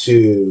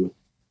to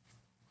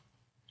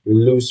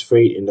lose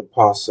freight in the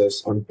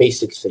process on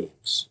basic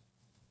things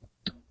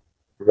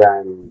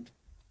than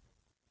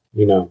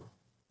you know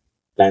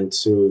than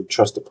to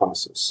trust the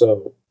process.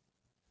 So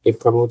it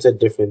promoted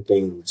different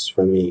things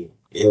for me.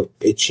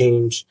 It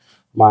changed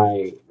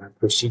my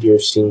procedure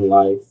of seeing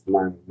life,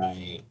 my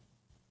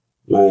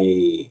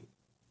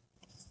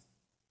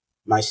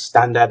my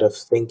standard of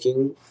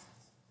thinking,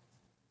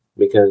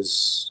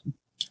 because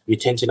you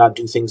tend to not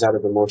do things out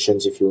of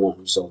emotions if you want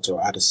results,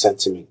 or out of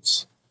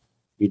sentiments.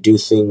 You do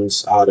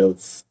things out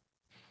of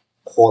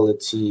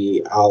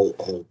quality, out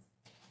of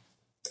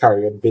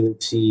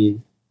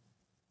carryability,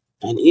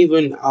 and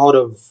even out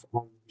of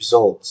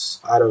results,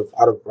 out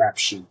of rap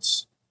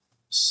sheets.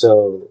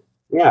 So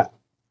yeah,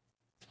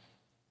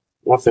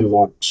 nothing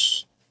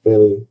much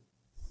really.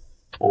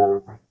 Uh,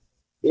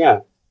 yeah,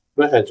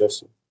 go ahead,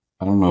 Justin.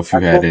 I don't know if I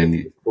you had thought this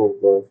any. was cool,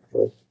 bro.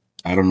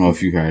 But I don't know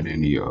if you had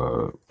any. I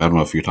don't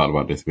know if you talked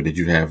about this, but did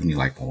you have any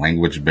like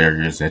language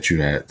barriers that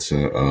you had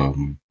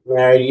to?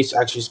 Mary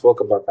actually spoke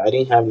about that. I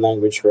didn't have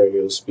language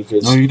barriers No,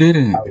 because, you I,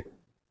 didn't.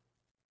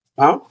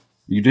 huh?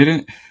 You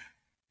didn't.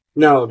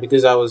 No,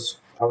 because I was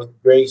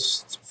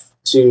braced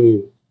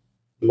to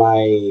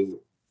my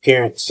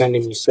parents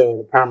sending me to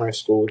the primary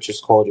school, which is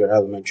called your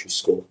elementary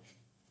school.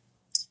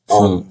 So,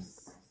 Um,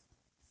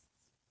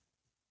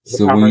 the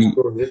so when primary you,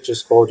 school, which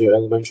is called your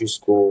elementary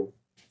school,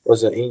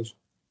 was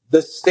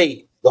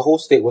the whole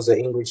state was an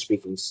English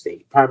speaking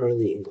state,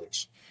 primarily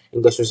English.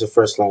 English was the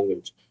first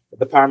language.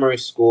 The primary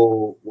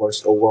school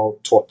was a well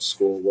taught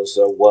school, was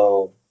a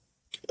well,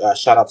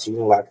 shout out to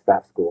Unilag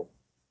Staff School.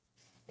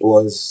 It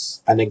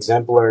was an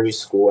exemplary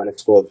school and a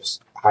school of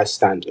high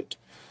standard.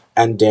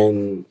 And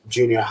then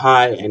junior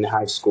high and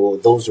high school,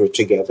 those were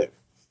together.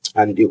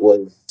 And it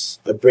was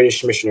a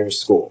British missionary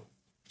school.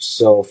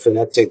 So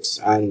phonetics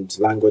and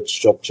language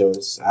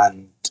structures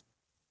and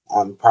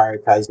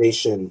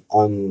prioritization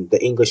on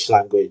the English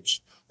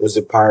language was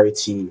a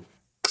priority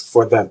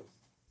for them.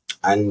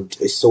 And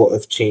it sort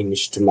of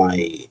changed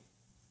my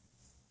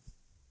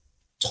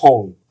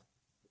tone.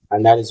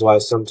 And that is why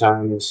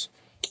sometimes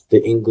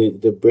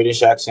the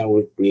British accent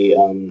with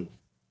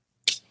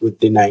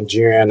the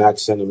Nigerian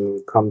accent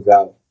comes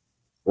out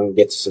when we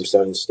get to some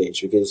certain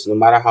stage. Because no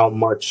matter how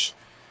much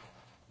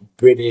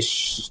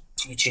British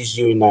teaches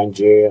you in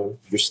Nigeria,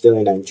 you're still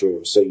in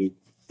Nigeria. So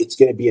it's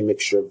gonna be a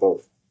mixture of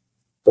both.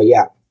 But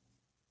yeah,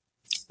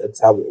 that's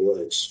how it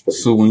was for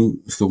me.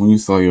 so when you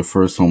saw your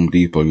first Home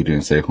Depot, you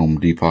didn't say Home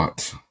Depot.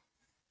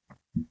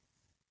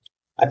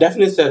 I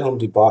definitely said Home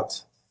Depot.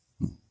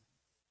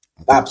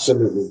 I thought,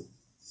 Absolutely.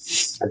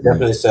 I yeah,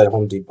 definitely said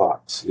Home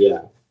Depot.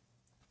 Yeah.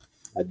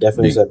 I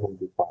definitely said Home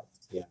Depot.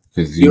 Yeah.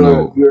 because you Your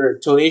know, your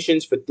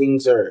tonations for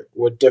things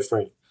were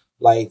different.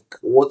 Like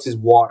what is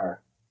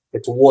water?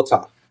 It's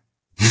water.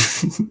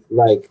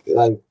 Like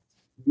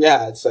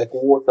yeah, it's like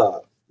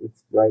water.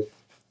 It's like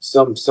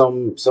some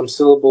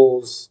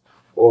syllables,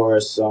 or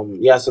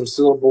some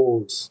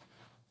syllables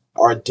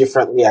are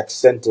differently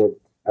accented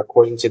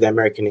according to the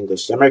American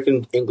English. The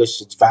American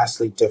English is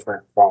vastly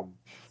different from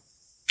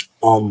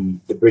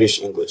the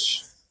British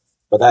English.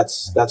 But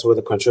that's where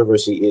the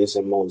controversy is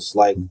the most.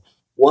 Like,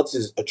 what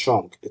is a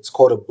trunk? It's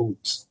called a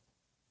boot.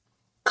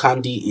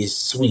 Candy is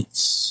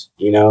sweets.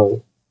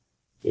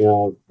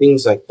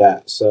 Things like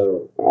that.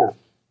 So yeah,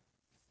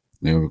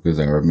 yeah, because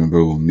I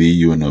remember when me,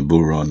 you, and Abu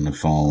were on the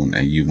phone,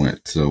 and you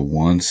went to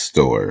one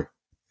store,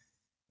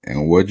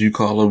 and what'd you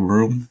call a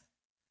broom?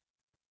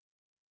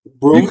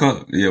 broom.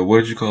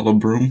 What'd you call a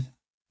broom?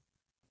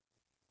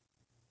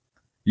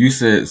 You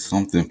said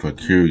something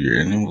peculiar,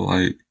 and it was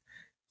like,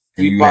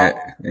 and you Sweeper, had,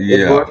 a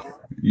yeah, brush, a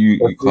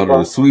you called it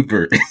a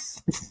sweeper. sweeper.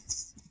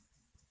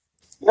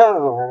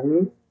 No,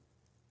 man.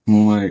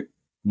 I'm like,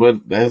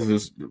 but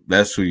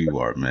that's who you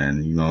are,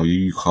 man. You know,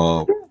 we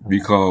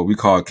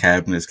call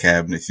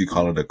cabinets. You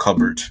call it a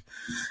cupboard.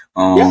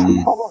 Yeah,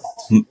 Um, cupboard.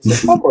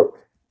 It's a cupboard.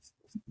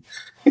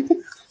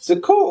 It's a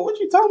cupboard. What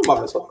you talking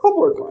about? It's a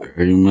cupboard, man.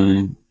 hey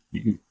man,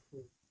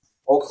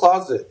 Or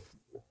closet,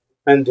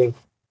 depending.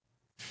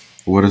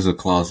 what is a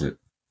closet?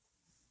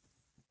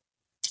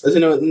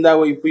 Isn't that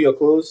where you put your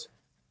clothes?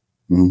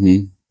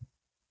 Mm-hmm.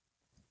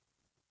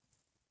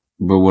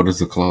 But what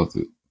is a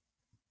closet?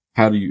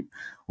 How do you?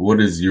 What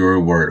is your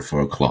word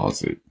for a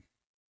closet?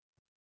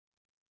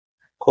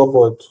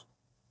 Cupboard.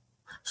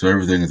 So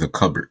everything is a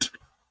cupboard.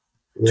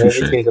 Yeah, Touche.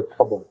 everything's a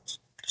cupboard.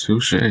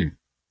 Touche.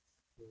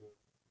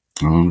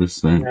 I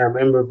understand. I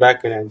remember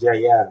back in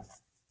Nigeria, yeah.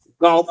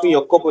 Go and open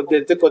your cupboard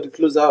there, take all the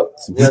clothes out.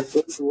 We are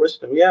going to wash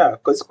them. Yeah,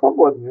 because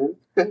cupboard, man.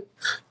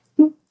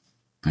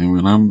 I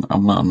mean,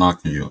 I'm not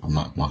knocking you. I'm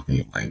not knocking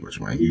your language,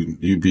 man.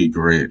 You be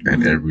great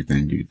at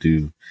everything you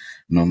do,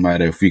 no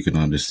matter if we can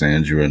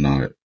understand you or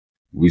not.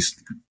 We,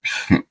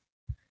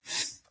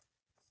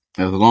 as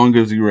long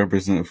as you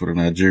represent for the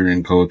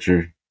Nigerian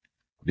culture,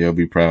 they'll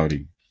be proud of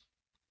you.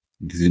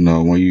 Because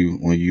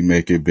when you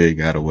make it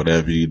big out of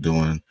whatever you're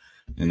doing,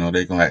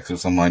 they gonna ask for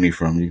some money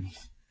from you.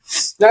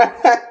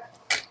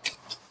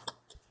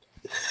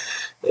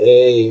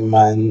 Hey,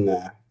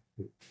 man.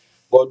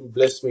 God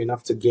blessed me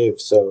enough to give,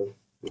 so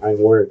my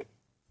word.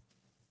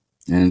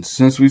 And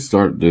since we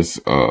start this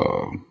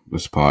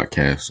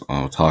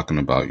podcast, talking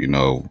about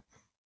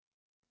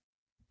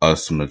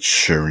us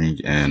maturing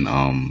and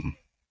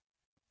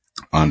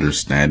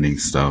understanding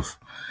stuff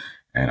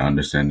and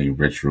understanding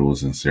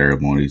rituals and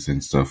ceremonies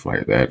and stuff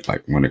like that,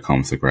 like when it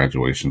comes to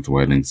graduations,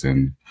 weddings,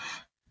 and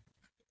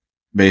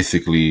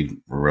basically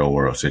real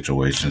world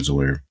situations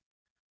where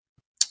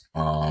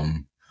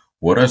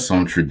what are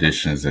some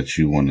traditions that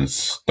you want to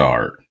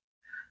start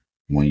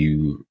when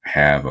you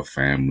have a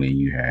family,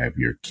 you have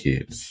your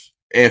kids?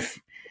 If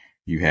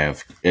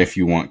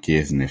you want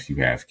kids and if you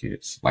have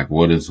kids, like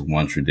what is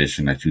one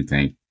tradition that you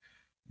think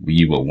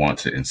you would want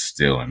to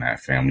instill in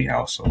that family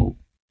household?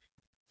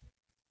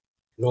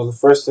 The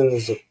first thing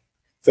is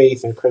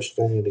faith in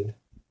Christianity.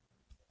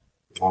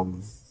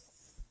 Um,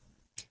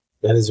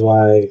 that is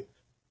why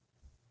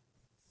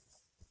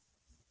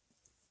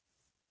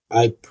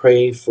I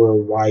pray for a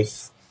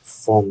wife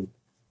from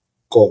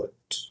God,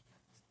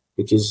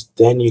 because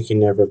then you can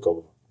never go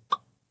wrong.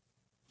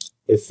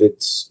 If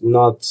it's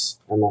not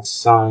an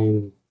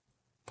assigned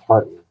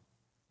partner,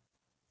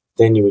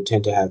 then you would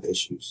tend to have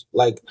issues.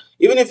 Like,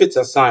 even if it's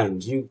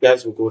assigned, you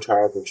guys will go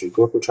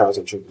through trials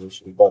and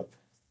tribulation, but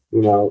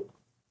you know,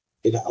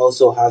 it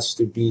also has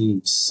to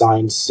be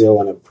signed,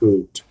 sealed, and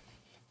approved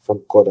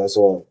from God as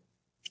well.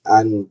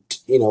 And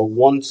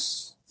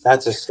once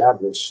that's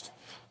established,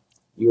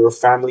 your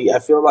family, I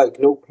feel like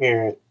no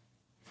parent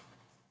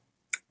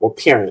or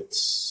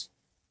parents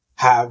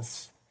have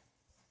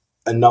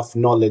enough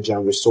knowledge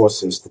and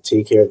resources to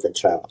take care of their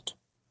child.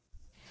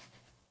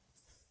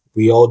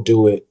 We all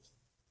do it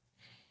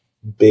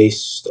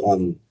based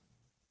on,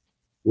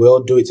 we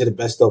all do it to the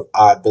best of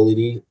our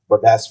ability,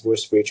 but that's where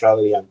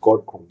spirituality and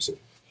God comes in.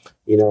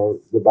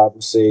 The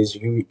Bible says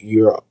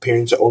your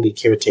parents are only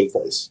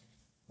caretakers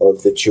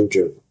of the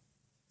children.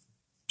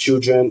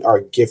 Children are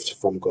a gift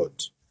from God.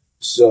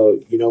 So,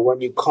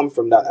 when you come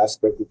from that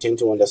aspect, you tend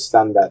to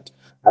understand that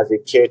as a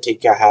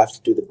caretaker, I have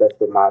to do the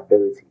best of my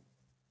ability.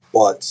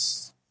 But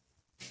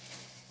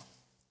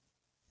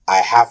I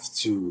have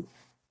to,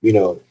 you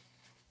know,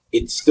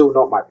 it's still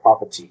not my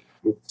property.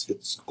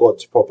 It's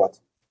God's property.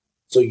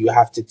 So you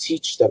have to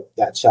teach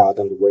that child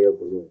on the way of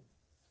the Lord.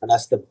 And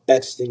that's the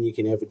best thing you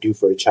can ever do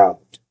for a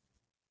child.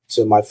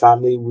 So my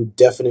family would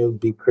definitely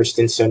be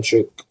Christian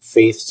centric,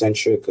 faith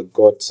centric,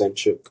 God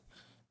centric.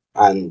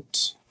 And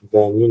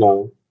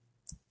then,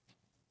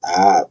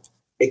 uh,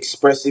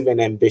 expressive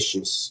and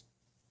ambitious,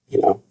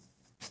 you know.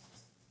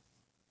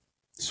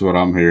 So what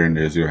I'm hearing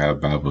is you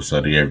have Bible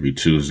study every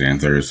Tuesday and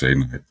Thursday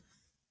night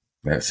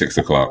at 6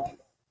 o'clock.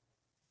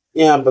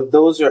 Yeah, but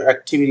those are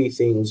activity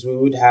things. We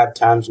would have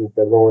times with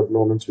the Lord,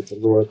 moments with the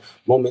Lord,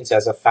 moments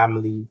as a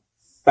family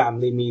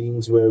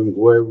meetings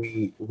where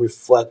we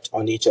reflect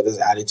on each other's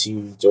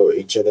attitudes or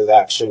each other's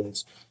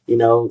actions,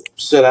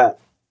 so that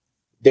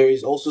there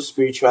is also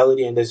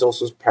spirituality and there's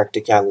also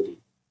practicality.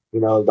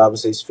 The Bible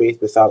says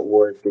faith without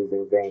work is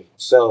in vain.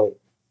 So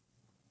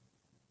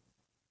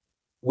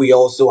we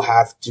also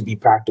have to be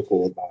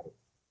practical about it,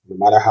 no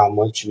matter how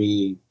much but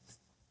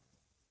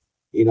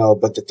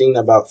the thing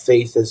about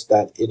faith is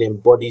that it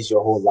embodies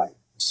your whole life.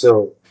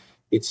 So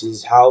it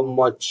is how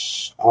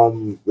much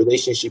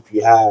relationship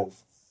you have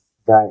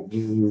that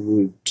you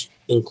would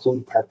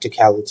include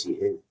practicality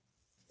in.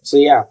 So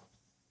yeah,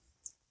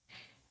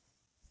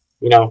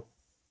 you know,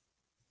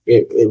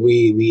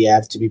 we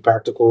have to be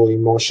practical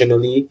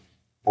emotionally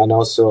and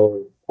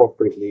also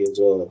corporately as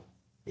well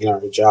in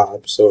our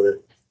jobs or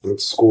in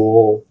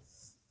school.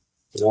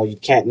 You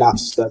can't not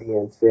study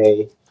and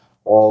say,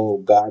 "Oh,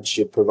 God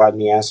should provide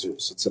me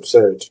answers." It's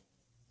absurd.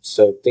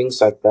 So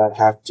things like that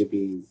have to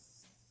be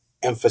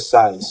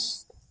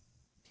emphasized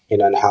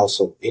in a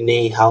household.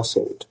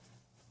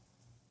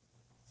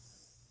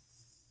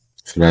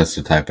 So that's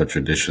the type of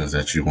traditions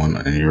that you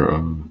want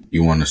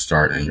to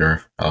start in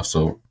your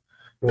household,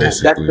 Yeah,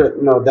 that's basically. the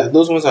no. That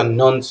those ones are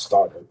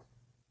non-starter.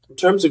 In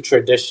terms of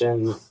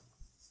tradition,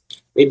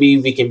 maybe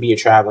we can be a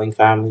traveling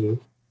family.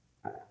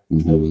 I've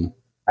Mm-hmm.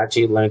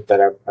 actually learned that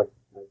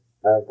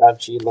I've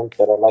actually learned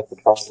that I like to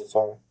travel.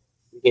 So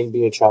we can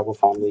be a travel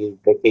family,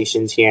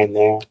 vacations here and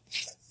there.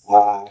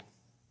 Uh,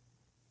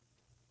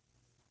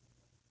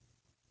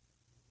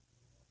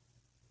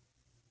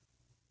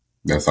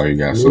 That's all you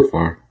got so mu-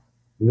 far.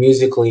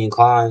 musically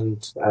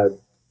inclined.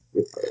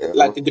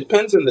 Like it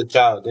depends on the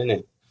child,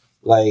 innit?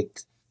 Like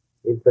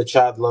If the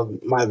child love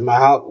my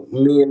house,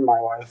 me and my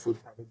wife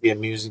would probably be a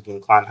music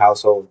inclined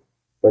household.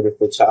 But if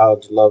the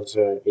child loves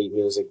or hate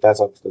music,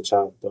 that's up to the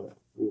child. But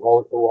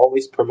we'll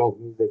always promote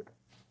music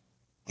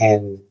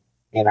and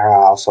in our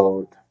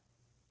household.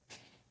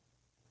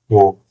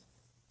 Yeah.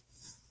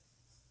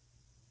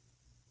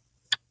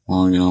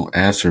 Well,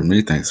 as for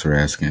me, thanks for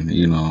asking.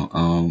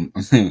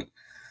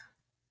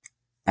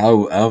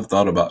 I've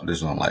thought about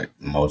this on like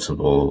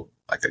multiple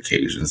like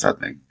occasions. I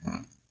think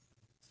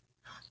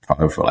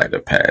probably for like the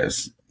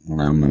past.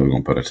 I'm never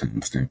gonna put a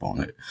timestamp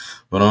on it,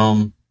 but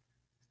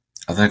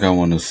I think I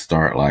want to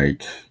start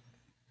like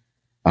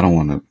I don't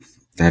want to.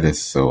 That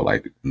is so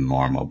like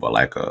normal, but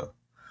like a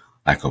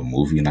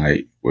movie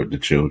night with the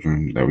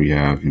children that we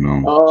have,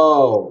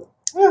 Oh,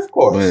 yeah, of But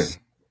course.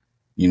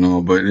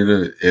 but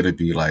it'll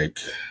be like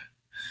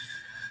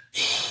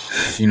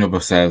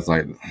besides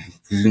like,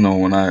 'cause,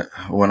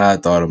 when I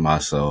thought of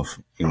myself,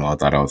 I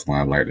thought I was gonna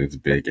have like this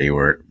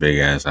big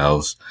ass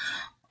house,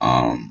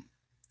 um,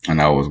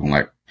 and I was gonna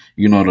like,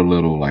 the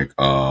little like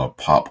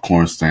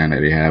popcorn stand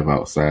that they have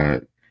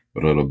outside,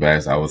 the little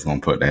bags. I was gonna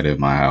put that in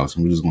my house,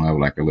 and we're just gonna have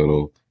like a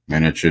little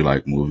miniature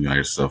like movie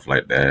night stuff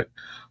like that.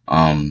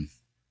 Um,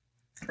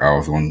 I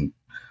was going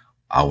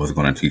I was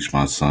going to teach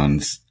my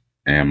sons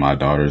and my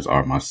daughters,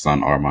 or my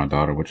son or my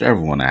daughter, whichever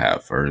one I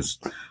have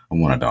first. I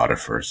want a daughter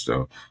first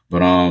though.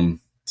 But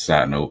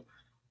side note,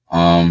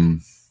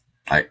 um,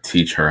 like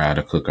teach her how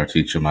to cook or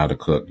teach them how to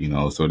cook,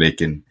 so they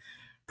can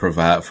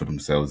provide for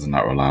themselves and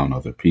not rely on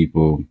other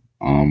people.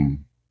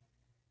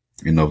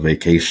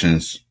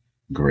 Vacations,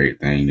 great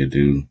thing to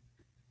do.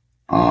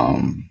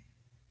 Um,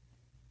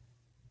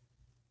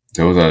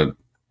 those are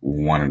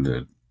one of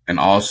the, and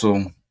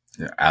also,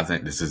 I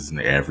think this is in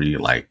every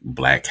like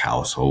black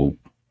household.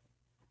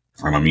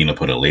 I don't mean to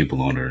put a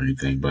label on it or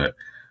anything, but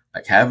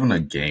like having a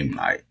game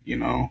night,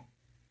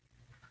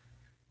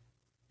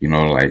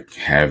 like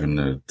having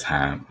the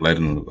time,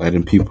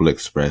 letting people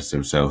express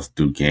themselves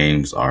through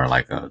games or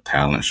like a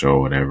talent show,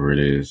 whatever it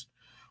is,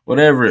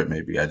 whatever it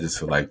may be. I just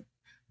feel like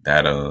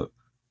that'll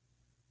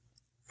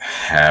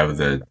have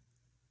the.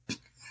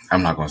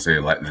 I'm not gonna say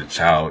like the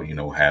child,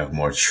 have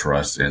more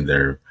trust in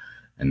their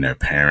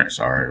parents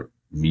or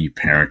me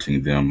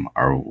parenting them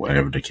or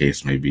whatever the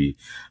case may be.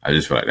 I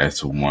just feel like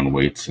that's one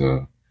way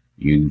to,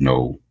 you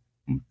know,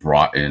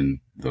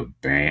 broaden the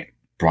band,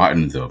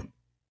 broaden the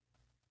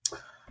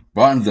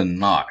broaden the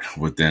knot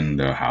within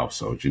the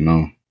household.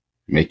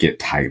 Make it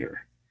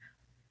tighter.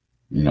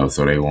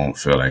 So they won't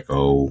feel like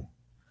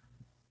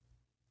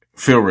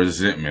feel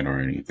resentment or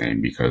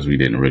anything because we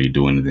didn't really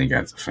do anything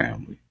as a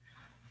family.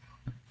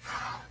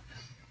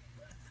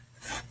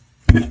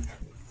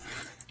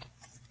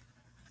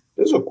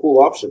 Those are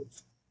cool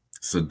options.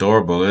 It's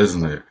adorable,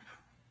 isn't it?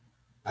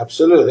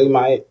 Absolutely,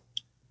 my.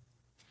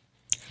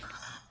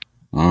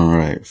 All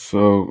right.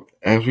 So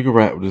as we can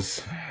wrap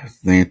this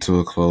thing to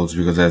a close,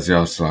 because as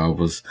y'all saw, I've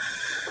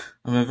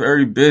been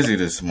very busy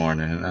this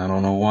morning. I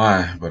don't know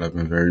why, but I've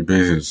been very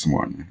busy this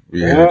morning.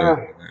 We had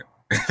a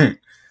Yeah.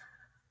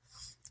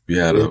 we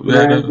had a It's we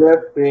had man a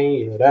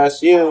Jeffrey. Yeah,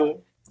 that's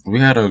you. we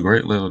had a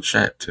great little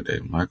chat today,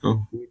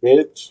 Michael. You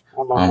did.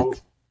 I'm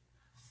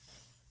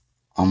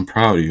I'm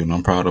proud of you, and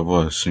I'm proud of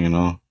us.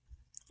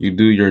 You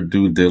do your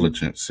due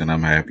diligence, and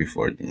I'm happy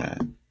for you,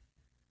 man.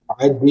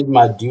 I did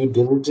my due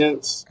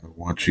diligence. I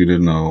want you to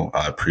know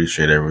I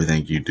appreciate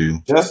everything you do.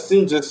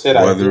 Justin just said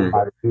I did Whether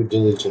my due I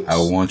diligence.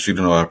 want you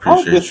to know I How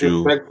appreciate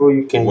you, disrespectful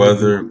you can you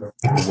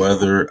be?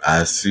 whether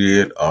I see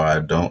it or I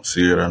don't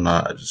see it or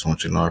not. I just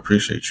want you to know I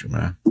appreciate you,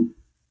 man.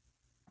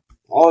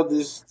 All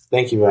this.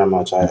 Thank you very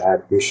much. I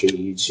appreciate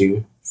you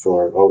too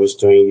for always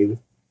doing you.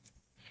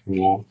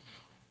 You know.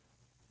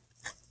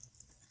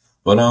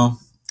 But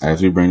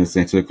as we bring this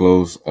thing to a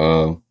close,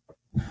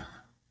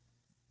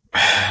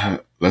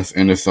 let's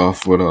end this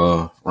off with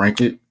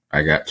rank it.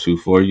 I got 2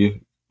 for you.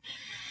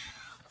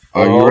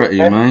 Are you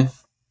ready, Okay. man?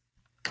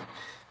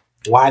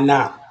 Why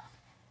not?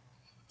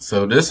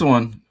 So this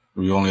one,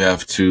 we only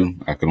have 2.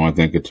 I can only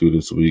think of 2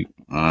 this week.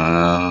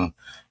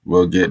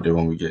 We'll get there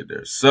when we get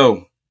there.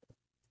 So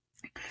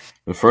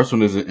the first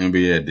one is an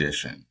NBA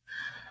edition.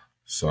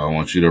 So I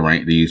want you to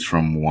rank these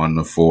from 1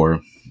 to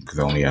 4 because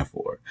I only have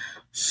 4.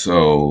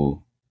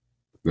 So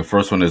the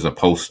first one is a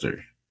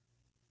poster.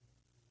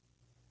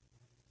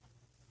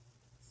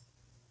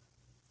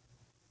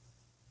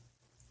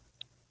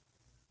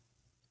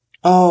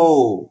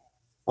 Oh.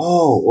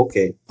 Oh.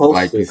 Okay.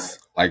 Like Poster.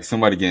 like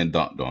somebody getting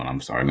dunked on.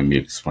 I'm sorry. Let me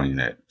explain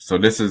that. So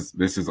this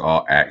is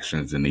all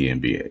actions in the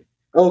NBA.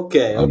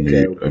 Okay. Let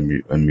me Okay. let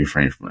me let me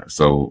frame from that.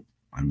 So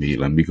let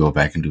me go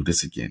back and do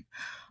this again.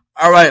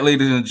 All right,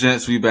 ladies and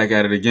gents, we back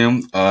at it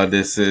again.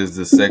 This is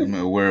the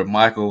segment where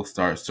Michael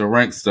starts to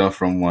rank stuff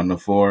from 1 to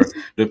 4,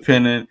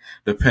 depending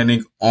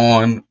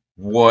on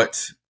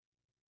what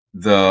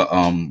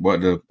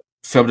the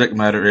subject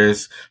matter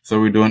is.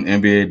 So we're doing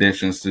NBA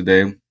editions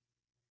today.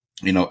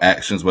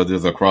 Actions, whether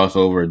it's a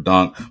crossover,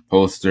 dunk,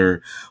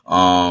 poster,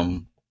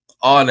 all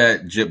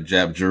that jip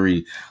jab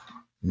jury.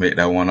 Make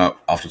that one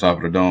up off the top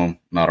of the dome.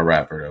 Not a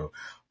rapper though.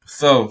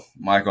 So,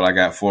 Michael, I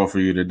got 4 for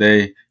you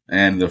today,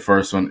 And the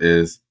first one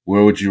is,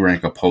 where would you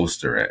rank a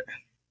poster at?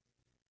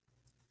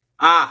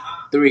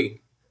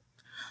 3.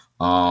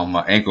 An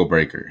ankle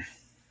breaker.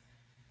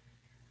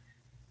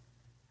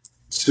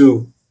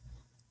 2.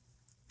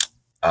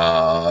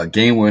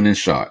 Game winning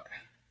shot.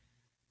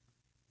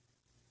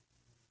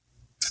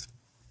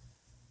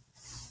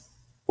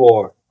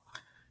 4.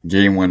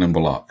 Game winning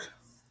block.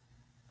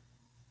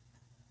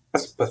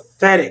 That's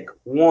pathetic.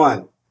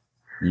 1.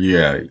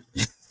 Yeah.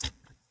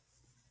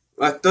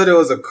 I thought it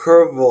was a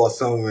curveball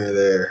somewhere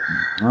there.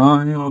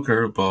 Oh,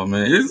 curveball,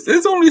 man.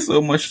 It's only so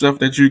much stuff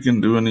that you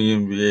can do in the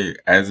NBA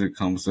as it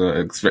comes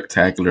to a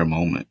spectacular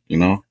moment,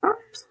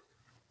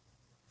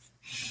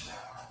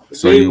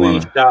 So Game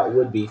winning shot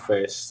would be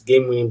first.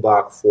 Game winning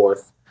block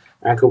 4th.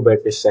 Ankle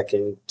breaker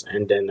 2nd,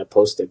 and then a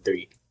poster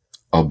 3.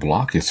 A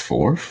block is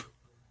 4th?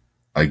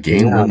 A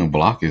game winning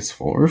block is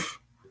 4th?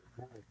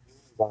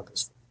 Block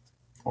is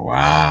 4th.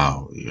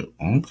 Wow.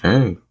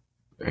 Okay.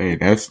 Hey,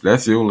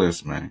 that's your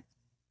list, man.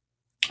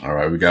 All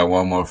right, we got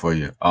one more for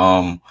you.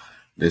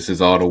 This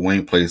is all the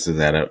wing places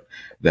that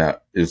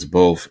is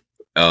both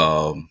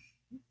outstate,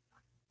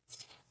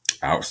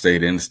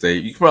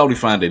 in-state. You can probably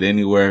find it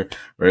anywhere,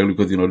 right?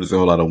 Because there's a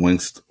whole lot of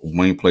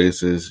wing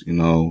places,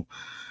 on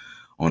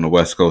the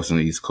West Coast and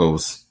the East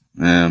Coast.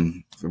 But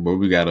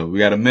we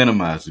gotta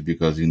minimize it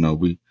because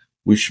we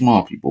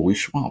small people. We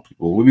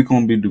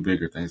gonna do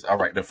bigger things. All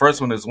right, the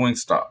first one is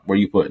Wingstop. Where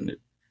you putting it?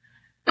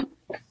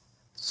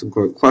 That's a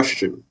great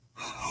question.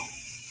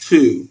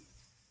 2.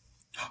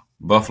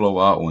 Buffalo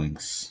Wild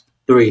Wings.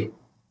 3.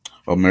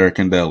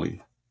 American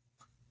Deli.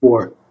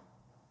 4.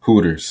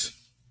 Hooters.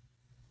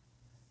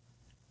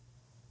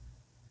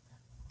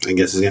 I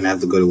guess it's gonna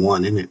have to go to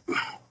 1, isn't it?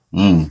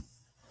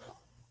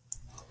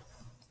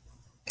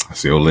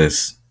 That's your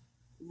list.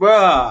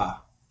 Bruh.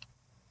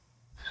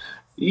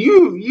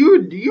 You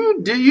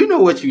know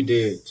what you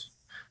did.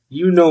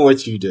 You know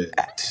what you did.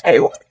 Hey,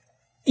 what?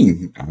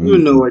 You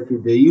know what you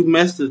did. You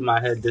messed with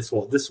my head. This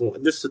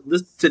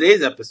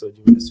today's episode.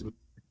 You messed with me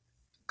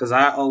because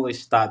I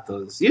always thought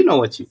those. You know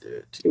what you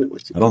did.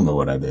 I don't know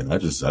what I did. I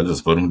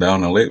just put them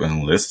down and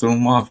listed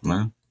them off,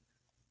 man.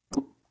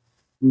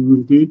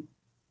 Mm-hmm.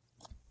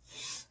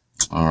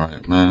 All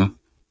right, man.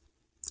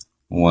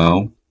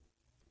 Well,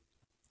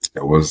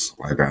 it was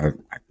like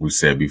we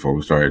said before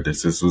we started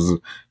this. This is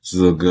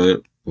a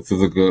good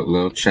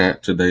little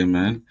chat today,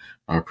 man.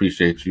 I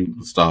appreciate you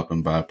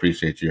stopping by. I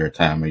appreciate your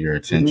time and your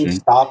attention.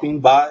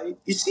 Stopping by.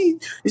 You see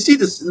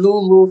this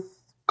little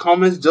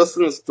comments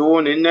Justin is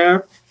throwing in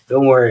there.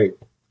 Don't worry,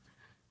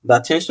 the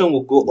attention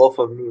will go off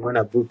of me when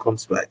that book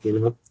comes back.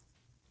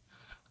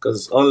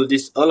 Because all of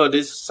this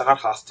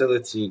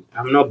hostility,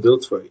 I'm not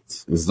built for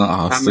it. It's not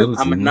hostility.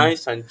 I'm a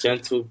nice and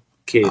gentle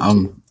kid.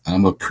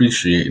 I'm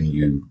appreciating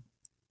you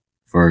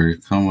for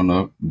coming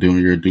up, doing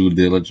your due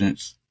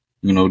diligence.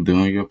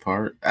 Doing your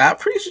part. I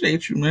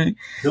appreciate you, man.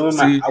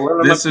 I'm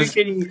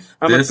appreciating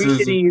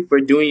you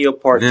for doing your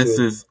part. This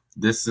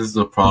is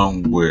the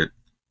problem with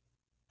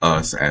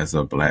us as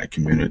a black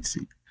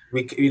community.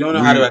 We don't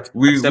know how to accept.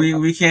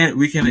 We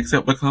can't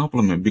accept a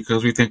compliment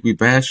because we think we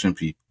bashing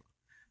people.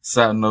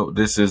 Side note: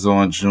 this is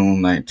on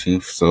June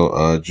 19th, so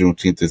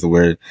Juneteenth is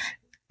where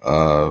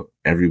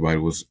everybody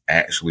was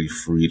actually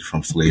freed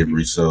from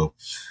slavery. So,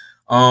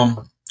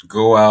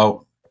 go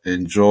out,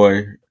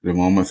 enjoy the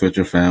moments with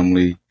your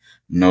family.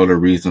 Know the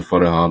reason for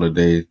the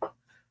holiday.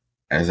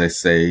 As I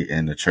say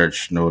in the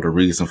church, know the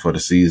reason for the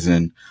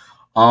season.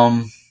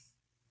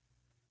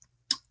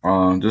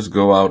 Just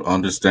go out,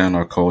 understand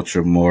our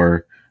culture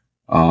more.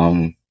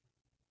 And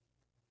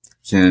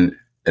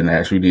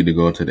actually need to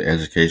go into the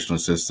educational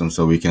system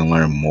so we can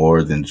learn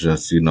more than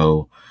just,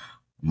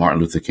 Martin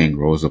Luther King,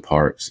 Rosa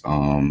Parks,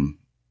 even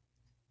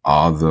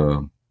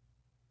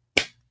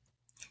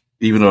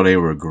though they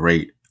were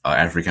great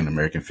African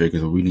American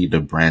figures, we need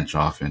to branch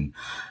off and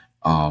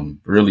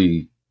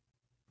really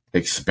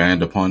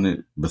expand upon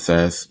it.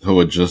 Besides, so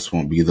it just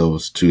won't be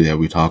those two that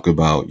we talk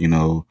about.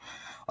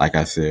 Like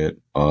I said,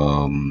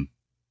 MLK,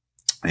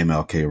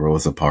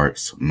 Rosa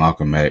Parks,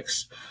 Malcolm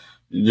X.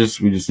 We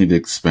just need to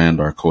expand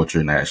our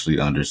culture and actually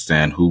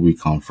understand who we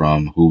come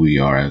from, who we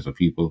are as a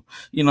people.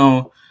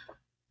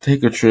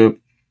 Take a trip,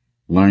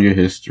 learn your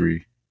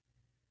history,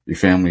 your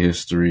family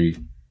history.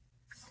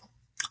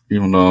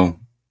 Even though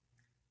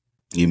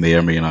you may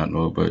or may not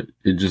know, but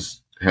it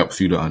just helps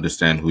you to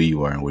understand who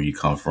you are and where you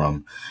come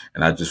from.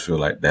 And I just feel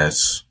like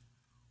that's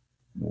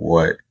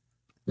what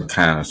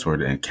kind of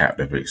sort of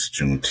encapsulates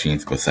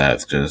Juneteenth,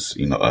 besides just,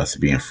 us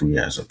being free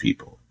as a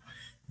people.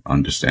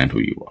 Understand who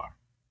you are.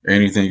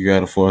 Anything you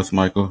got for us,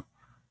 Michael?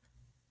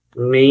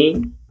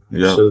 Me?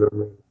 Yeah.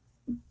 Absolutely.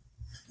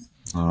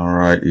 All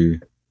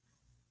righty.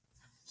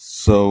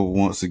 So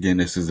once again,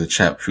 this is the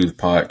Chap Truth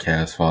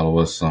Podcast. Follow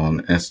us on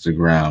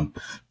Instagram.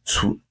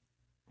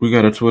 We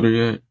got a Twitter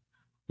yet?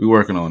 We're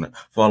working on it.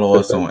 Follow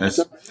us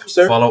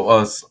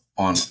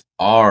on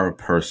our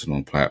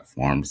personal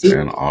platforms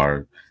and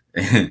our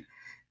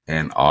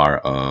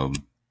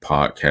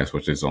podcast,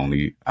 which is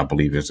only, I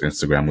believe, is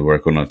Instagram. We're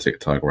working on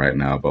TikTok right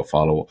now, but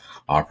follow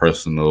our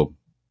personal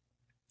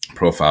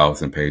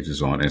profiles and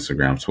pages on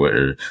Instagram,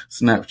 Twitter,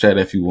 Snapchat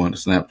if you want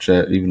to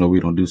Snapchat, even though we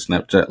don't do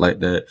Snapchat like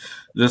that.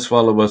 Just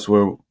follow us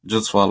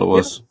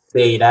us.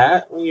 Say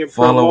that when you're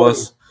Follow promoting.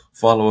 us.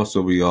 Follow us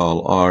where we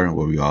all are,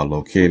 where we are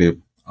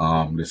located.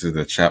 This is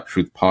the Chap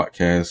Truth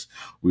Podcast.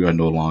 We are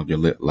no longer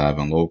lit, live,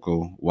 and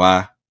local.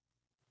 Why?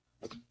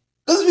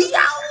 Because we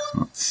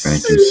out.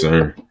 Thank you,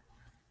 sir.